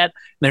there's that. And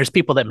there's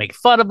people that make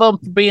fun of them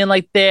for being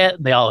like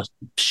that. They all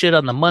shit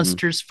on the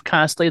Munsters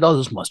constantly. All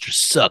those Munsters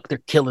suck.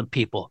 They're killing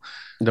people.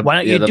 Why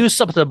don't you do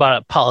something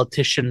about it,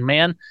 politician,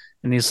 man?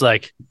 And he's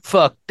like,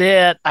 "Fuck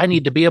that. I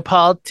need to be a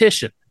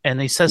politician." And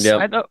he says,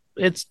 "I know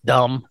it's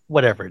dumb.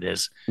 Whatever it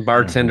is."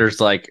 Bartender's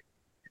like,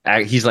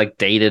 he's like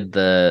dated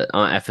the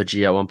Aunt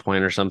Effigy at one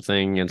point or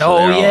something. And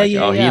so he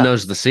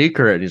knows the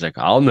secret. And he's like,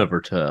 "I'll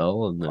never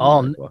tell." And then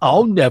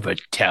I'll never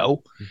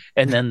tell.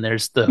 And then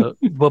there's the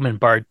woman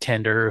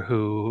bartender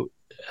who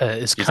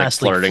is He's,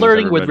 constantly like,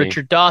 flirting with everybody.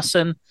 Richard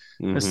Dawson.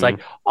 Mhm. It's like,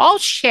 I'll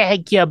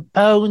shag your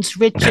bones,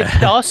 Richard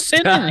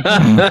Dawson.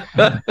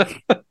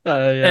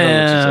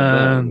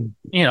 And,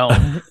 you know,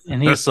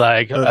 and he's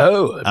like,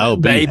 oh,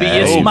 maybe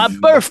it's behave. my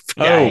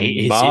birthday.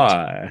 Is it?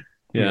 my.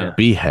 Yeah.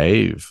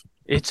 Behave.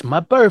 It's my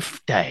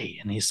birthday.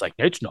 And he's like,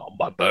 it's not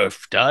my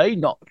birthday,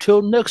 not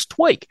till next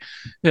week.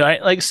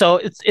 Right? Like, so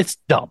it's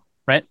dumb,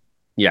 right?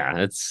 Yeah,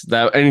 it's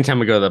that anytime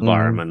we go to the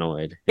bar, I'm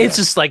annoyed. It's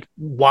just like,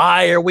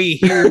 why are we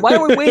here? Why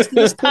are we wasting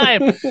this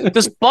time?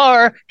 This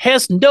bar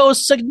has no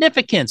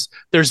significance.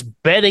 There's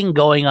betting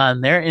going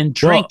on there and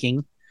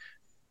drinking.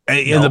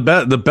 And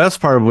the best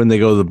part of when they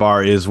go to the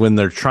bar is when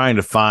they're trying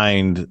to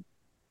find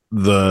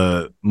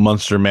the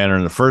Munster Manor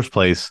in the first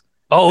place.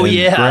 Oh, and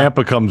yeah.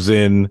 Grandpa comes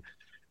in,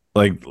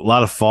 like a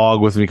lot of fog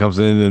with him. He comes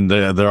in and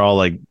they're all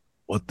like,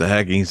 what the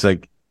heck? And he's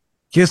like,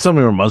 can you tell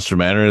me where Munster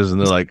Manor is? And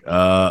they're like,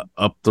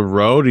 up the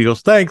road. He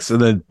goes, thanks.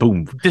 And then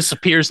boom.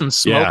 Disappears in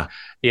smoke.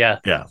 Yeah.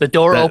 Yeah. The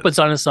door opens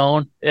on its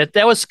own.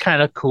 That was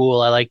kind of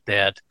cool. I like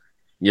that.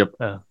 Yep.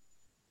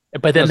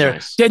 But then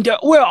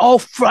we're all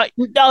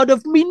frightened out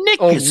of me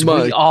knickers.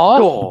 We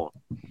are.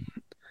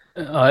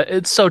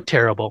 It's so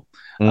terrible.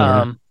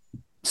 Mhm.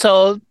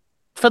 So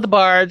for the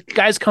bar,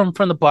 guys come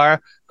from the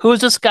bar.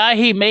 Who's this guy?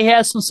 He may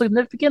have some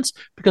significance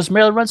because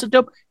Marilyn runs into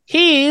him.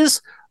 He's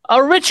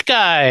a rich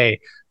guy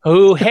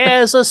who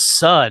has a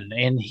son,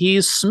 and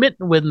he's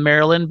smitten with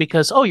Marilyn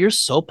because, oh, you're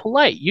so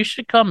polite. You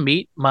should come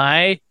meet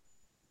my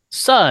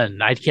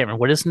son. I can't remember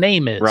what his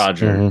name is.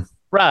 Roger. Mhm.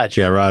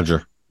 Roger. Yeah,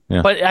 Roger.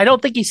 Yeah. But I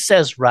don't think he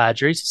says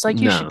Roger. He's just like,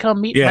 you should come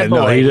meet my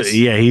boys.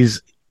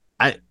 He's.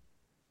 I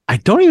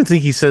don't even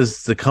think he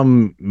says to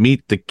come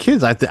meet the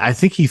kids. I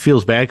think he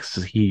feels bad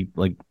because he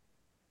ran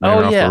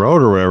off the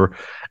road or whatever,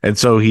 and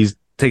so he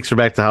takes her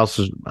back to the house.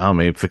 I don't know,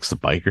 maybe fix the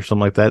bike or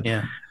something like that.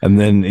 Yeah. And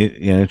then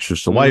it's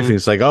just the wife, and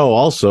it's like, oh,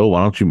 also,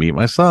 why don't you meet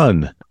my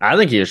son? I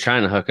think he was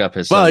trying to hook up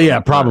his son. Well, yeah,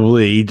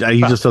 probably. He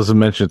just doesn't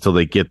mention it until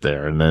they get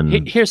there, and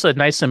then Here's a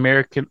nice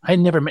American. I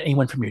never met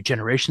anyone from your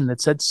generation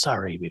that said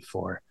sorry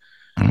before.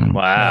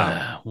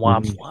 Wow.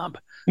 Womp womp.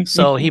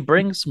 So he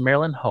brings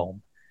Marilyn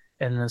home,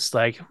 and it's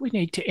like, we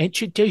need to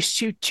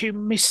introduce you to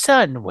my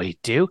son. We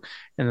do.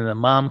 And then the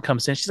mom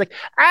comes in. She's like,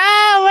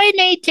 we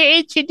need to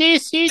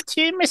introduce you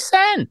to my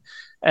son.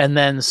 And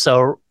then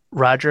so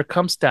Roger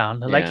comes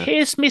down. They're like,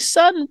 here's my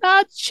son,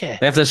 Roger.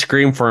 They have to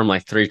scream for him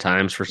like 3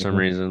 times for some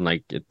reason.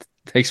 Like it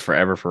takes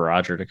forever for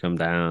Roger to come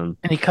down.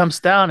 And he comes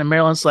down, and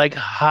Marilyn's like,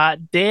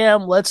 hot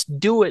damn, let's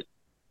do it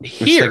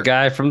here. It's the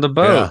guy from the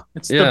boat.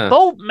 It's the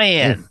boat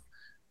man.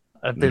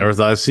 never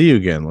thought I'd see you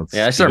again.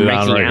 I started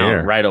making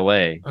out right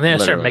away. And then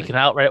I started making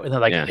out right. And they're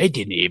like, they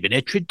didn't even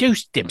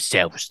introduce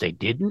themselves. They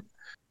didn't.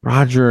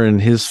 Roger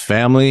and his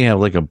family have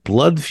like a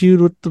blood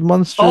feud with the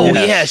Munsters. Oh,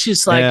 yeah.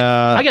 She's like,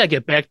 I got to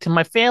get back to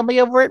my family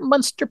over at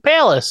Munster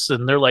Palace.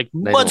 And they're like,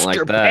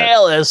 Munster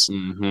Palace.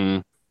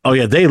 Mm-hmm. Oh,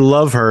 yeah. They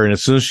love her. And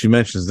as soon as she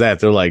mentions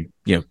that, they're like,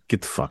 get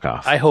the fuck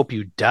off. I hope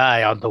you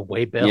die on the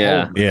way back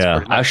home.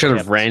 Yeah. I should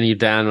have ran you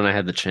down when I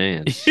had the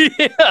chance.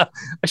 I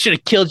should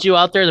have killed you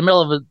out there in the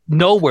middle of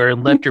nowhere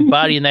and left your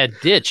body in that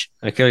ditch.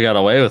 I could have got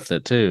away with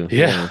it, too.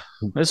 Yeah.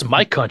 This is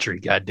my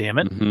country,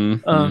 goddammit.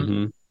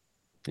 Mm-hmm.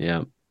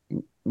 Yeah.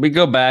 We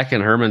go back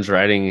and Herman's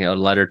writing a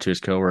letter to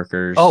his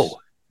coworkers. Oh,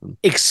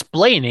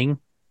 explaining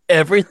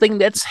everything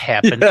that's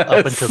happened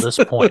up until this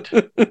point.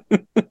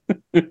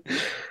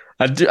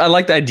 I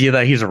like the idea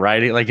that he's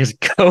writing like his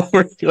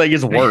coworker, like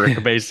his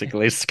work,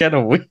 basically. It's kind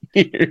of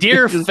weird.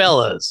 Dear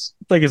fellas.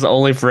 Like his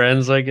only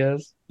friends, I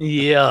guess.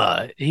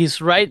 Yeah. He's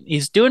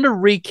doing a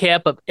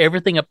recap of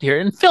everything up here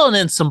and filling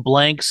in some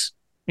blanks,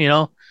 I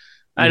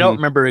don't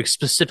remember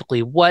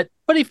specifically what,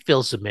 but he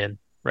fills them in.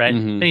 Right.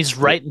 Mm-hmm. And he's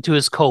writing to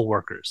his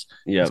coworkers.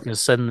 Yeah. He's going to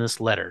send this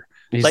letter.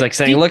 He's like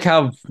saying, look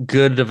how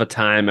good of a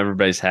time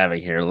everybody's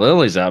having here.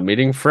 Lily's out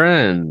meeting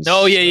friends.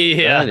 Oh,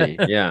 yeah.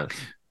 Yeah.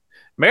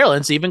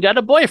 Marilyn's even got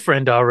a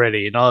boyfriend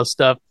already and all this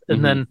stuff.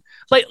 And then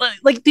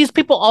like these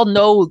people all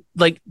know,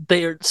 like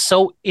they're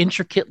so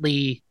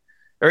intimately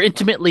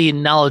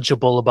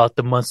knowledgeable about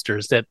the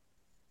Munsters that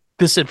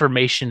this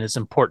information is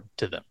important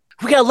to them.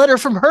 We got a letter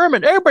from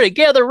Herman. Everybody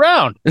gather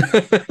around.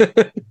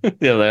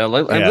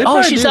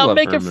 She's out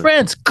making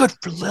friends. Good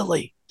for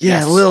Lily.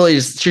 Yeah,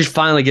 yes. She's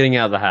finally getting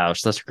out of the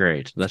house. That's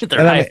great. They're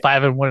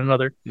high-fiving one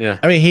another. Yeah.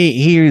 I mean,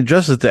 he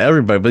addressed it to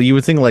everybody, but you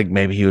would think like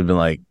maybe he would have been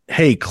like,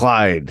 hey,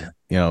 Clyde,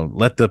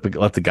 let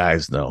the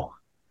guys know.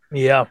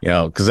 Yeah.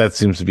 Because that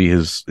seems to be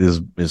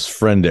his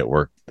friend at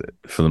work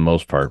for the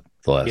most part.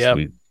 The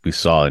last we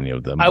saw any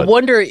of them. I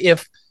wonder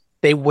if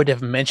they would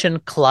have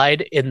mentioned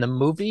Clyde in the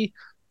movie,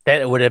 that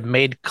it would have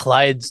made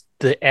Clyde's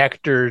the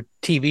actor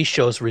TV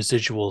show's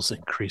residuals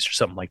increase or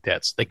something like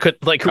that. So they could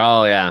it's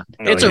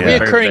a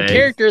reoccurring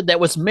character that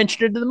was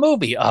mentioned in the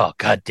movie. Oh,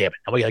 god damn it.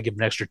 Now we gotta give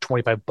him an extra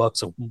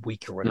 $25 a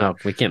week or whatever. No,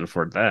 we can't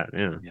afford that.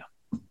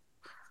 Yeah.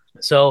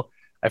 So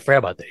I forgot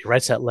about that. He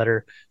writes that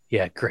letter.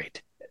 Yeah,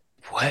 great.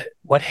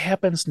 What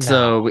happens now?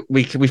 So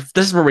we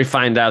this is where we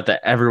find out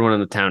that everyone in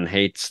the town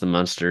hates the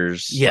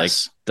Munsters.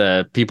 Yes. Like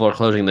the people are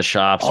closing the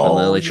shops, but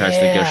Lily tries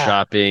to go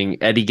shopping.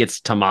 Eddie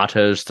gets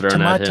tomatoes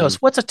thrown at him.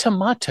 What's a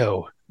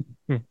tomato?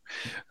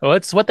 Well,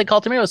 it's what they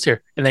call tomatoes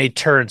here. And then he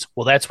turns,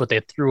 well, that's what they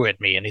threw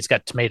at me. And he's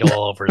got tomato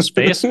all over his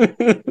face.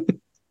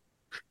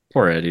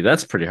 Poor Eddie.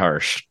 That's pretty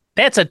harsh.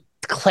 That's a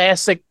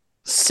classic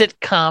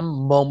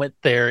sitcom moment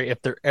there,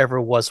 if there ever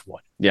was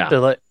one. Yeah.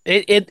 Like,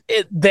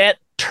 that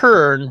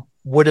turn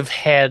would have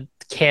had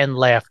canned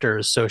laughter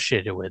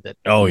associated with it.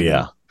 Oh,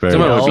 yeah.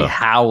 Someone would be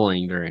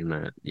howling during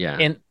that. Yeah.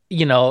 And,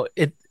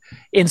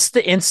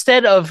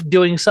 instead of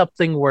doing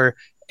something where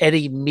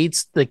Eddie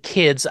meets the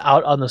kids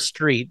out on the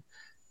street,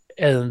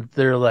 and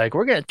they're like,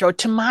 we're going to throw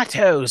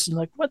tomatoes. And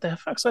like, what the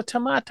fuck's a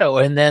tomato?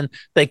 And then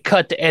they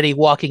cut to Eddie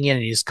walking in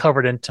and he's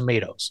covered in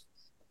tomatoes.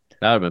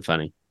 That would have been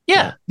funny.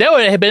 Yeah, that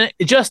would have been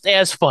just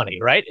as funny,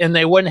 right? And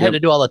they wouldn't have to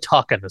do all the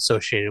talking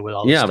associated with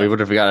all this stuff. We would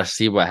have got to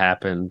see what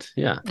happened.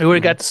 Yeah. We would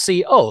have got to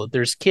see,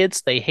 there's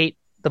kids, they hate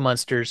the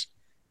Munsters,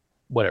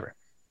 whatever.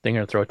 They're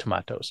going to throw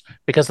tomatoes.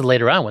 Because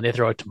later on, when they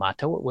throw a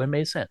tomato, it would have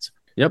made sense.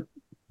 Yep,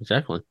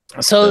 exactly.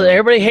 So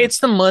everybody hates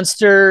the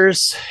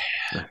Munsters.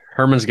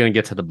 Herman's going to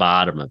get to the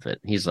bottom of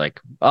it. He's like,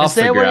 is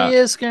that what he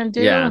is going to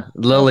do? Yeah.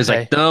 Lily's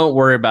like, don't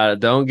worry about it.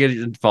 Don't get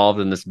involved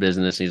in this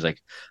business. And he's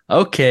like,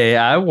 okay,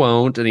 I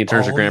won't. And he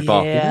turns to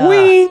Grandpa,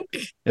 wink.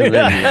 And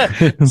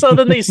then, so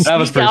then they sneak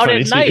out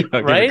at night,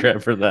 right?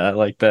 Credit for that,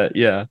 like that.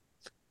 Yeah.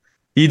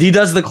 He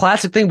does the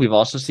classic thing. We've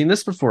also seen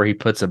this before. He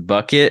puts a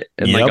bucket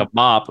and like a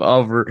mop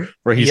over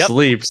where he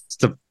sleeps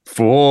to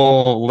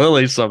fool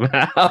Lily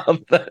somehow.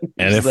 And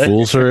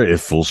it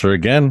fools her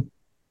again.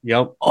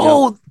 Yep.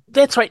 Oh,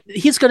 that's right.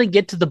 He's going to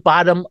get to the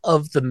bottom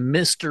of the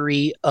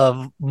mystery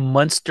of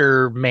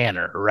Munster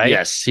Manor, right?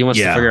 Yes, he wants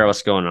to figure out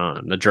what's going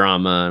on, the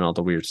drama and all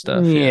the weird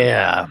stuff.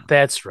 Yeah,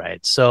 that's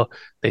right. So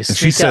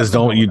she says,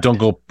 "Don't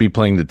go be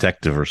playing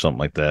detective or something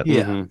like that."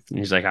 Yeah,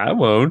 he's like, "I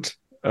won't."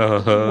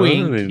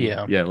 Wink.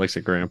 Yeah, looks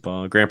at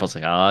Grandpa. Grandpa's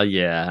like, "Oh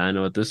yeah, I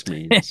know what this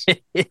means."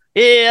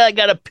 Yeah, I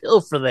got a pill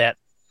for that.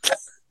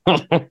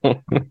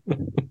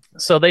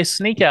 So they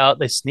sneak out.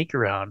 They sneak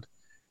around,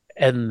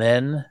 and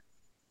then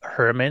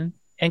Herman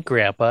and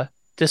Grandpa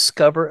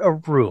discover a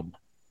room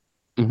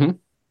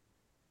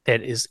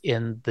that is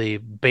in the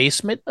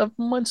basement of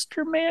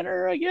Munster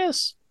Manor, I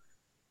guess.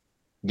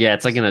 Yeah,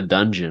 it's like in a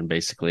dungeon,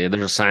 basically.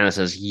 There's a sign that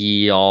says,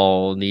 ye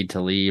all need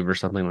to leave or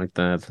something like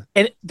that.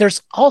 And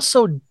there's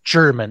also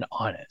German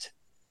on it.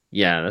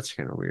 Yeah, that's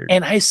kind of weird.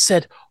 And I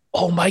said,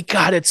 oh my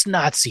God, it's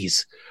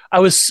Nazis. I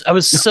was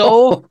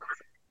so...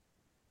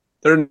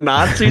 They're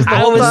Nazis the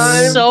whole time?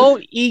 I was so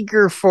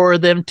eager for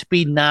them to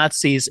be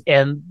Nazis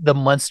and the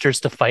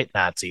Munsters to fight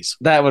Nazis.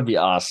 That would be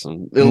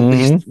awesome. At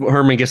least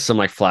Herman gets some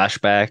like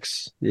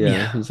flashbacks.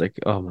 Yeah. He's like,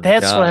 oh my God.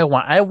 That's what I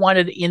want. I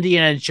wanted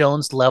Indiana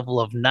Jones level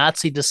of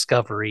Nazi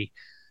discovery.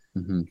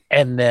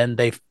 And then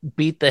they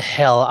beat the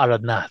hell out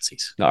of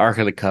Nazis. The Ark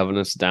of the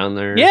Covenant's down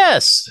there.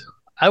 Yes.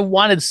 I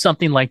wanted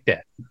something like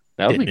that.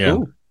 That would be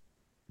cool.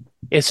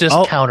 It's just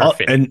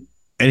counterfeit.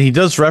 And he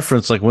does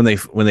reference, like when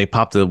they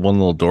pop the one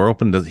little door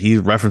open, he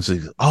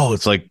references,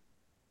 it's like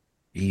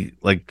your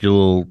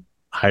little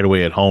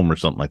hideaway at home or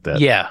something like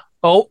that. Yeah.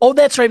 Oh,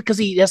 that's right, because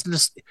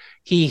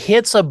he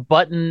hits a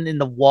button in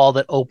the wall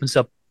that opens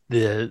up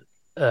the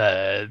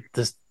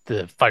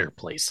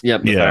fireplace.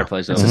 Yep, the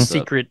fireplace. It's a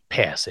secret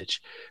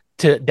passage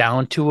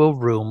down to a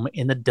room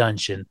in the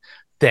dungeon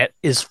that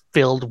is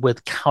filled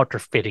with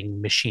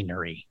counterfeiting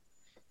machinery.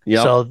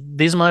 Yep. So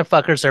these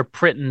motherfuckers are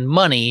printing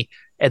money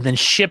and then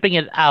shipping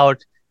it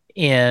out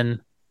in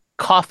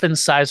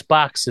coffin-sized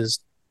boxes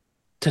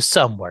to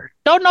somewhere.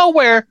 Don't know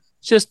where,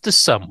 just to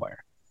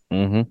somewhere.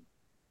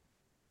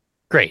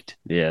 Great.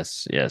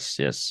 Yes.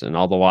 And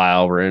all the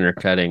while, we're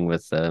intercutting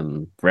with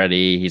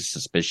Freddy. He's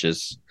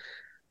suspicious.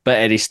 But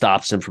Eddie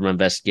stops him from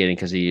investigating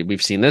because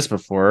we've seen this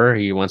before.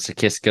 He wants to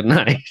kiss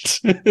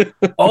goodnight.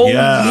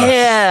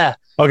 Yeah.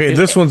 Okay,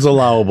 this one's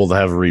allowable to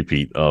have a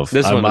repeat of.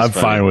 I'm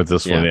fine with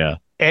this one, yeah.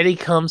 Eddie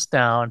comes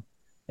down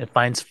and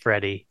finds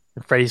Freddy.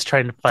 And Freddy's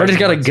trying to find Freddy's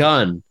got a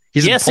gun.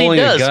 He's pulling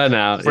a gun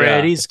out.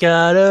 Freddy's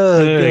got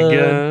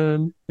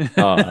a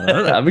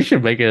gun. We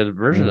should make a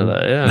version of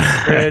that.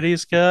 Yeah.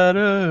 Freddy's got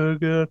a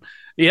gun.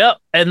 Yep.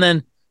 And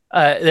then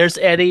there's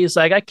Eddie. He's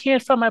like, I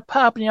can't find my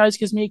pop, and he always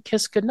gives me a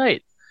kiss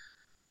goodnight.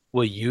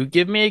 Will you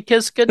give me a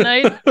kiss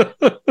goodnight?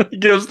 He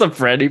gives the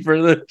Freddy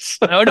for this.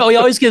 No, he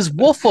always gives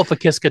Wolf a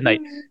kiss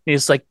goodnight.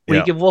 He's like, will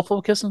you give Wolf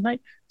a kiss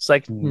goodnight? It's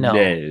like, no.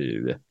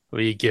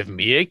 Will you give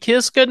me a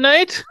kiss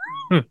goodnight?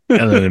 And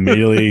then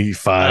immediately,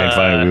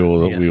 fine,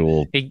 we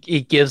will.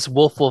 He gives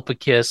Wolf a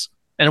kiss,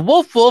 and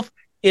Wolf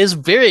is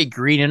very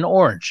green and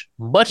orange,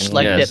 much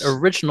like that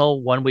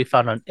original one we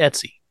found on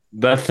Etsy.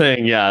 That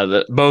thing,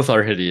 both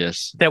are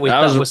hideous. That we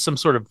thought was some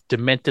sort of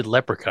demented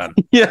leprechaun.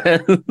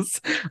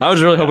 Yes, I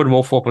was really hoping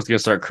Wolf was going to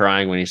start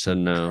crying when he said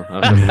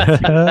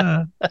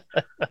no.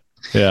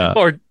 Yeah,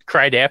 or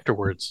cried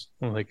afterwards.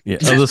 Like, of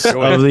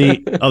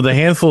the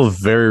handful of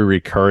very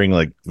recurring,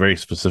 like very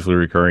specifically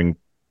recurring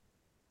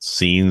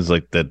scenes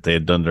like that they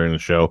had done during the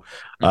show.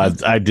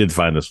 I did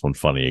find this one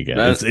funny again.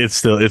 It's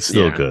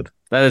still good.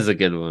 That is a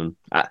good one.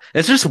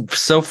 It's just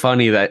so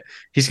funny that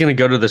he's going to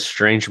go to this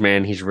strange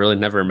man he's really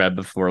never met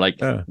before.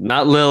 Like,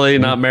 not Lily,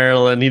 not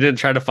Marilyn. He didn't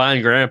try to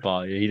find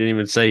Grandpa. He didn't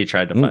even say he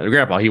tried to find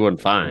Grandpa. He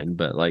wouldn't find,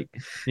 but like,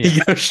 he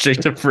goes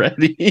straight to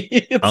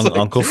Freddy.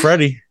 Uncle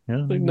Freddy.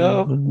 Yeah. Like,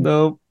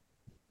 no,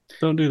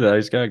 don't do that.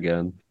 He's got a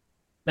gun.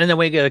 And then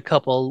we get a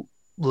couple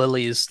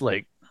Lilies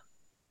like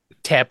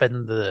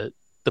tapping the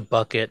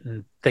bucket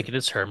and thinking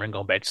it's Herman,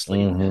 going back to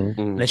sleep.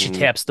 And then she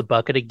taps the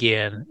bucket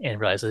again and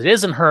realizes it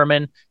isn't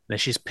Herman. And then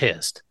she's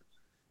pissed.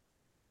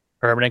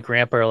 Herman and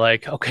Grandpa are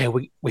like, okay,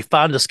 we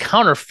found this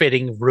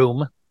counterfeiting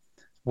room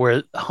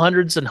where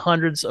hundreds and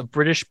hundreds of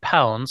British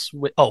pounds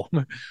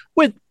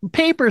with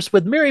papers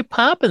with Mary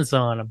Poppins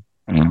on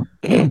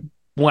them.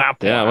 Wow.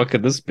 Yeah, what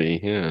could this be?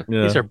 Yeah.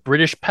 These are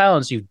British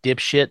pounds, you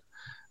dipshit.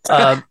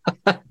 But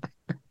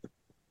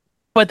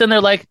then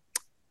they're like,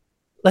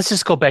 let's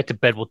just go back to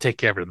bed. We'll take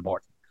care of it in the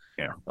morning.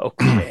 Yeah.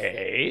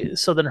 Okay.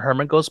 So then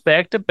Herman goes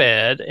back to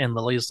bed, and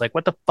Lily's like,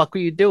 what the fuck are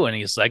you doing?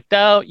 He's like,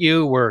 don't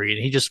you worry.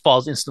 And he just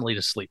falls instantly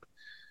to sleep.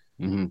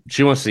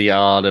 She wants to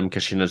yell at him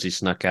because she knows he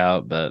snuck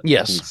out, but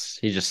yes,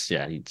 he's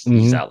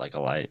out like a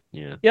light.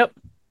 Yeah. Yep.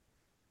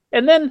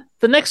 And then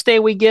the next day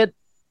we get,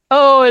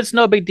 it's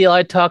no big deal.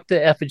 I talked to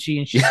Effigy,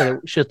 and she said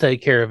she'll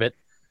take care of it.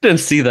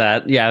 Didn't see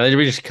that. Yeah,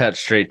 we just cut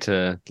straight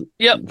to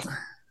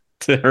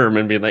to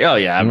Herman being like, "Oh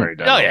yeah, I'm already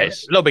done." Oh yeah,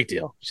 no big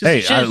deal.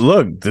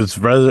 Look, it's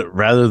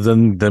rather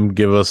than them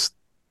give us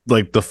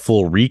like the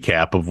full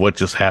recap of what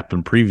just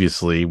happened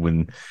previously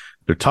when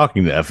they're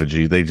talking to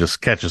Effigy, they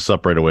just catch us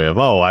up right away of,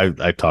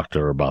 I talked to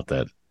her about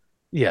that.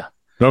 Yeah.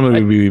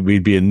 Normally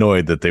we'd be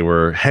annoyed that they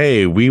were,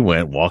 hey, we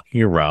went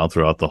walking around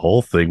throughout the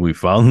whole thing. We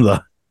found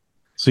the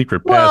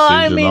secret passage. Well,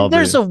 I mean,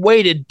 there's a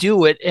way to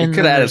do it, and you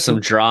could add some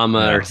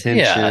drama or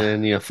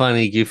tension,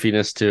 funny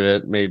goofiness to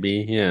it,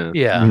 maybe.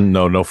 Yeah.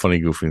 No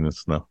funny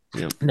goofiness. No.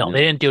 No,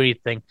 they didn't do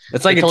anything.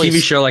 It's like a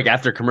TV show. Like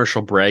after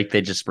commercial break,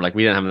 they just were like,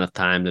 we didn't have enough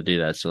time to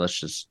do that, so let's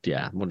just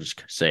we'll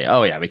just say,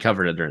 oh yeah, we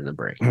covered it during the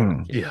break.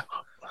 Yeah.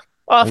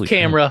 Off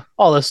camera,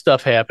 all this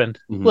stuff happened.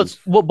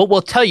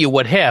 We'll tell you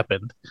what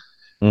happened,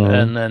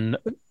 and then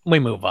we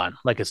move on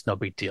like it's no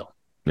big deal.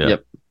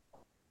 Yep.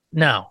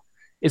 Now,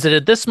 is it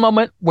at this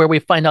moment where we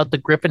find out the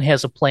Griffin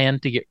has a plan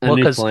to get a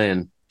new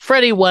plan?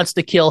 Freddy wants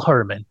to kill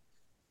Herman,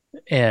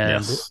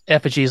 and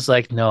Effigy's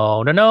like,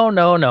 no,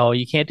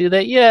 you can't do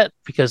that yet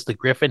because the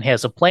Griffin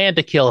has a plan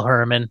to kill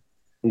Herman.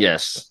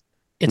 Yes,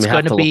 it's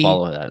going to be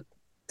follow that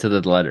to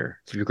the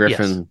letter. To the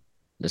Griffin,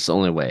 it's the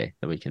only way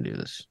that we can do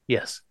this.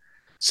 Yes.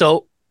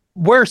 So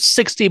we're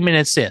 60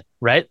 minutes in,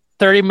 right?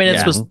 30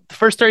 minutes was the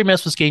first 30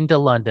 minutes was getting to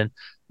London.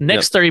 The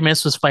next 30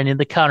 minutes was finding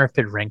the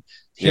counterfeit ring.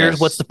 Here's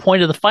what's the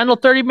point of the final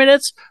 30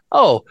 minutes?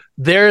 Oh,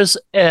 there's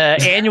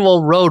an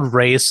annual road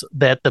race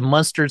that the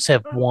Munsters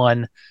have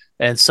won,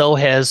 and so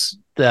has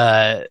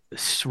the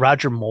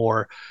Roger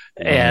Moore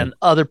and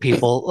other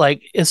people.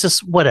 Like, it's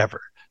just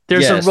whatever.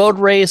 There's a road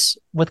race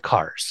with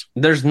cars.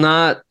 There's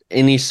not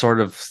any sort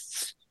of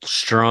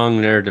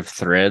strong narrative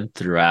thread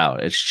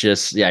throughout. It's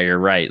just you're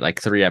right,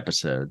 like 3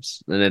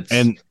 episodes,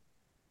 and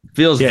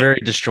feels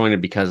very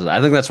disjointed because of that.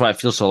 I think that's why it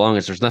feels so long,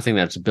 is there's nothing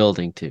that's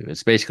building to.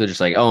 It's basically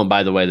just like, and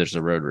by the way, there's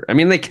a road. I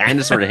mean, they kind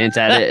of sort of hint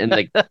at it in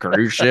like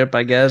cruise ship,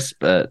 I guess,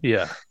 but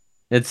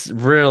it's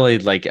really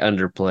like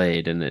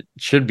underplayed, and it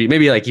should be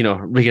maybe like,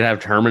 we could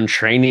have Herman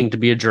training to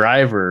be a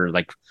driver,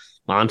 like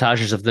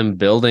montages of them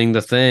building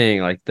the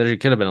thing. Like there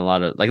could have been a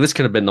lot of this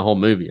could have been the whole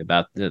movie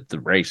about the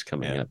race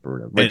coming up or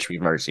whatever, which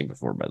we've already seen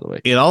before, by the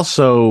way. It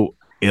also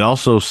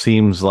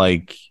seems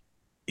like,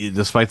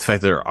 despite the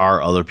fact there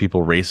are other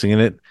people racing in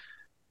it,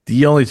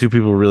 the only 2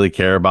 people who really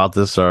care about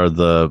this are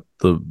the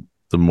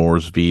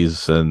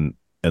Moresbys and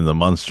the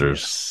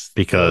Munsters,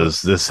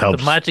 because this helps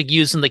the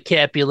Montagues and the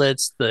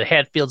Capulets, the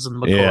Hatfields and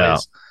the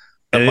McCoys.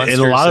 And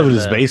a lot of it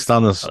is based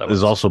on this.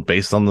 Is also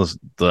based on this.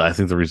 I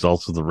think the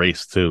results of the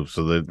race too.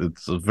 So that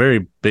it's a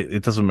very big.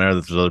 It doesn't matter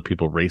that there's other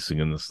people racing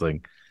in this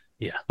thing.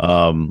 Yeah.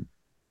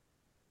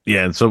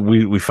 And so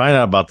we find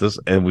out about this,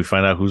 and we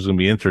find out who's going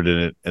to be entered in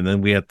it, and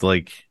then we have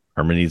to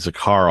Herman needs a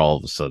car all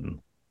of a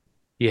sudden.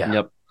 Yeah.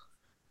 Yep.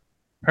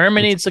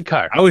 Herman needs a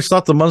car. I always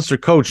thought the Munster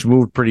coach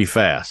moved pretty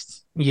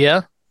fast.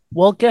 Yeah.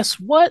 Well, guess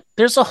what?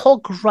 There's a whole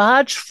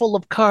garage full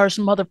of cars,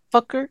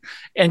 motherfucker.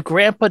 And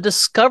Grandpa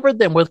discovered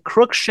them with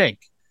Crookshank.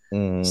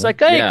 It's like,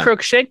 hey,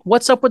 Crookshank,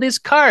 what's up with these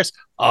cars?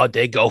 Oh,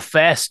 they go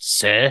fast,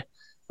 sir.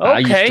 Okay. I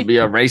used to be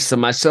a racer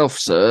myself,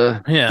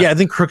 sir. Yeah, I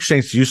think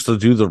Crookshanks used to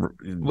do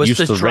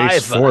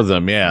race for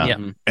them. Yeah.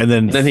 And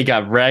then he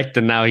got wrecked,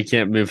 and now he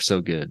can't move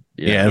so good.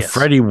 And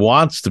Freddie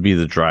wants to be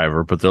the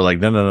driver, but they're like,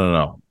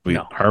 no.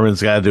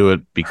 Herman's got to do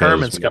it because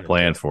Herman's got a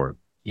plan for it.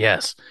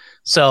 Yes.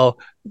 So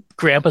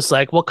Grandpa's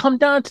like, well, come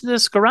down to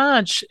this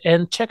garage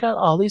and check out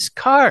all these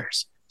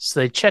cars. So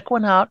they check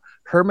one out.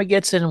 Herman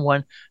gets in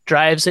one,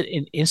 drives it,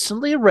 and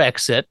instantly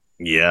wrecks it.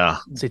 Yeah.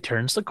 So he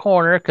turns the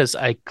corner because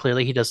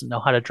clearly he doesn't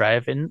know how to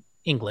drive in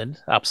England,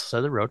 opposite side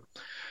of the road.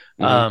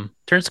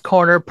 Turns the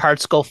corner,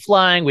 parts go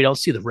flying. We don't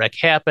see the wreck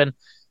happen.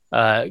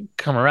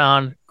 come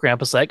around.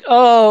 Grandpa's like,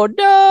 "Oh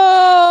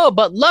no!"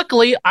 But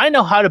luckily, I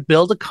know how to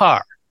build a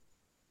car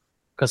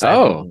because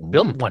I've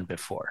built one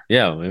before.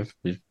 Yeah,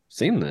 we've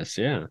seen this.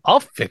 Yeah, I'll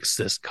fix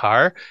this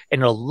car,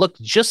 and it'll look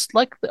just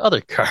like the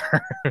other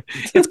car.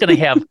 It's gonna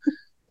have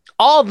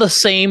all the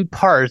same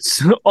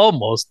parts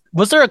almost.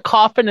 Was there a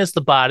coffin as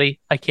the body?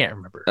 I can't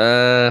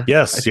remember.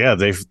 Yes,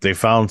 they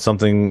found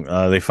something.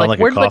 They found like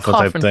where a did the coffin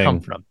type coffin thing. come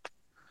from?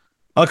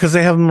 Oh, because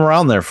they have them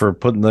around there for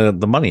putting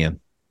the money in.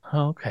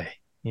 Oh, okay,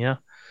 yeah.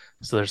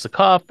 So there's a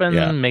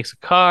coffin, makes a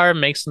car,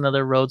 makes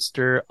another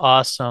roadster.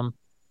 Awesome.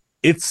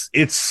 It's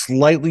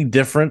slightly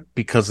different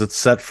because it's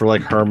set for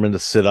like Herman to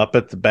sit up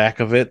at the back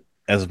of it,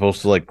 as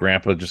opposed to like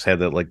Grandpa just had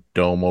that like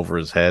dome over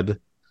his head.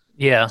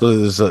 Yeah. So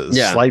there's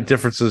slight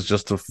differences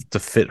just to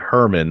fit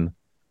Herman,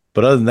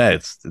 but other than that,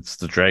 it's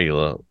the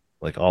Dracula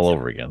like all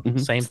over again. Mm-hmm.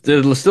 Same.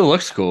 It still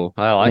looks cool.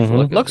 I like the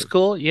look of it. Looks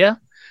cool. Yeah.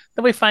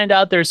 Then we find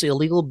out there's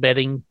illegal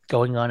betting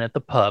going on at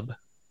the pub.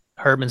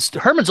 Herman's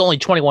only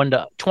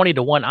 20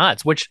 to 1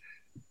 odds, which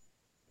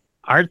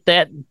aren't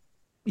that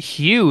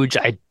huge.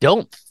 I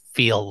don't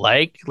feel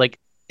like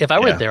if I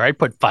were there, I'd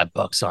put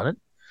 $5 on it.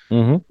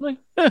 Mm-hmm. Like,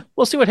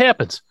 we'll see what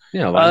happens.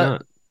 Yeah, why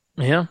not?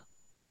 Yeah.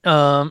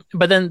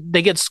 But then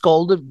they get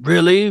scolded.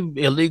 Really,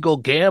 illegal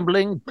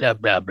gambling, blah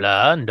blah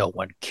blah. No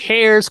one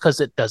cares because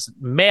it doesn't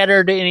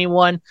matter to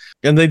anyone.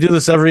 And they do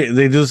this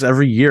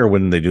every year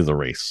when they do the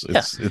race.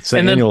 It's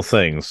an annual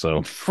thing.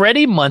 So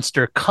Freddie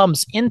Munster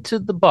comes into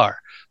the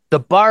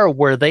bar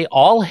where they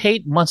all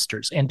hate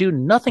Munsters and do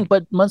nothing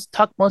but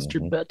talk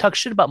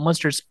shit about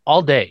Munsters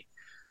all day.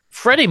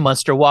 Freddie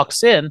Munster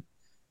walks in,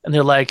 and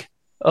they're like,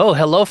 "Oh,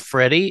 hello,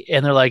 Freddie,"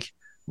 and they're like,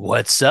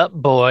 "What's up,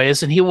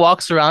 boys?" And he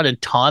walks around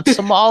and taunts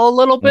them all a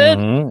little bit.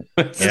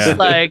 It's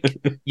like,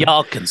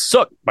 y'all can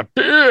suck my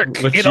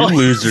dick. What you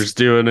losers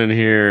doing in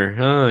here?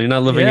 Oh, you're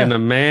not living in a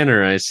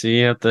manor, I see.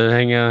 You have to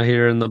hang out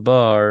here in the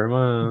bar.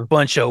 Wow.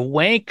 Bunch of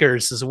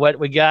wankers is what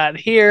we got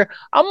here.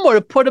 I'm going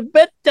to put a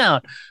bet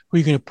down. Are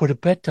you going to put a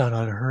bet down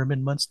on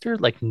Herman Munster?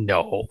 Like,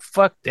 no,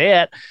 fuck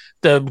that.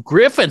 The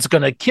Griffin's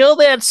going to kill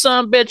that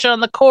sumbitch on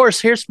the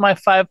course. Here's my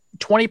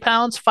 20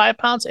 pounds, 5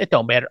 pounds. It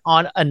don't matter.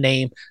 On a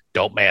name,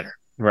 don't matter.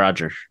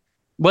 Roger.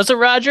 Was it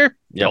Roger?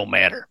 Yep. Don't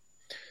matter.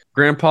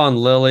 Grandpa and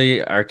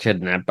Lily are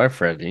kidnapped by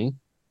Freddie.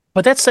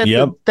 But that's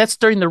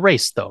during the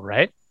race, though,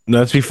 right? No,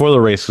 that's before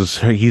the race because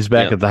he's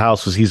back at the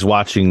house because he's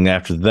watching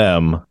after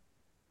them.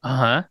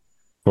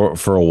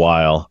 For a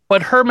while.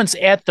 But Herman's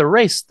at the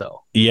race,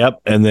 though. Yep,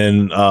 and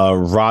then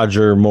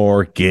Roger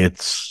Moore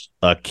gets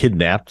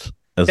kidnapped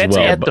as well. That's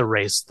at the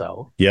race,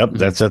 though. Yep,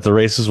 that's at the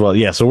race as well.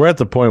 Yeah, so we're at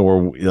the point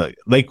where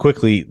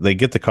they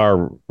get the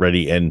car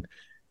ready and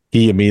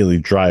he immediately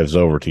drives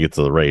over to get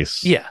to the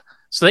race. Yeah.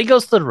 So they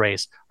goes to the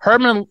race.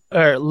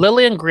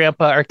 Lily and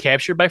Grandpa are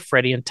captured by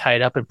Freddie and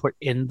tied up and put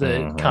in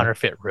the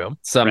counterfeit room.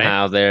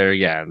 Somehow they're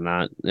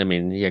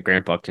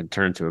Grandpa could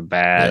turn to a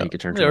bat, he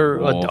could turn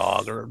to a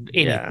dog or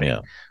anything. Yeah.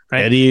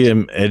 Right?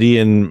 Eddie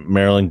and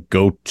Marilyn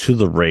go to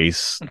the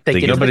race.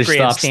 Nobody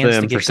stops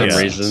them for some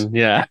reason.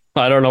 Yeah.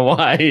 I don't know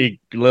why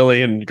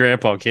Lily and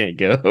Grandpa can't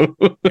go.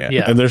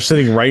 Yeah. And they're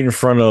sitting right in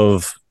front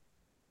of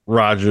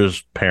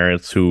Roger's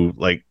parents who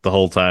like the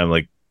whole time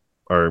like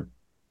are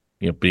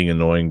being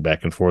annoying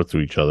back and forth to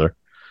each other.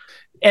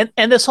 And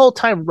this whole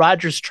time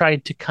Roger's trying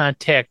to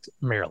contact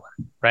Marilyn,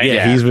 right?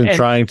 Yeah, he's been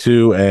trying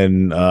to,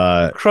 and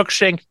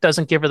Crookshank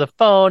doesn't give her the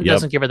phone,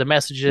 doesn't give her the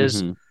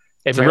messages.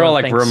 It's a real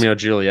like Romeo and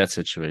Juliet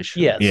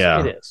situation. Yes,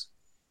 it is.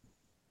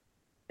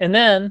 And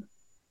then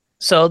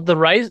so the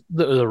rice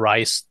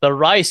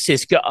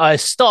is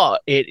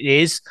start. It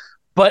is,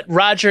 but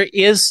Roger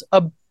is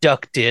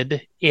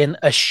abducted in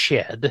a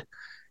shed,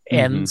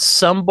 and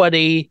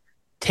somebody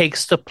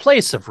takes the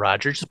place of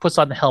Roger, just puts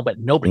on the helmet.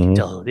 Nobody can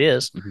tell who it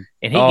is.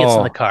 And he gets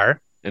in the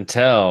car.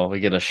 Until we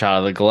get a shot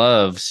of the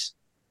gloves.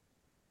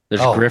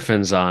 There's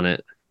griffins on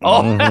it.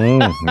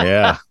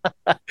 Yeah.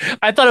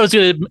 I thought it was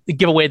going to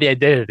give away the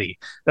identity.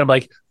 And I'm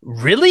like,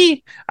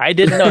 really? I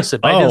didn't notice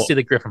it. But I didn't see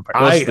the griffin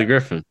part. What's the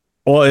griffin?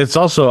 Well, it's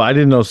also, I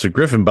didn't notice the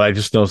griffin, but I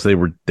just noticed they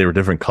were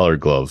different colored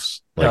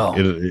gloves. Like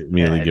it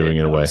immediately giving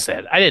it away.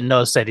 I didn't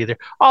notice that either.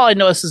 All I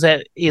noticed is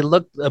that he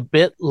looked a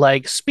bit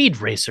like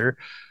Speed Racer.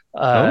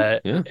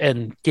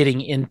 And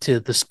getting into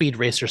the Speed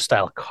Racer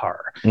style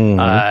car.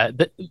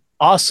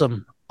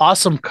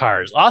 Awesome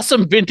cars,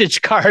 awesome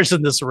vintage cars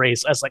in this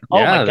race. I was like,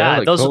 oh my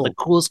God, those are the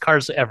coolest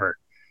cars ever.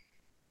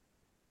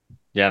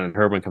 Yeah, and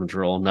Herman comes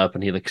rolling up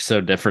and he looks so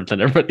different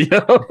than everybody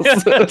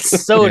else.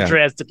 So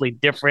drastically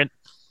different.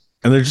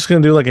 And they're just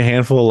going to do like a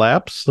handful of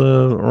laps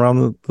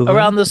around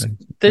this.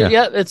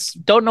 It's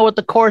don't know what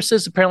the course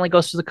is. Apparently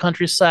goes to the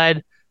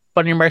countryside.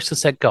 Bunny marks to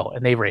set go,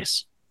 and they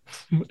race.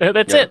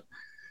 That's it.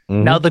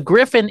 Now, the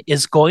Griffin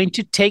is going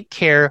to take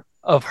care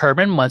of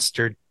Herman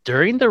Munster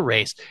during the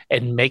race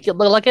and make it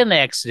look like an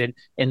accident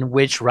in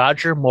which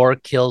Roger Moore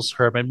kills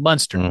Herman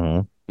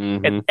Munster.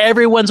 And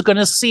everyone's going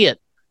to see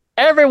it.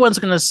 Everyone's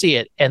going to see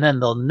it. And then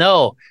they'll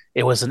know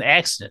it was an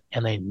accident.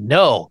 And they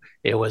know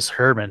it was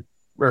Herman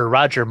or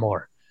Roger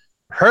Moore.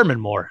 Herman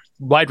Moore,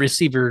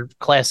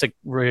 classic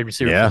wide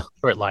receiver Yeah. for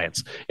Detroit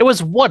Lions. It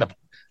was one of them.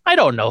 I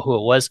don't know who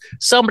it was.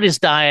 Somebody's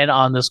dying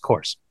on this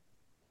course.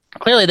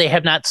 Clearly, they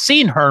have not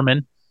seen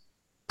Herman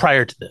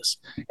prior to this.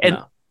 And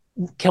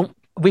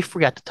we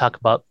forgot to talk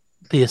about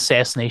the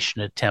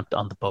assassination attempt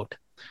on the boat,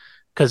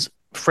 because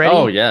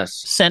Freddie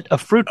sent a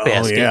fruit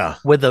basket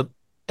with a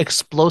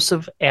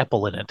explosive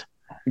apple in it.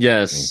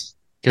 Yes,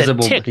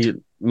 because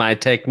my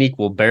technique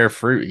will bear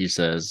fruit, he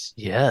says.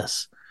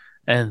 Yes.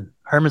 And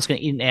Herman's going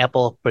to eat an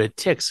apple, but it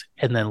ticks.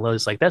 And then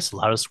Lily's like, that's the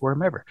loudest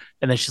worm ever.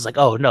 And then she's like,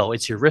 oh, no,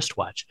 it's your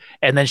wristwatch.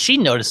 And then she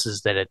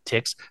notices that it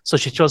ticks. So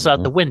she throws it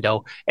out the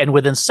window. And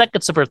within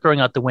seconds of her throwing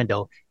out the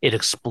window, it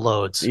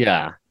explodes.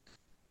 Yeah.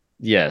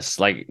 Yes.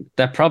 Like,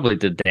 that probably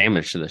did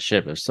damage to the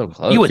ship. It was so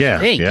close. You would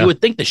think. Yeah. You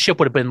would think the ship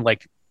would have been,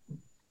 like,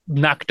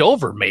 knocked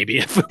over, maybe.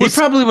 If it was... He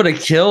probably would have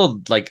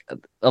killed, like,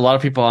 a lot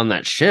of people on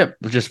that ship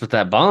just with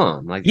that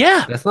bomb. Like,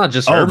 that's not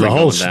just the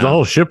whole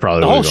ship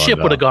probably. The whole ship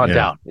would have gone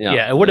down.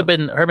 Yeah, it would have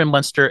been Herman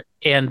Munster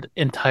and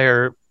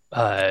entire.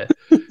 There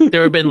would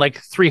have been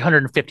like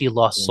 350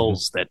 lost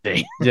souls that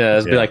day. Yeah,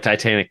 it'd be like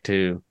Titanic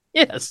too.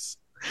 Yes,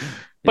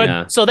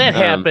 but so that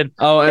happened.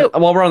 And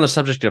while we're on the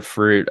subject of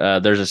fruit,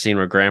 there's a scene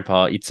where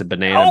Grandpa eats a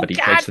banana, but he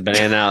takes the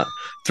banana out,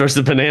 throws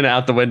the banana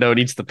out the window, and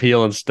eats the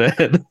peel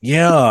instead.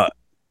 Yeah.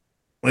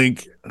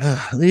 Like,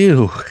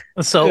 ew.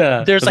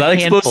 So there's a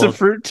handful explosive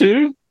fruit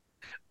too.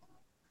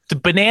 The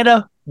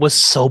banana was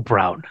so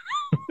brown.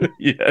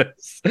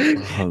 Yes,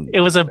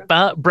 it was a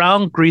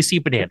brown, greasy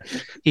banana.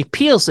 He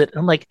peels it. And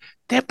I'm like,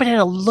 that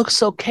banana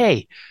looks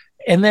okay.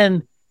 And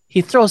then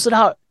he throws it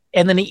out,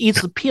 and then he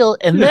eats the peel.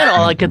 And then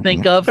all I could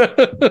think of,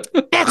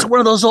 that's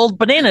one of those old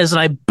bananas, and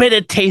I bet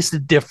it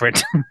tasted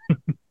different.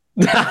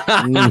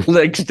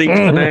 Like extinct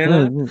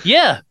banana.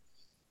 Yeah,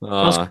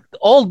 those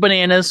old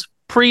bananas.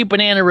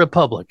 Pre-Banana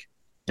Republic.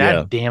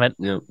 God damn it!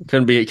 Yeah,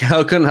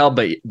 couldn't help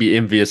but be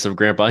envious of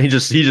Grandpa. He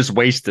just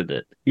wasted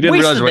it. He didn't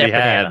realize what he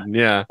had.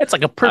 Yeah, it's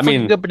like a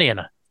perfect good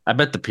banana. I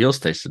bet the peels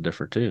tasted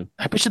different too.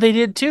 I bet you they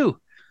did too.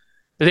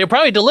 They were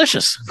probably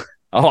delicious.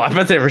 Oh, I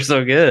bet they were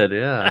so good.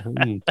 Yeah.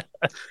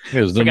 It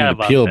was never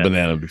the peeled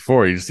banana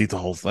before. You just eat the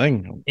whole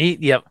thing.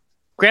 Yep.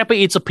 Grandpa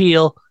eats a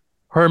peel.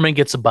 Herman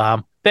gets a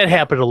bomb. That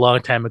happened a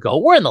long time ago.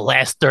 We're in the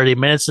last 30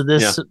 minutes of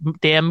this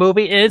damn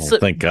movie, and it's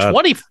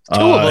 22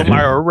 of them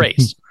are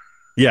erased.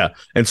 Yeah,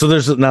 and so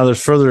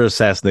there's further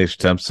assassination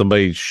attempts.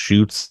 Somebody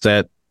shoots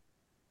at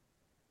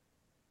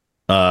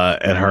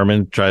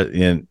Herman,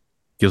 and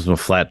gives him a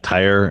flat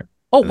tire.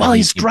 Oh, while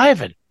he's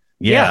driving.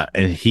 Yeah,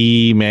 and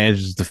he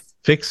manages to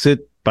fix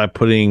it by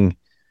putting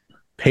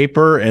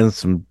paper and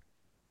some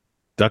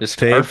duct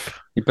tape.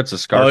 He puts a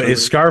scarf.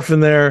 His scarf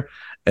in there,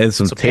 and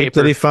some tape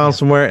that he found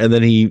somewhere, and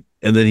then he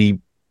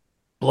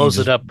blows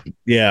it up.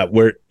 Yeah,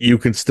 where you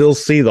can still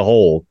see the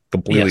hole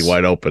completely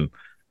wide open.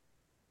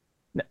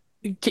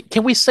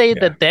 Can we say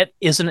that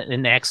isn't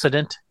an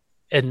accident,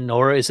 and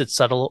nor is it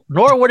subtle,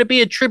 nor would it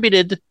be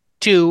attributed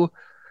to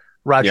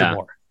Roger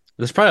Moore?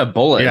 There's probably a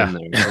bullet in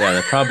there. Yeah,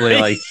 they're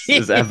probably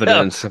is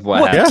evidence of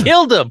what happened.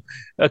 Killed him?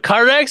 A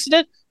car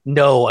accident?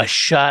 No, a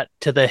shot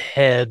to the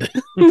head.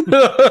 He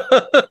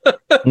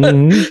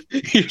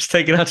was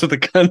taken out to the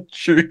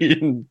country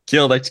and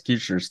killed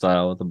executioner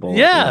style with a bullet.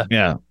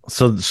 Yeah.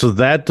 So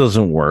that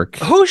doesn't work.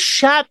 Who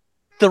shot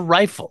the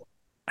rifle?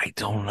 I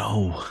don't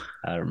know.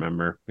 I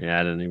remember. Yeah,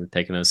 I didn't even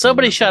take it.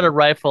 Somebody shot a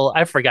rifle.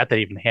 I forgot that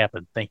even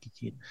happened. Thank you,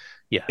 Keith.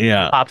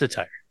 Yeah. Popped a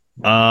tire.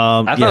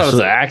 I thought it was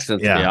an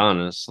accident, to be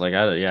honest. Like,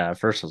 at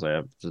first I was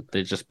like,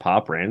 they just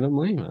pop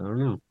randomly. I don't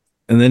know.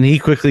 And then he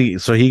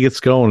gets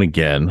going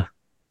again.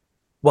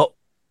 Well,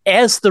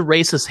 as the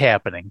race is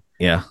happening,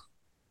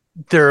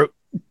 they're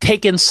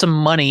taking some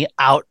money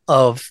out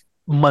of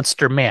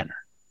Munster Manor,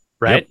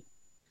 right?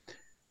 Yep.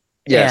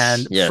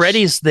 Yes. And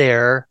Freddie's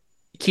there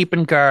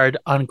keeping guard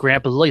on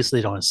Grandpa and Lily so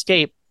they don't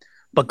escape.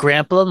 But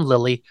Grandpa and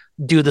Lily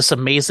do this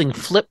amazing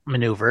flip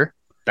maneuver.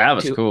 That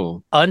was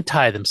cool.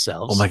 Untie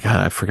themselves. Oh my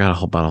God, I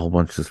forgot about a whole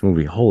bunch of this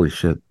movie. Holy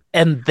shit.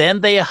 And then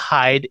they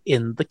hide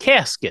in the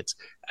caskets.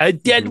 And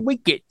then we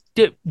get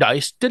the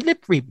nice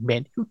delivery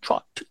men who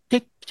try to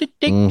take the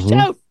things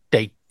out.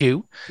 They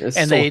do. It's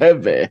and so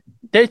heavy.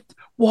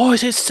 Why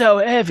is it so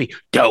heavy?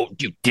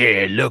 Don't you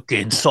dare look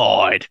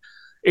inside.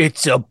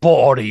 It's a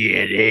body,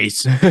 it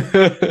is.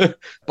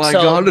 My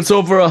God, it's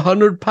over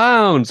 100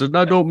 pounds, and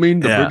I don't mean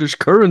the British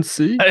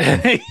currency.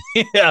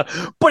 Yeah,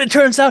 but it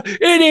turns out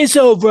it is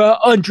over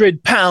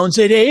 100 pounds,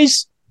 it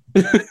is.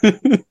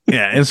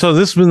 Yeah, and so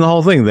this has been the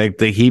whole thing. They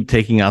keep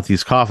taking out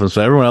these coffins,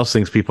 so everyone else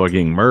thinks people are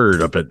getting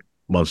murdered up at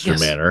Munster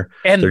Manor.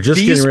 And they're just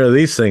getting rid of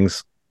these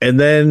things. And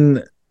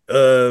then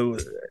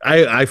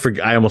I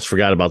almost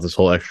forgot about this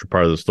whole extra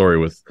part of the story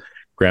with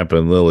Grandpa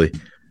and Lily.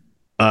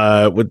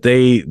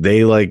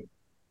 They like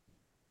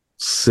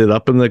sit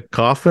up in the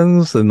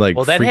coffins and like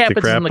that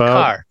happens in the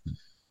car.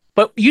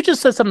 But you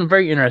just said something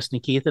very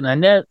interesting, Keith,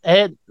 and it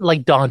had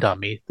like dawned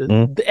on me.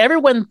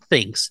 Everyone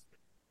thinks,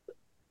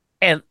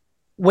 and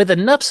with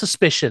enough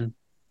suspicion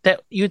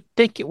that you'd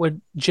think it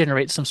would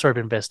generate some sort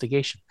of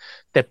investigation,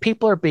 that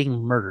people are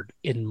being murdered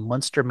in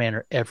Munster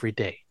Manor every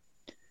day.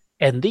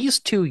 And these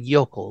two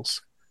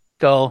yokels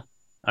go,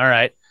 all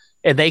right,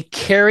 and they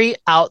carry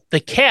out the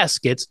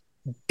caskets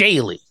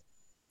daily.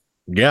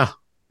 Yeah.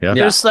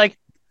 There's like,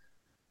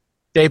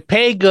 they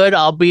pay good.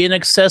 I'll be an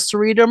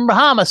accessory to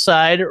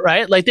homicide,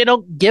 right? Like, they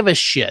don't give a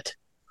shit.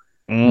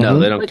 No,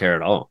 they don't care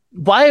at all.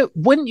 Why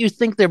wouldn't you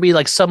think there'd be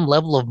like some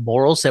level of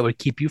morals that would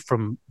keep you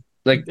from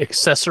like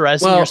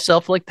accessorizing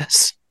yourself like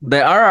this?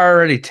 They are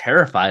already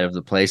terrified of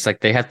the place.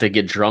 Like, they have to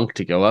get drunk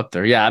to go up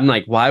there. Yeah, I'm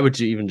like, why would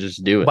you even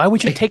just do it? Why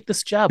would you take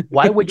this job?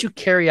 Why would you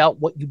carry out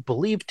what you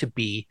believe to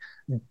be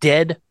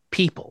dead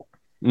people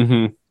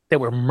that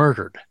were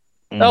murdered?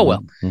 Oh,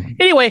 well.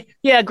 Anyway,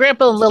 yeah,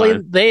 Grandpa and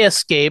Lily, they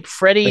escape.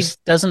 Freddie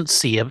doesn't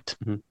see it.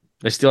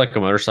 They steal like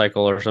a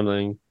motorcycle or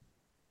something.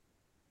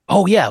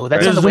 Oh, yeah. Well,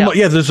 that's on the way out.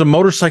 Yeah, there's a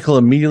motorcycle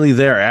immediately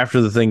there after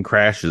the thing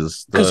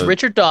crashes. Because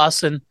Richard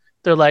Dawson,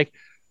 they're like,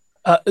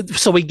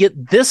 so we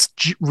get this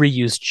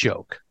reused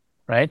joke,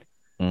 right?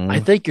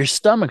 I think your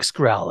stomach's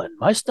growling.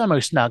 My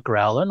stomach's not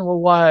growling. Well,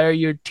 why are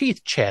your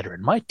teeth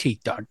chattering? My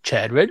teeth aren't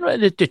chattering.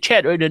 The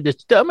chattering and the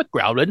stomach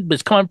growling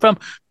is coming from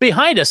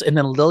behind us. And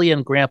then Lily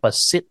and Grandpa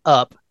sit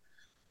up.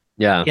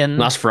 Yeah, in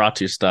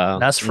Nosferatu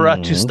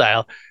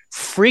style.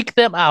 Freak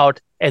them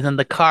out. And then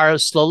the car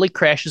slowly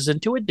crashes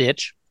into a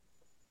ditch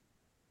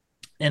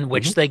in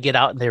which they get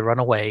out and they run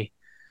away.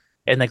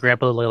 And then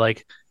Grandpa and Lily are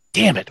like,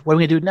 damn it, what are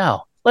we going to do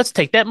now? Let's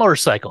take that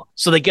motorcycle.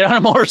 So they get on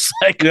a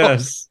motorcycle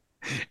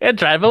and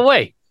drive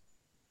away.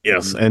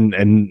 Yes,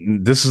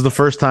 and this is the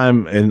first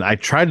time, and I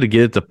tried to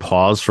get it to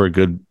pause for a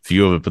good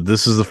view of it, but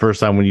this is the first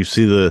time when you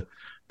see the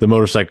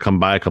motorcycle come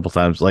by a couple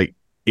times, like,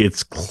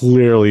 it's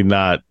clearly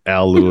not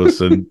Al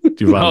Lewis and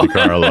Yvonne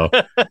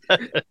DiCarlo.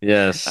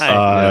 Yes.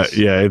 I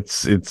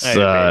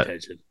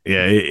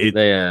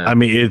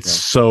mean, it's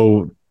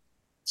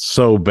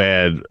so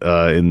bad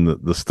in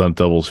the stunt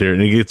doubles here,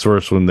 and it gets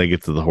worse when they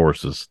get to the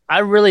horses. I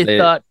really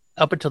thought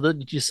up until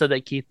you said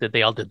that, Keith, that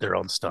they all did their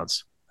own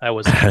stunts. I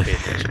wasn't paying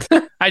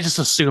attention. I just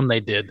assumed they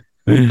did.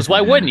 Because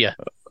why wouldn't you?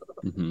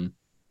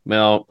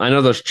 Well, I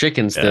know those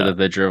chickens did it.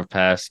 They drove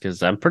past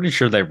because I'm pretty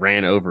sure they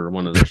ran over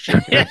one of those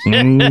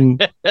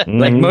chickens.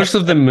 Like, most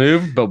of them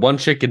moved, but one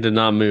chicken did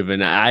not move,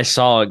 and I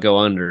saw it go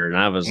under, and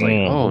I was like,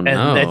 "Oh no!"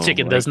 And that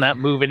chicken does not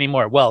move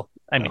anymore. Well,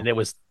 I mean, it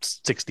was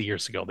 60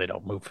 years ago. They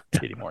don't move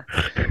anymore.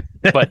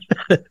 But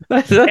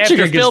that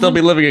chicken could still be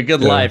living a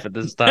good life at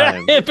this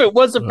time. If it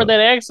wasn't for that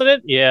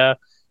accident, God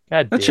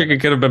damn, that chicken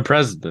could have been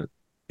president.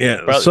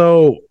 Yeah, probably.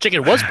 So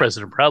chicken was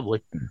president,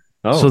 probably.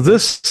 So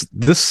this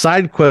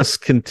side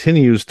quest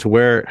continues to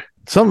where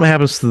something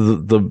happens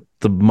to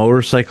the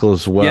motorcycle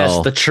as well.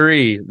 Yes, the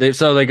tree. They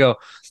go,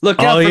 look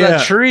out for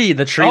that tree.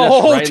 The tree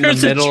that's right in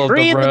the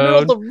middle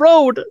of the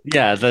road.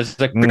 Yeah,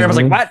 grandma's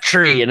like, what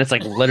tree? And it's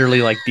like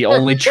literally like the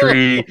only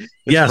tree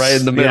right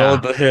in the middle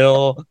of the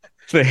hill.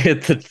 They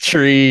hit the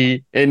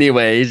tree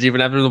anyways,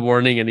 even after the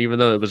warning, and even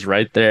though it was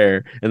right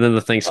there, and then the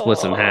thing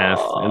splits in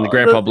half, and the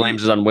grandpa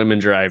blames it on women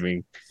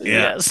driving.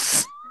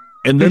 Yes.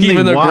 And then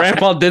even though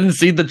Grandpa didn't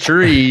see the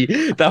tree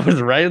that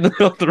was right in the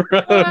middle of the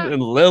road,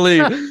 and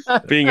Lily,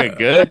 being a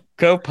good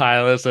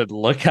co-pilot, said,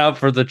 "Look out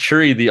for the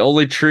tree, the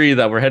only tree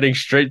that we're heading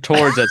straight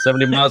towards at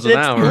 70 miles an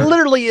hour."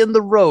 Literally in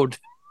the road.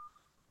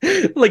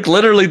 Like,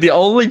 literally the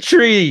only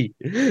tree.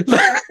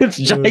 It's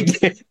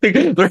gigantic.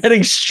 They're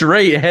heading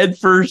straight head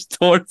first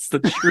towards the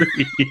tree.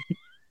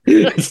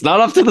 It's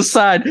not off to the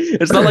side.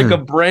 It's not like a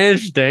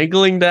branch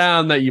dangling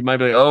down that you might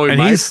be like, oh, he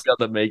might be able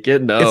to make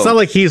it. No. It's not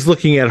like he's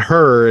looking at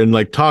her and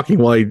like talking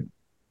while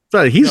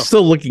he's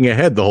still looking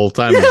ahead the whole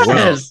time as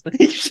well.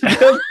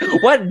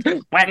 What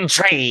one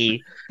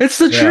tree? It's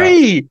the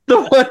tree.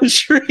 The one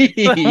tree.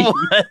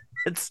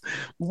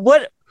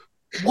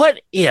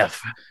 What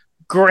if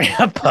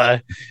Grandpa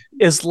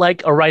is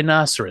like a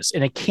rhinoceros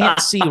and it can't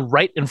see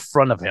right in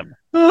front of him?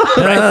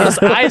 Right? His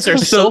eyes are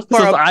so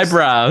far up.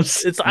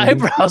 Eyebrows. Its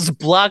eyebrows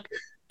block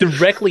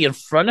directly in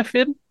front of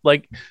him,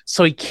 like,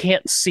 so he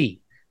can't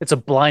see. It's a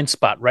blind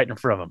spot right in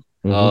front of him.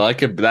 Oh,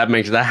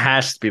 that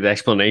has to be the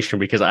explanation,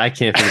 because I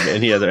can't think of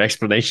any other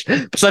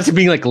explanation besides it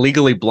being like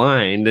legally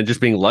blind and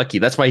just being lucky.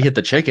 That's why he hit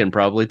the chicken,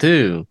 probably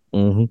too.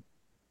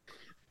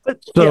 But,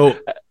 so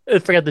I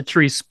forgot the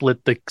tree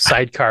split the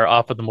sidecar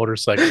off of the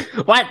motorcycle.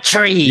 What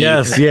tree?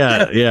 Yes,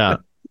 yeah.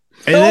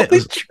 And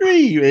the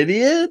tree, you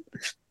idiot.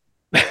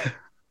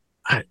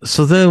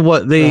 So then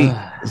what they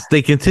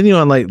continue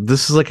on, like,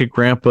 this is like a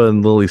Grandpa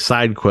and Lily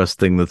side quest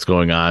thing that's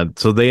going on.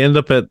 So they end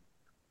up at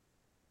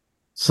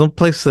some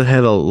place that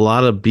had a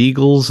lot of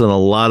beagles and a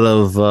lot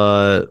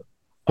of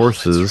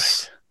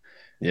horses.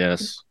 Right.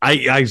 Yes.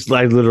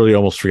 I literally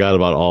almost forgot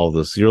about all of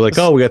this. You're like,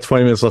 oh, we got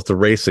 20 minutes left of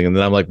racing, and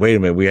then I'm like, wait a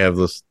minute, we have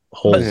this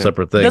whole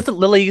separate thing. Doesn't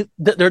Lily?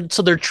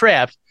 They're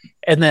trapped,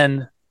 and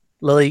then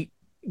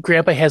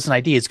Grandpa has an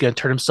idea. He's going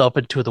to turn himself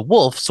into the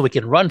wolf so he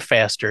can run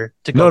faster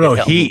to go. No,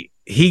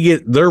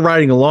 they're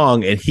riding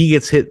along and he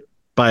gets hit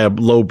by a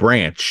low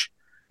branch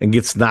and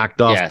gets knocked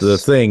off the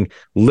thing.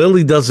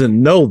 Lily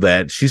doesn't know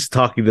that. She's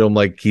talking to him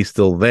like he's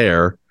still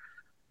there.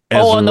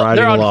 They're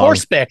on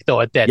horseback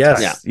though at that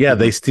time. Yeah,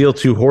 they steal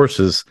 2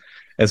 horses,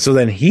 and so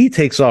then he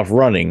takes off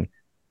running,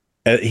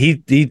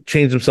 he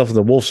changed himself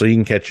into a wolf so he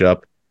can catch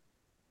up.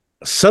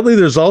 Suddenly,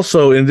 there's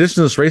also, in addition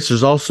to this race,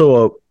 there's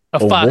also a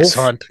fox wolf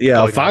hunt.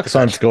 Yeah, a fox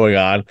hunt's going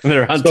on.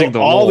 They're hunting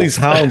all these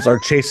hounds are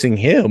chasing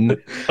him,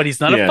 but he's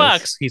not a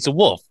fox; he's a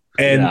wolf.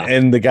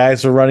 And the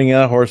guys are running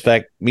on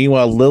horseback.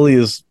 Meanwhile, Lily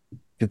is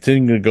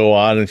continuing to go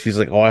on, and she's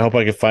like, "Oh, I hope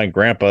I can find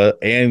Grandpa,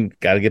 and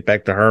got to get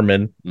back to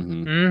Herman."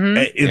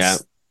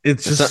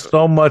 It's just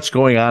so much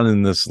going on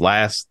in this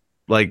last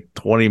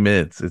 20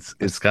 minutes.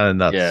 It's kind of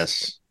nuts.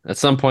 Yes. At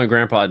some point,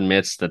 Grandpa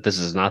admits that this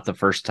is not the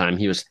first time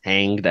he was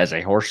hanged as a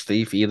horse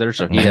thief either.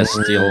 So he has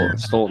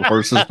stolen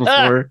horses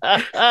before.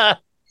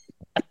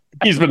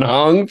 He's been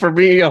hung for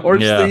being a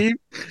horse thief.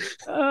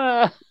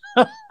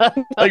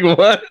 Like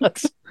what?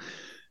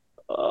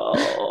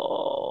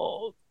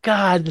 Oh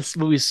God, this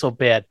movie's so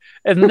bad.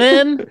 And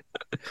then, wait,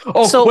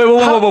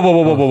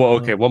 whoa.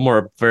 Okay, one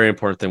more very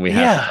important thing we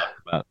have to talk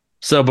about.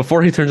 So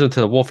before he turns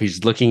into the wolf,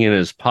 he's looking in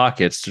his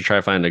pockets to try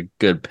to find a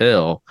good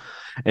pill.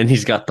 And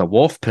he's got the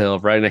wolf pill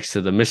right next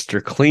to the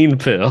Mr. Clean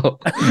pill.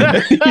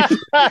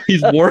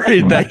 He's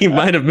worried that he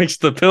might have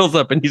mixed the pills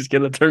up and he's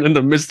going to turn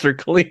into Mr.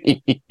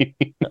 Clean.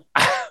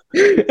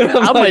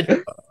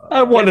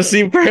 I want to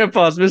see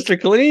Grandpa's Mr.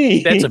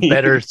 Clean. That's a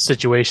better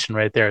situation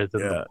right there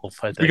than the wolf.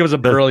 Becomes a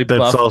burly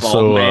buff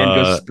bald man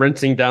goes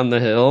sprinting down the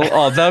hill.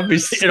 Oh, that'd be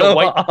so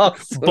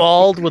awesome.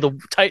 Bald with a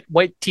tight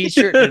white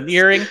t-shirt and an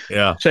earring.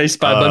 Yeah, chased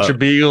by a bunch of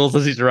beagles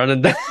as he's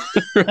running down.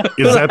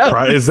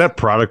 Is that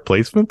product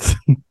placement?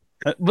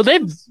 Well,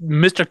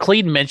 Mr.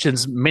 Clean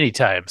mentions many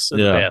times in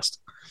the past.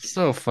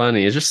 So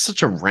funny. It's just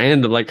such a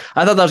random, I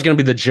thought that was going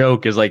to be the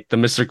joke, is the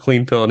Mr.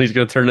 Clean pill and he's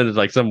going to turn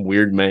into some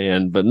weird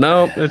man, but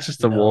no, it's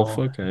just a wolf.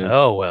 Okay.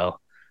 Oh, well.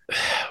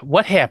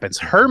 What happens?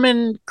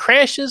 Herman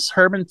crashes,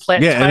 Herman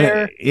flat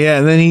tire.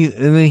 And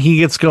then he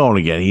gets going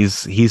again.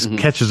 He's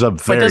catches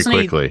up very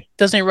quickly.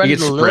 Doesn't he run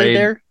into Lily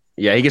there?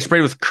 Yeah, he gets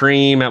sprayed with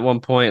cream at one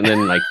point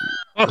and then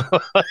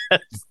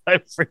I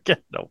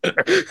forget no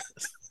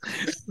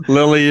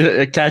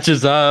Lily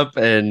catches up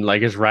and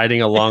is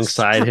riding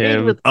alongside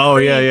him. Oh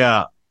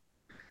yeah.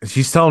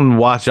 She's telling him to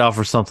watch out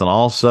for something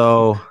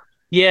also.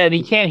 Yeah, and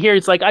he can't hear.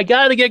 He's like, I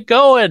gotta get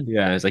going.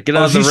 Yeah, he's like, get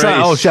out of the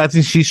race. I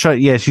think she's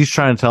trying. Yeah, she's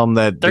trying to tell him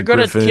that they're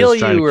gonna kill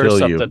you or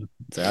something.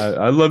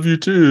 I love you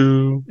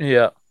too.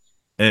 Yeah,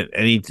 and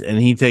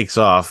he takes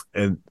off,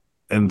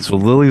 and so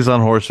Lily's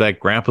on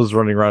horseback. Grandpa's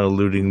running around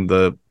eluding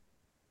the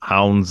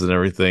hounds and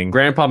everything.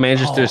 Grandpa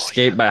manages to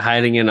escape by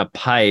hiding in a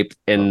pipe,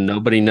 and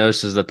nobody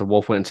notices that the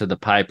wolf went into the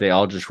pipe. They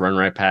all just run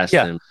right past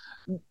him.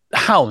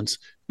 Hounds.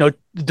 No,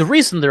 the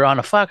reason they're on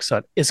a fox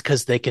hunt is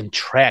because they can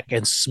track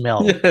and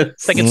smell.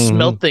 Yes. They can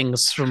smell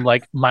things from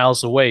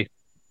miles away.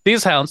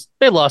 These hounds,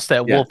 they lost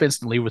that wolf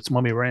instantly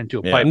when we ran into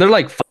a pipe. And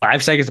they're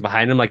 5 seconds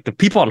behind him. The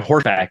people on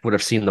horseback would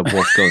have seen the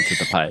wolf go into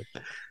the pipe.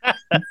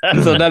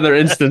 So another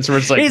instance where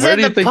it's he's where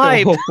do you think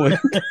pipe. The wolf went?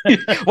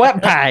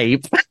 What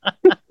pipe?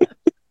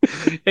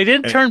 They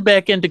didn't turn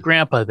back into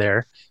Grandpa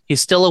there.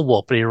 He's still a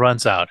wolf, but he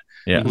runs out.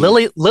 Yeah.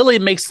 Lily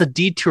makes the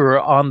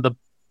detour on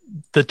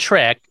the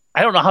track.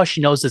 I don't know how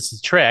she knows it's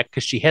a track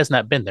because she has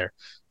not been there,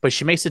 but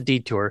she makes a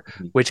detour,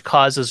 which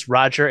causes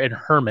Roger and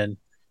Herman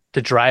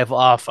to drive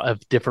off a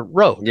different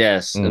road.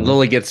 Yes, and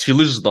Lily she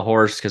loses the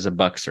horse because it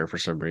bucks her for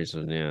some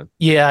reason.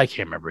 Yeah, I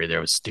can't remember either.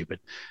 It was stupid.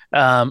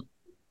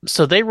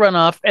 So they run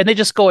off and they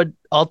just go an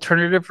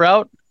alternative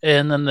route,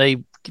 and then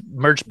they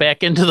merge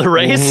back into the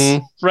race,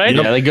 right?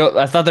 Yeah, they go.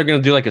 I thought they were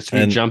going to do a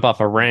speed jump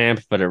off a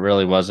ramp, but it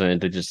really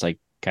wasn't. They just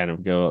kind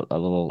of go a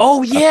little.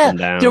 Oh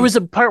yeah, there was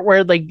a part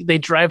where they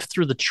drive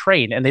through the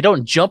train and they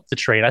don't jump the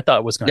train. I thought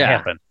it was going to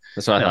happen.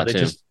 That's what I thought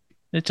too.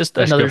 It's just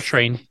another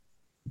train.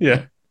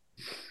 Yeah.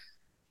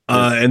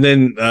 And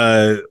then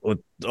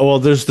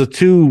there's the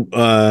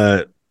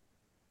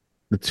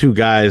two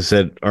guys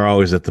that are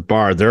always at the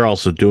bar. They're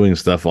also doing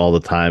stuff all the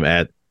time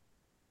at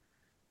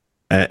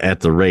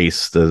the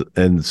race,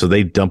 and so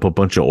they dump a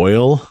bunch of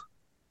oil.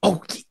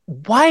 Oh,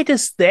 why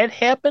does that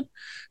happen?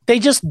 They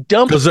just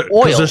dump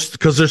oil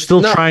because they're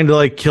still trying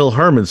to kill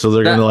Herman, so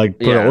they're gonna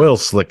put an oil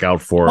slick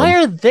out for him. Why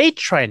are they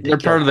trying to? They're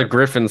part of the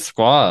Griffin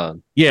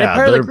squad. Yeah, they're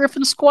part of the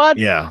Griffin squad.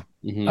 Yeah.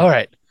 All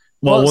right.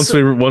 Well,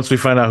 once we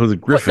find out who the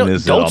Griffin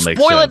is, it all makes sense.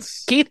 Don't spoil it,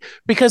 Keith,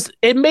 because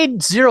it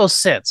made zero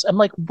sense. I'm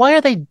like, why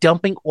are they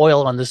dumping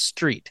oil on the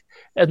street?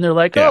 And they're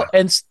like,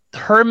 and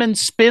Herman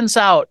spins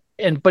out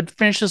but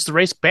finishes the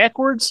race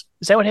backwards.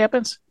 Is that what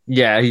happens?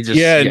 Yeah, he just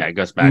it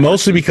goes back.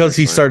 Mostly because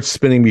he starts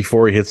spinning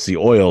before he hits the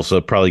oil, so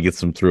it probably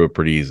gets him through it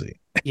pretty easy.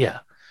 Yeah.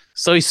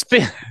 So he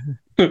spins.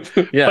 But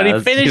he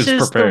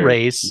finishes the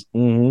race.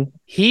 Mm-hmm.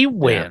 He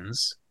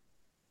wins.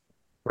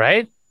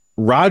 Right?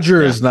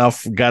 Roger has now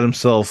got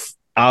himself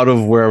out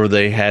of wherever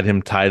they had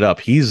him tied up.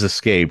 He's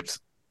escaped.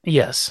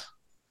 Yes.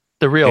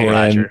 The real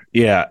Roger.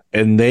 Yeah.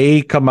 And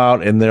they come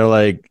out and they're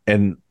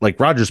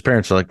Roger's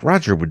parents are like,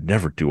 Roger would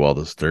never do all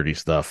this dirty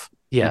stuff.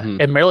 Yeah.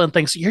 Mm-hmm. And Marilyn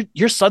thinks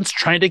your son's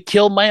trying to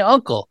kill my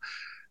uncle.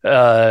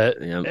 I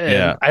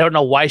don't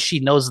know why she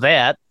knows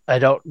that. I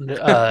don't,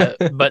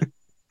 but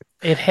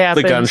It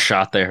happens. The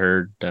gunshot they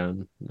heard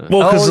down.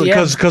 Well,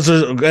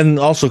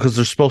 because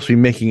they're supposed to be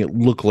making it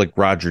look like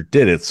Roger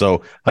did it.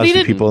 So but he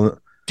didn't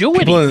do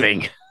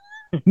anything.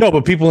 No,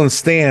 but people in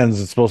stands,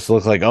 it's supposed to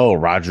look like, oh,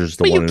 Roger's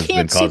the one who's been causing. But you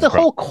can't see the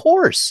whole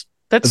course.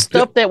 That's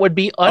stuff that would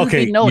be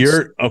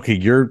unbeknownst.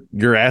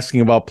 You're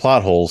asking about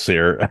plot holes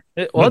here.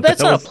 Well,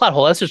 that's not a plot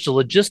hole. That's just a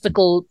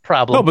logistical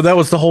problem. No, but that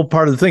was the whole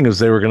part of the thing, is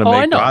they were going to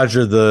make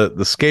Roger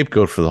the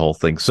scapegoat for the whole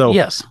thing. So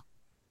yes.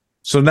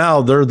 So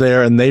now they're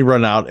there and they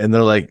run out and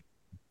they're like,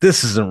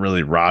 this isn't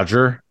really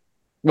Roger.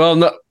 Well,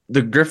 no,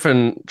 the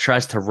Griffin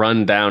tries to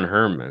run down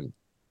Herman,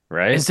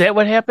 right? Is that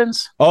what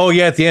happens? Oh,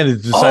 yeah. At the end,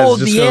 it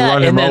decides it's just going to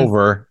run him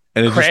over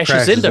and it crashes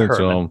just crashes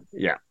into him.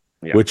 Yeah.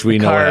 Which we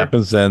know what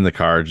happens then. The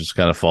car just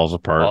kind of falls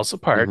apart.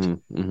 Mm-hmm.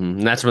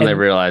 And that's when they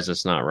realize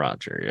it's not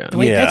Roger. Yeah.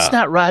 Wait, that's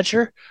not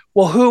Roger.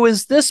 Well, who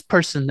is this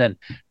person then?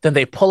 Then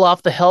they pull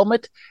off the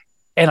helmet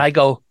and I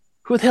go,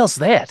 who the hell's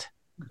that?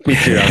 Me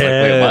too. I was like,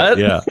 wait, what?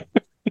 Yeah.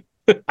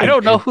 I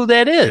don't know who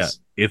that is.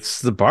 Yeah.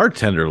 It's the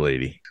bartender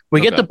lady.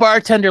 We get the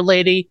bartender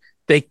lady.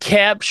 They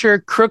capture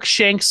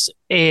Crookshanks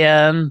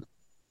and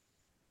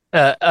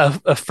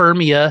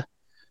Fermia,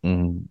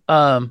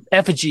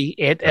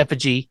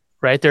 Effigy,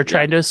 right? They're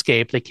trying to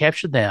escape. They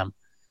capture them.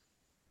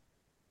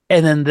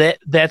 And then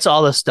that's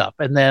all the stuff.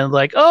 And then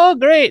like, oh,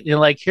 great. And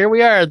like, here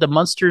we are. The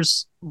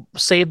Munsters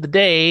saved the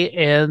day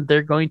and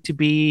they're going to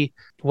be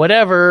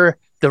whatever.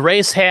 The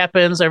race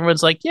happens.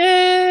 Everyone's like,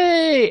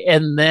 yay.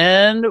 And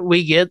then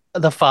we get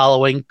the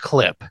following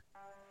clip.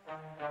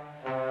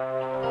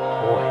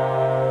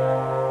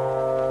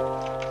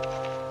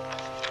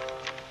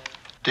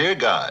 Dear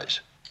guys,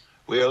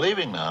 we are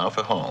leaving now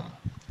for home.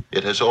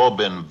 It has all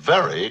been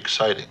very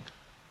exciting.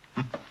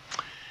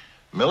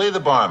 Millie the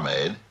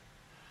barmaid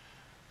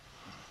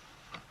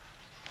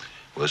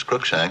was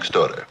Crookshank's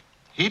daughter.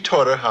 He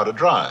taught her how to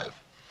drive,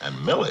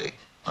 and Millie,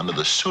 under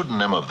the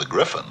pseudonym of the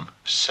Griffin,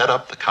 set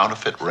up the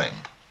counterfeit ring.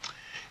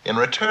 In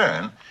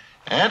return,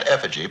 Aunt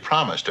Effigy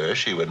promised her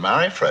she would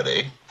marry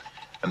Freddie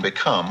and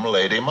become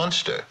Lady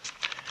Munster.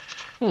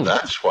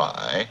 That's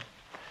why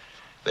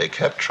they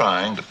kept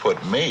trying to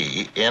put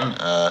me in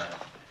a,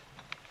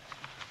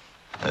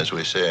 as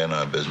we say in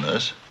our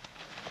business,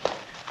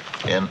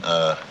 in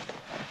a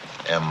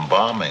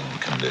embalming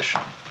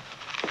condition.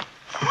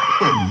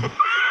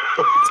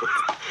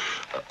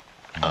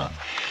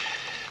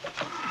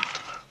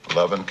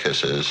 Love and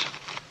kisses,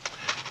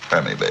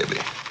 Hermie baby.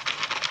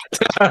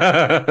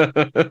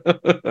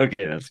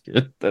 Okay, that's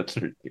good. That's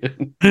really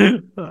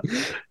good.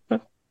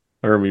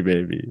 Hermie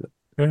baby.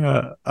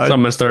 Yeah, so I'm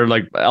gonna start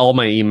like all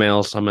my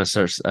emails.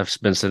 I've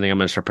been sending. I'm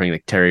gonna start putting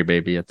like Terry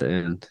baby at the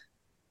end.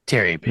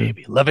 Terry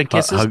baby, love and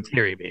kisses,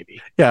 Terry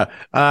baby. Yeah,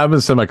 I'm gonna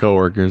send my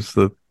coworkers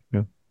the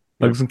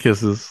hugs and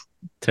kisses,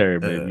 Terry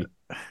baby.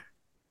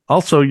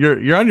 Also,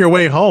 you're on your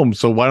way home,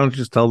 so why don't you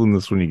just tell them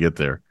this when you get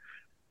there?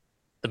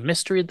 The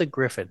mystery of the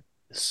Griffin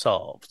is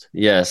solved.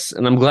 Yes,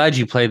 and I'm glad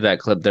you played that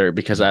clip there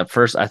because at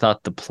first I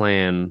thought the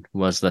plan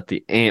was that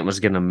the aunt was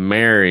gonna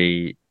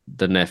marry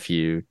the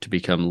nephew to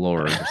become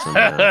Lord or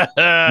something.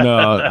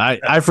 No,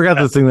 I forgot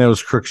the thing that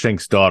was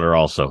Crookshank's daughter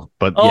also.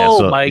 But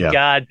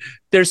God.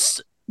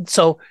 There's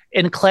so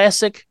in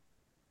classic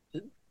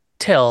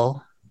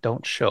tell,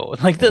 don't show.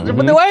 Like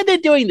why are they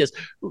doing this?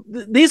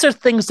 These are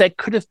things that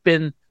could have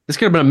been this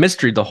could have been a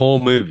mystery the whole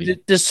movie.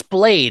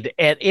 Displayed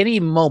at any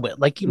moment.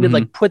 Like you would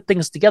like put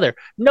things together.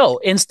 No,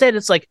 instead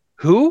it's like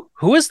who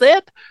is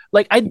that?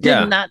 Like I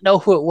did not know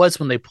who it was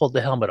when they pulled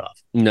the helmet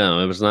off. No,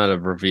 it was not a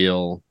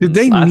reveal. Did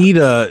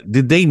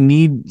they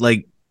need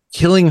like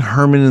killing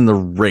Herman in the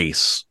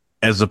race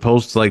as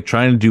opposed to like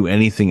trying to do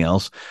anything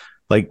else?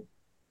 Like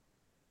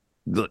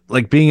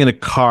being in a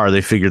car,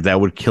 they figured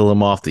that would kill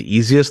him off the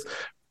easiest,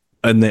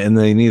 and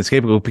they need a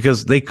scapegoat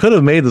because they could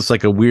have made this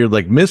like a weird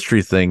like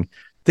mystery thing.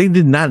 They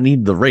did not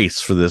need the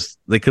race for this.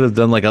 They could have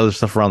done like other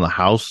stuff around the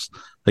house,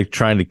 like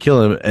trying to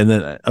kill him, and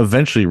then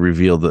eventually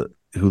reveal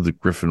who the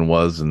Griffin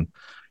was and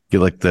get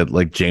like that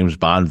like James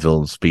Bond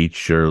villain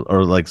speech or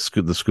like the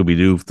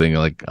Scooby-Doo thing,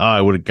 like, oh,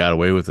 I would have got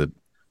away with it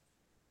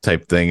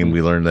type thing. And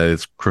we learned that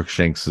it's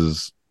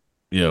Crookshanks's,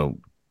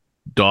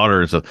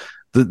 daughter. So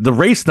the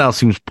race now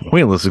seems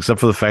pointless except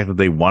for the fact that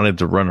they wanted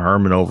to run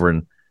Herman over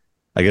and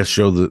I guess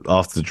show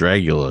off the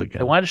Dragula again.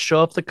 They wanted to show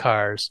off the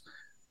cars.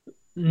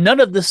 None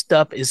of this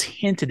stuff is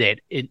hinted at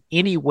in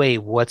any way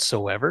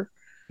whatsoever.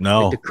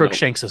 No. Like the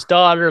Crookshanks'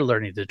 daughter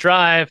learning to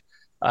drive,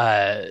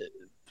 even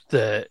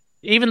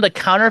the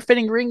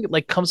counterfeiting ring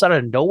like comes out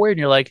of nowhere and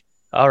you're like,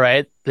 all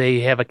right, they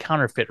have a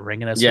counterfeit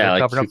ring and that's what they're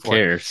covering up for. Who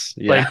cares?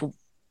 Yeah. Like,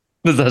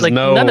 there's like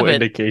no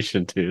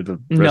indication to the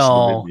rest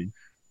of the movie.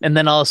 And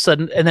then all of a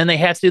sudden, and then they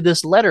have to do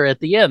this letter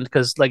at the end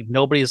because like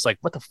nobody's like,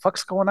 what the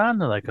fuck's going on?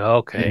 They're like,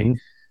 okay. Mm-hmm.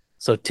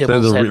 So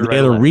Tibbles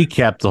had to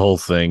recap the whole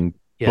thing,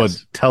 but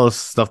tell us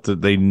stuff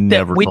that they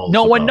never told us.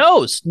 No one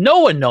knows.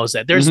 No one knows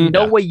that. There's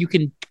no way you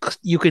can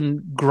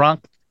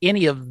grok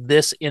any of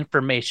this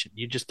information.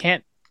 You just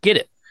can't get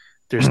it.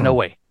 There's no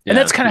way. And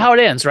that's kind of how it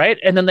ends, right?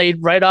 And then they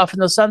ride off in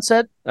the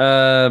sunset.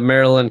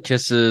 Marilyn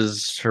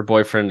kisses her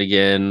boyfriend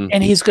again,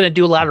 and he's going to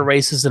do a lot of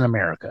races in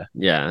America.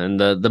 Yeah, and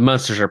the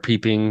monsters are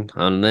peeping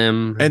on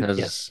them. And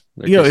kissing.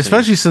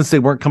 especially since they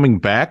weren't coming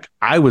back,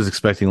 I was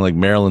expecting like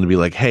Marilyn to be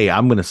like, "Hey,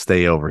 I'm going to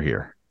stay over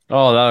here."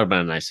 Oh, that would have been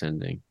a nice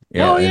ending.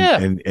 Yeah,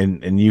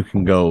 and you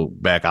can go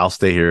back. I'll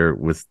stay here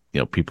with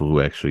people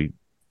who actually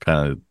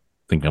kind of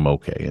think I'm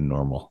okay and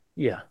normal.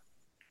 Yeah,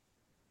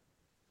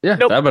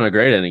 that'd have been a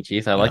great ending,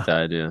 Keith. I like that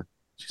idea.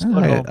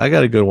 I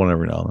got a good one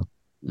every now and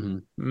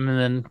then. Mm-hmm. And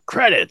then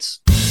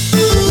credits.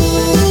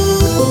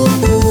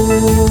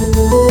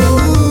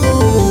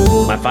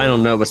 My final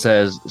note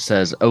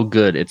says, "Oh,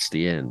 good, it's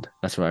the end."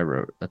 That's what I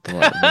wrote at the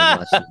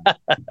last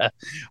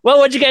Well,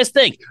 what'd you guys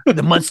think?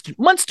 The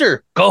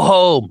Munster, go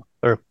home,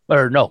 or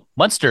no,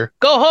 Munster,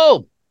 go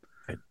home.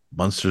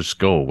 Munsters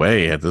go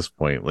away at this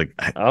point. Like,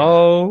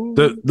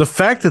 the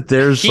fact that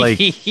there's like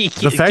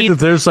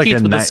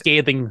a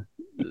scathing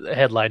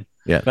headline.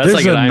 Yeah, that's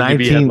like an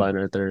IMDb headline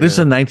right there. This is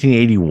a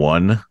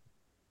 1981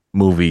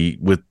 movie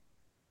with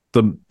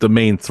the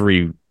main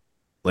three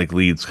like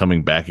leads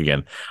coming back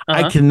again.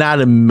 I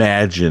cannot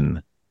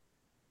imagine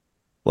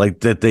like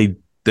that they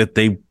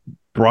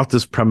brought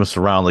this premise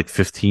around like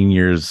 15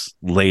 years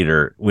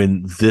later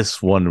when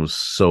this one was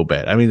so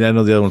bad. I mean, I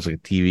know the other one's like a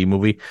TV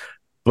movie,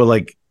 but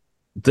like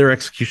their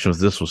execution of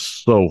this was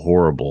so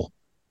horrible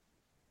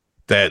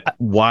that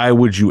why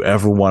would you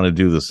ever want to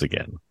do this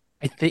again?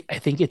 I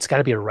think it's got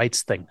to be a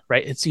rights thing,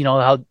 right? It's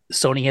how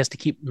Sony has to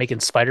keep making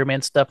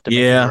Spider-Man stuff to make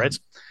the rights.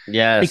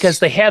 Yes. Because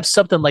they have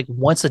something like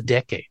once a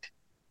decade.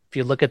 If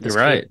you look at this,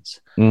 right.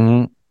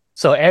 Mm-hmm.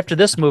 So after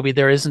this movie,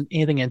 there isn't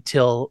anything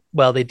until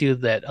they do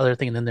that other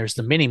thing, and then there's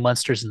the mini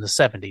Munsters in the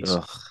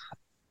 70s,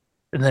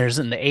 and there's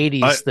in the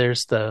 80s.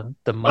 There's the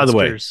Munsters. By the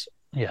way,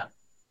 yeah.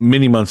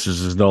 Mini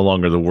Munsters is no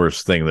longer the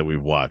worst thing that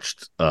we've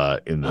watched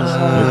in this.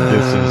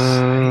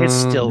 It's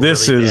still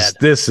this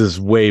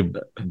is way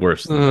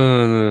worse.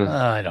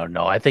 I don't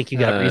know. I think you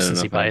got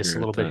recency bias a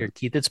little bit here,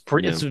 Keith.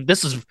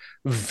 This is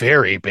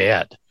very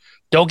bad.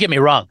 Don't get me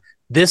wrong.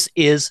 This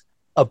is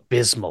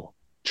abysmal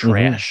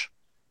trash.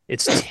 Mm-hmm.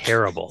 It's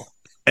terrible.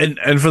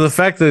 And for the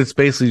fact that it's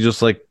basically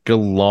just like a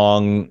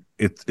long.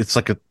 It's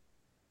like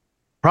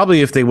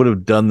probably if they would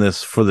have done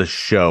this for the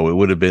show, it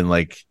would have been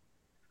like.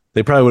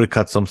 They probably would have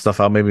cut some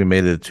stuff out, maybe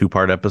made it a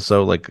 2-part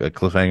episode, like a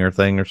cliffhanger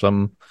thing or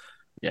something.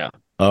 Yeah.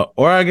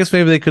 Or I guess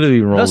maybe they could have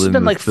even rolled in. It must have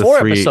been like 4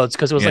 episodes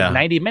because it was like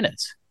 90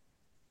 minutes.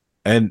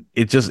 And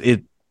it's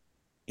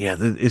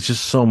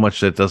just so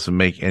much that doesn't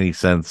make any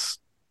sense.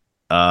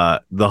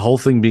 The whole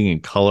thing being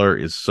in color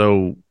is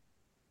so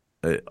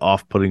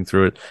off-putting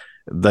through it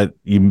that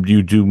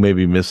you do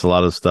maybe miss a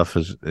lot of stuff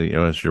as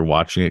you're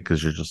watching it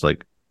because you're just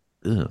like,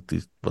 what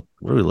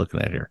are we looking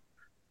at here?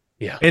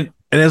 Yeah.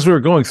 And as we were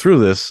going through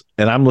this,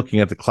 and I'm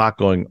looking at the clock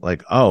going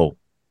like, oh, all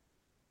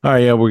right,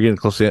 yeah, we're getting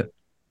close to it.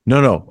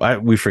 No,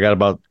 we forgot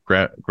about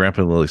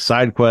Grandpa and Lily's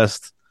side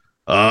quest,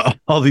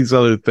 all these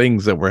other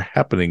things that were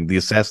happening, the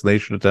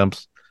assassination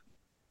attempts,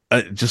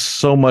 just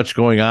so much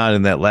going on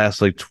in that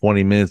last like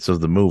 20 minutes of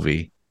the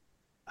movie.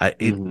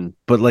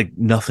 But like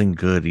nothing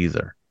good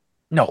either.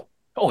 No.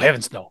 Oh,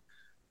 heavens, no.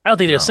 I don't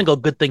think there's a single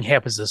good thing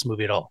happens in this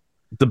movie at all.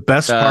 The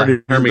best part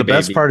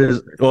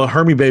is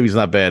Hermie Baby's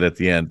not bad at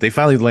the end. They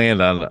finally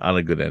land on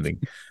a good ending.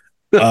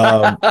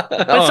 That's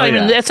not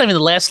even the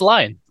last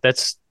line.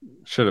 That's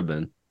should have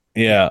been.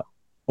 Yeah.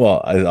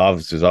 Well,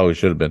 obviously it always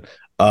should have been.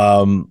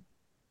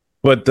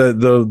 But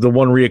the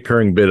one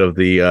reoccurring bit of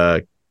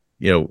the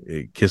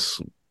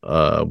kiss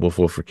woof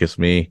woof or kiss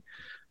me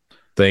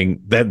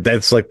thing,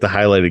 that's like the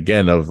highlight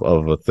again of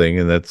a thing,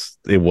 and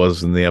it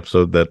was in the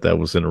episode that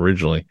was in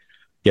originally.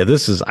 Yeah,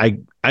 this is I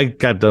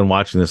got done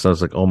watching this and I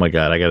was like, oh my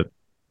God, I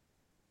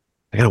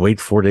gotta wait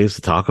 4 days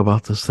to talk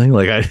about this thing.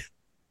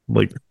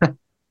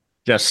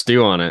 Just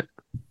stew on it.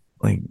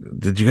 Like,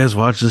 did you guys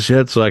watch this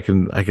yet? So I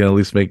can at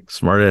least make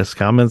smart ass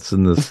comments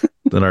in this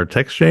in our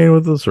text chain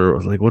with us, or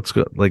like what's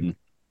good? Like,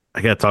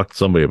 I gotta talk to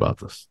somebody about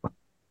this.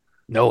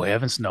 No,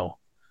 heavens, no.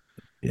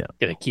 Yeah,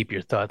 gotta keep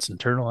your thoughts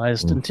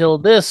internalized until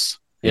this.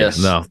 Yes,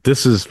 no,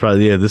 this is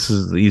probably this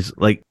is these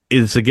like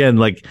it's again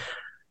like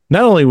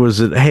not only was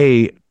it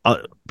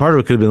part of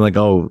it could have been like,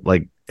 oh,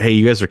 like, hey,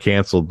 you guys are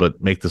canceled,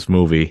 but make this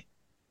movie.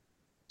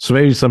 So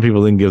maybe some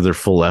people didn't give their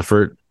full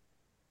effort.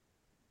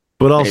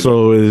 But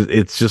also,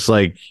 it's just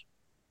like,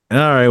 all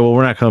right, well,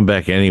 we're not coming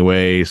back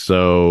anyway,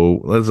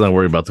 so let's not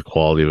worry about the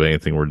quality of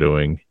anything we're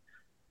doing.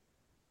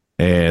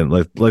 And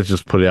let's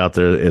just put it out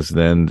there as an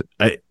end.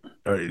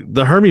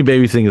 The Hermie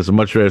Baby thing is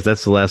much better. If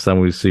that's the last time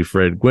we see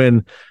Fred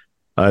Gwynn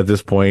at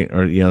this point,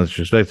 or with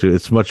respect to it,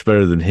 it's much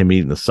better than him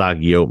eating the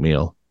soggy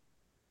oatmeal.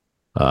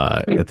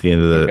 At the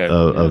end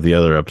of the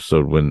other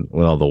episode when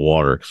all the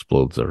water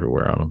explodes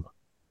everywhere on him.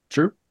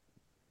 True.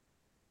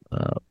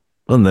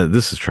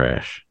 This is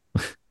trash.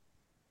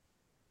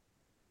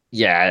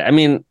 Yeah, I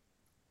mean,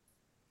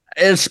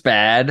 it's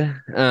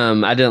bad.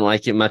 I didn't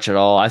like it much at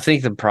all. I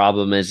think the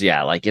problem is,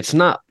 like it's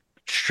not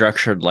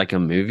structured like a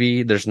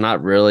movie. There's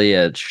not really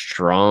a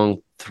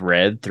strong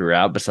thread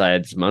throughout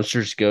besides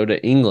monsters go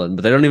to England,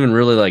 but they don't even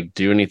really like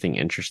do anything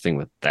interesting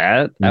with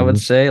that. I would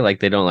say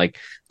like they don't like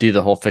do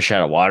the whole fish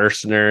out of water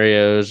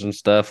scenarios and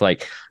stuff.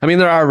 Like, I mean,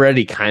 they're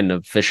already kind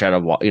of fish out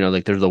of water,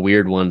 like they're the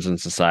weird ones in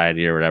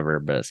society or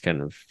whatever, but it's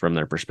kind of from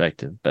their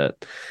perspective.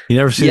 But you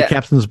never see the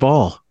captain's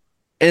ball.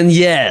 And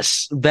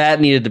yes, that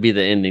needed to be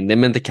the ending. They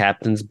meant the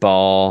captain's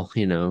ball,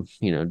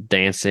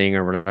 dancing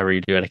or whatever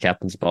you do at a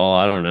captain's ball.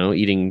 I don't know,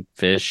 eating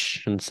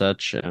fish and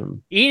such.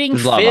 Eating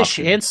fish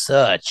and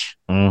such.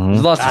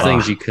 There's lots of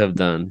things you could have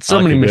done. So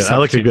many. I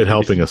like a good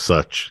helping of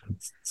such.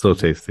 It's so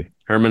tasty.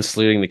 Herman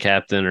saluting the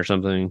captain or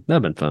something.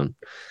 That'd been fun.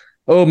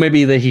 Oh,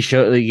 maybe that he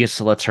gets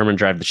to let Herman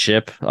drive the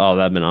ship. Oh,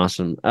 that'd been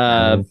awesome.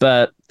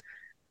 But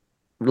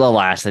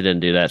alas, they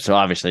didn't do that. So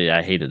obviously,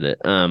 I hated it.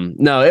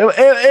 No,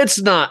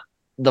 it's not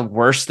the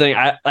worst thing.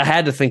 I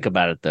had to think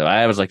about it though.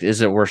 I was like,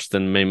 is it worse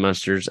than May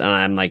Monsters? And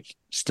I'm like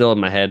still in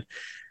my head.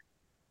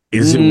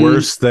 Is it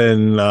worse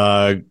than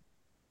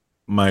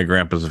My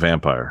Grandpa's a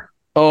Vampire?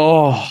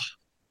 Oh,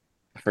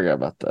 I forgot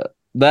about that.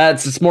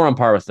 It's more on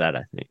par with that,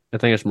 I think. I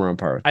think it's more on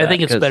par with that. I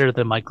think it's better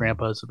than My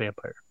Grandpa's a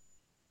Vampire.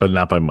 But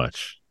not by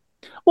much.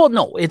 Well,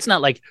 no, it's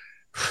not like,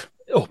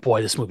 oh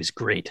boy, this movie's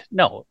great.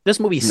 No, this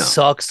movie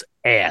sucks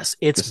ass.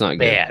 It's not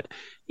bad. Good.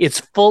 It's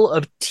full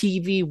of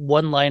TV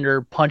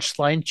one-liner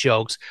punchline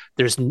jokes.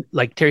 There's,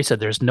 like Terry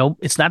said,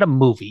 it's not a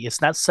movie.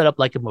 It's not set up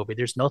like a movie.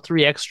 There's no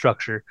 3-act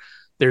structure.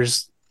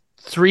 There's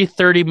 3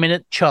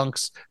 30-minute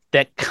chunks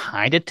that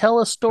kind of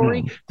tell a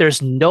story.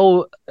 There's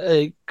no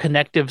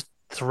connective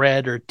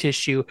thread or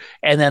tissue.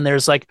 And then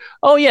there's like,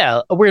 oh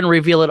yeah, we're going to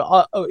reveal it.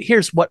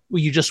 Here's what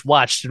you just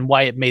watched and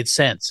why it made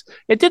sense.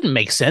 It didn't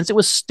make sense. It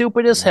was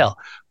stupid as hell.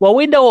 Well,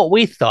 we know what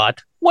we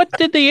thought. What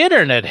did the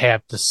internet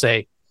have to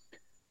say?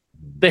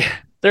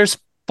 There's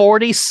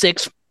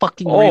 46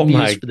 fucking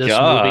reviews for this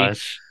movie.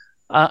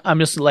 I'm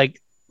just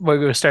like, we're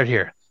going to start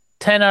here.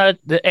 10 out of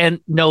and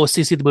no,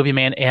 CC the Movie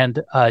Man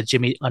and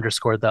Jimmy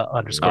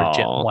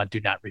 _Jet 1 do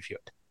not review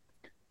it.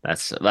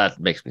 That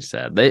makes me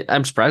sad.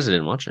 I'm surprised I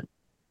didn't watch it.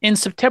 In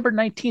September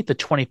 19th of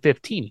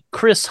 2015,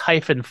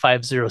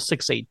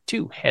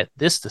 Chris-50682 had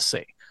this to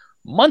say: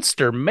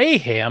 Munster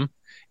Mayhem.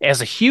 As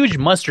a huge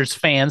Munsters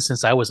fan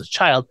since I was a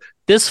child,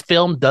 this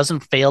film doesn't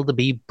fail to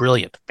be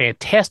brilliant.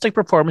 Fantastic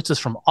performances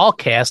from all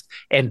cast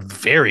and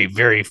very,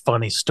 very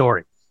funny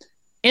story.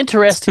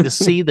 Interesting to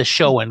see the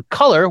show in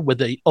color with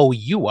the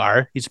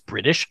OUR, he's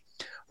British,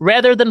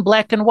 rather than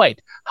black and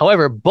white.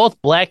 However,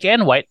 both black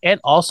and white and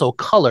also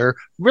color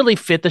really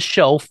fit the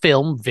show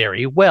film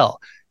very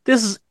well.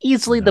 This is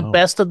easily the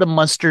best of the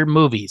Munster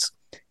movies.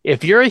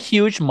 If you're a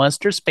huge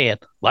Munsters fan,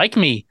 like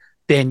me,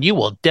 then you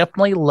will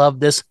definitely love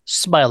this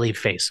smiley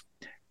face.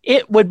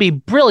 It would be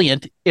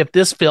brilliant if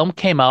this film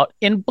came out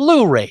in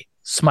Blu-ray.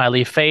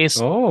 Smiley face.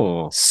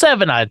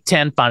 7 out of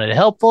 10 found it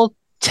helpful.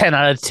 10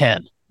 out of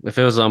 10. If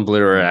it was on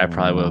Blu-ray, I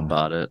probably would have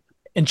bought it.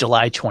 In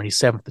July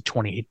 27th of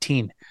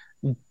 2018,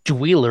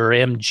 Dweller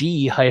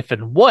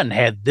MG-1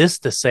 had this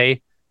to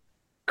say: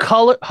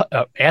 color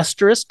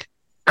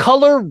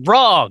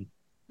wrong!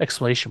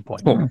 Exclamation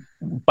point.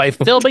 By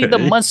filming the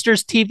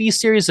Munsters TV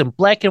series in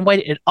black and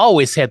white, it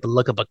always had the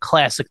look of a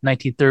classic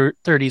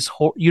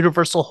 1930s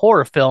Universal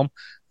horror film,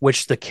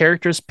 which the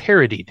characters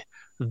parodied.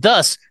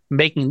 Thus,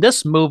 making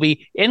this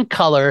movie in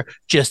color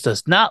just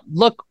does not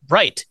look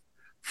right.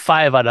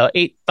 5 out of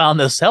 8 found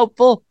this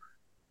helpful.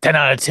 10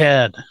 out of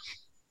 10.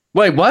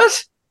 Wait,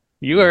 what?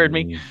 You heard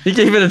me. He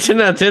gave it a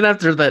 10 out of 10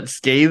 after that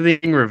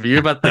scathing review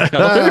about the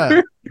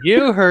color.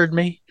 You heard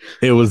me.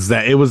 It was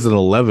an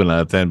 11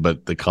 out of 10,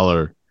 but the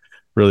color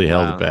really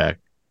held it back.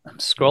 I'm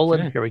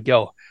scrolling. Okay. Here we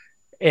go.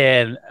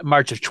 In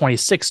March of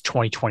 26,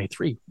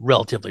 2023,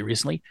 relatively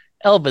recently,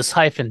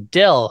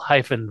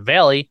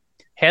 Elvis-Del-Valley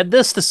had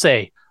this to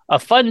say: a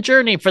fun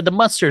journey for the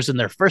Munsters in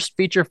their first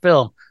feature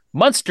film.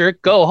 Munster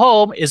Go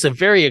Home is a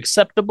very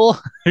acceptable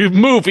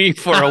movie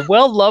for a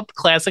well-loved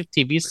classic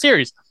TV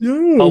series,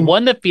 but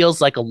one that feels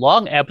like a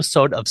long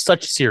episode of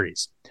such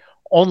series.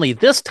 Only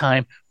this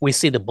time, we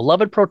see the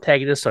beloved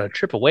protagonist on a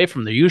trip away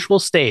from the usual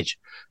stage.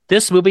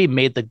 This movie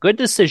made the good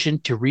decision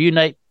to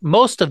reunite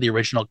most of the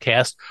original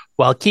cast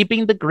while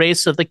keeping the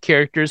grace of the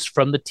characters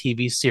from the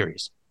TV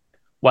series.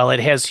 While it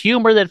has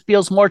humor that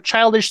feels more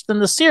childish than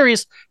the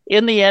series,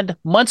 in the end,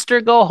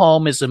 Munster Go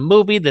Home is a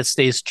movie that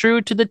stays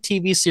true to the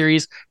TV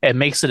series and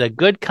makes it a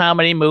good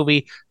comedy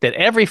movie that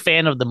every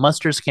fan of the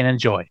Munsters can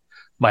enjoy.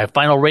 My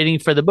final rating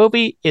for the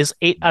movie is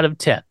 8 out of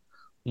 10.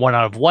 1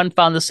 out of 1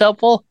 found this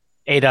helpful.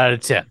 8 out of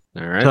 10.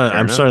 All right.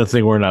 I'm starting to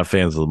think we're not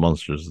fans of the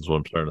Munsters. Is what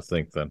I'm starting to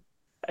think then.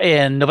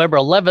 And November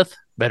 11th,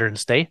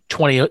 Veterans Day,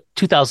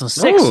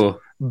 2006,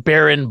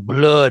 Baron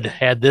Blood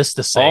had this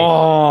to say.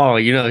 Oh,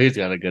 he's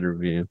got a good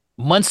review.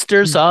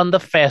 Munsters on the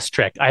fast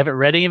track. I haven't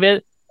read any of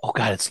it. Oh,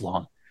 God, it's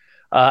long.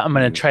 I'm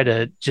going to try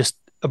to just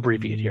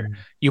abbreviate here.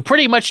 You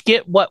pretty much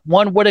get what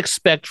one would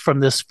expect from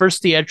this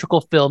first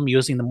theatrical film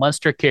using the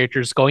Munster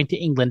characters going to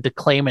England to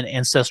claim an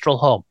ancestral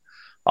home.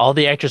 All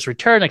the actors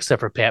return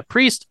except for Pat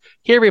Priest,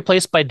 here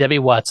replaced by Debbie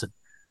Watson.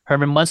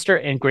 Herman Munster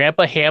and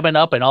Grandpa hamming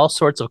up in all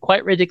sorts of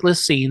quite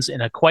ridiculous scenes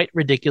in a quite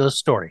ridiculous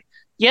story.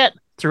 Yet,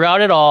 throughout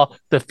it all,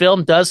 the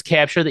film does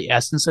capture the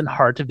essence and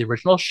heart of the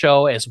original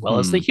show as well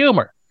as the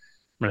humor.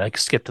 I'm going to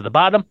skip to the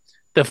bottom.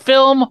 The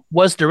film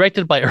was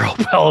directed by Earl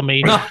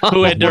Bellamy,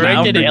 who had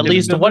directed at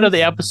least one of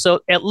the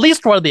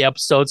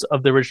episodes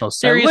of the original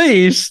series. At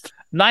least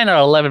 9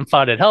 out of 11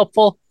 found it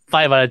helpful.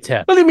 5 out of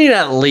 10. What do you mean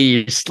at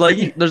least? Like,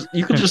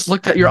 you could just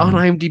look at your on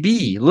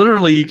IMDb.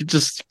 Literally, you could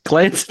just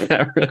glance at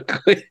that real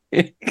quick.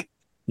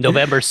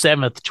 November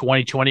 7th,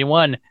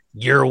 2021,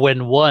 Your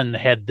Win 1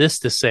 had this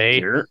to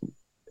say.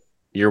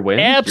 Your win?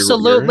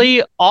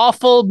 Absolutely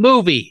awful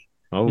movie.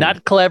 Oh.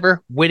 Not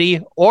clever,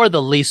 witty, or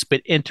the least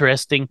bit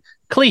interesting.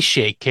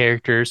 Cliche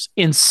characters,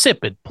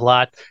 insipid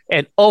plot,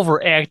 and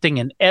overacting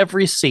in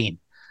every scene.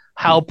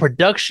 How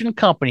production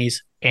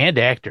companies and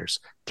actors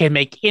can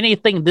make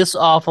anything this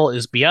awful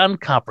is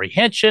beyond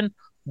comprehension.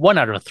 1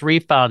 out of 3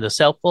 found this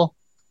helpful.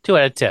 2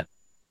 out of 10.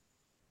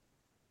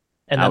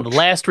 And then the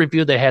last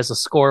review that has a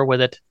score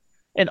with it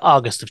in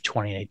August of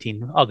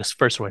 2018, August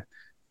 1st,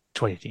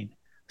 2018.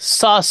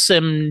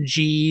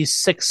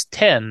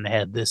 SawsimG610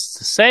 had this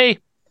to say.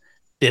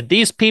 Did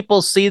these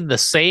people see the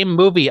same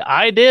movie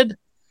I did?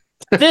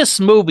 This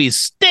movie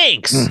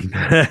stinks.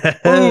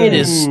 It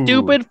is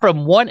stupid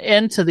from one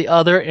end to the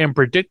other and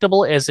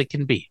predictable as it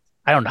can be.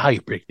 I don't know how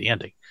you predict the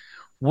ending.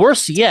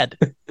 Worse yet,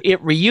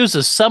 it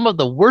reuses some of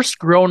the worst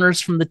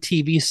groaners from the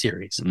TV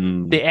series.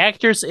 The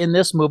actors in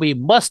this movie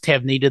must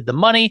have needed the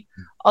money,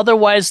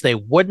 otherwise they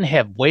wouldn't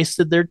have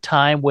wasted their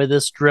time with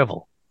this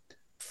drivel.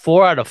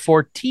 4 out of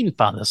 14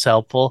 found this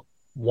helpful.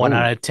 1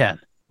 out of 10.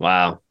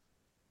 Wow.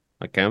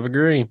 I kind of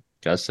agree.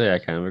 Gotta say, I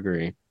kind of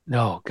agree.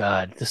 Oh,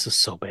 God, this is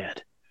so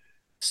bad.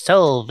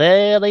 So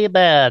very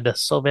bad.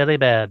 So very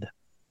bad.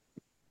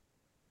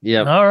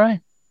 Yep. All right.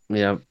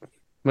 Yep.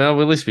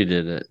 Well, at least we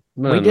did it.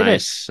 We did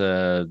nice,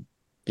 a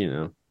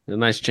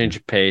nice change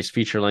of pace.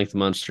 Feature-length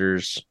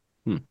Munsters.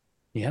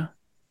 Yeah.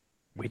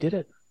 We did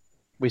it.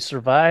 We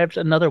survived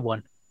another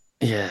one.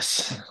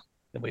 Yes.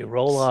 Then we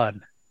roll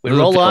on. I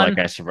like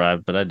I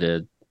survived, but I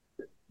did.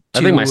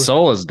 I think my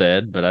soul is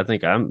dead, but I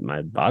think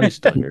my body's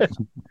still here.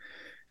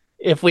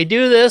 If we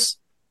do this,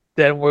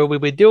 then we'll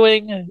be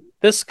doing,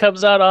 this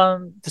comes out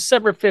on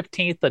December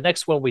 15th. The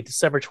next one will be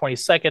December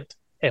 22nd.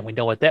 And we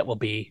know what that will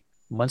be.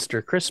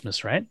 Munster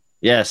Christmas, right?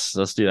 Yes,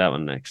 let's do that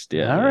one next.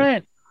 Yeah. All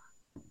right.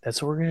 That's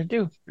what we're going to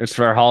do. It's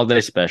for our holiday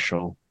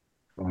special.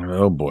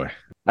 Oh, boy.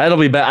 It'll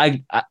be better.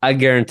 I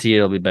guarantee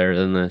it'll be better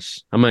than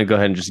this. I'm going to go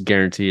ahead and just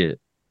guarantee it.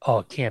 Oh,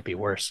 it can't be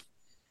worse.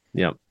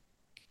 Yep.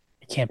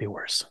 It can't be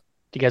worse.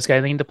 Do you guys got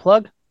anything to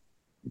plug?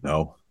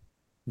 No.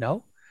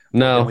 No?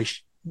 No. Then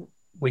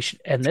we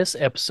should end this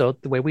episode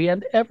the way we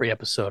end every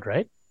episode,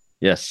 right?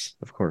 Yes,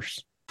 of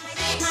course.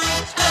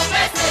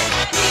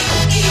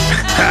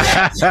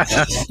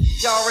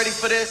 Y'all ready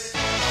for this?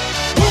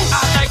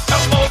 I like to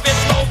move it.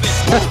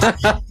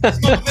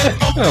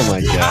 Oh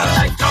my God.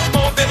 I like to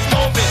move it. I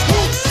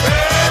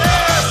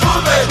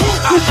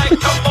like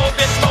to move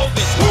it.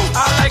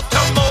 I like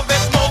to move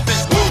it.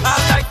 I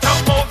like to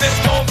move it.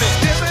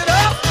 Give it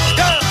up.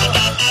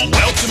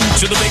 Welcome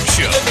to the big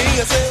show.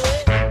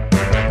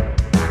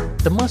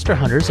 The Munster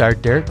Hunters are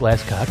Derek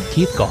Glasscock,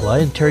 Keith Galla,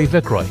 and Terry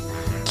Vickroy.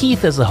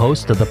 Keith is the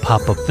host of the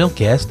Pop-Up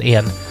Filmcast,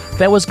 and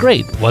that was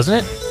great,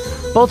 wasn't it?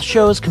 Both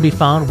shows can be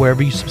found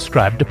wherever you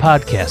subscribe to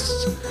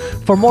podcasts.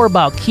 For more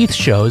about Keith's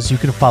shows, you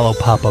can follow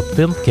Pop-Up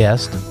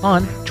Filmcast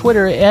on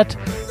Twitter at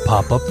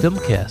Pop-Up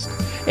Filmcast.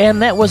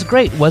 And that was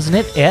great, wasn't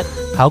it? At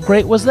How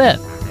Great Was That?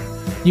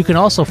 You can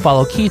also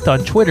follow Keith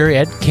on Twitter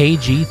at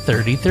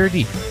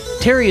KG3030.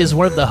 Terry is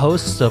one of the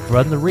hosts of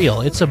Run the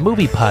Reel. It's a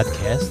movie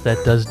podcast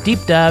that does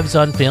deep dives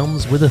on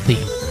films with a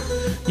theme.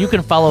 You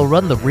can follow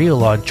Run the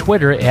Reel on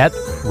Twitter at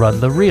Run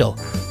the Reel.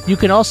 You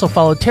can also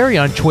follow Terry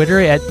on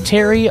Twitter at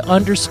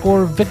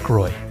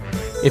Terry_Vickroy.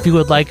 If you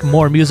would like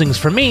more musings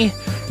from me,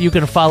 you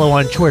can follow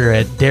on Twitter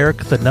at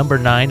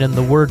Derek9 and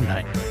the word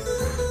 9.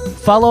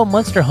 Follow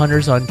Munster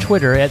Hunters on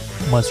Twitter at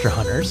Munster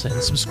Hunters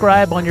and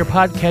subscribe on your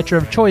podcatcher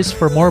of choice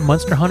for more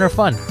Munster Hunter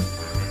fun.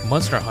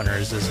 Munster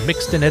Hunters is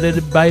mixed and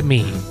edited by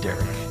me,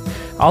 Derek.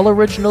 All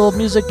original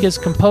music is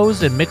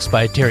composed and mixed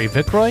by Terry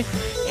Vickroy,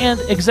 and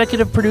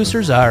executive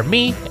producers are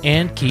me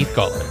and Keith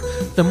Galla.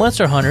 The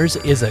Munster Hunters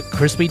is a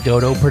Crispy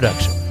Dodo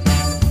production.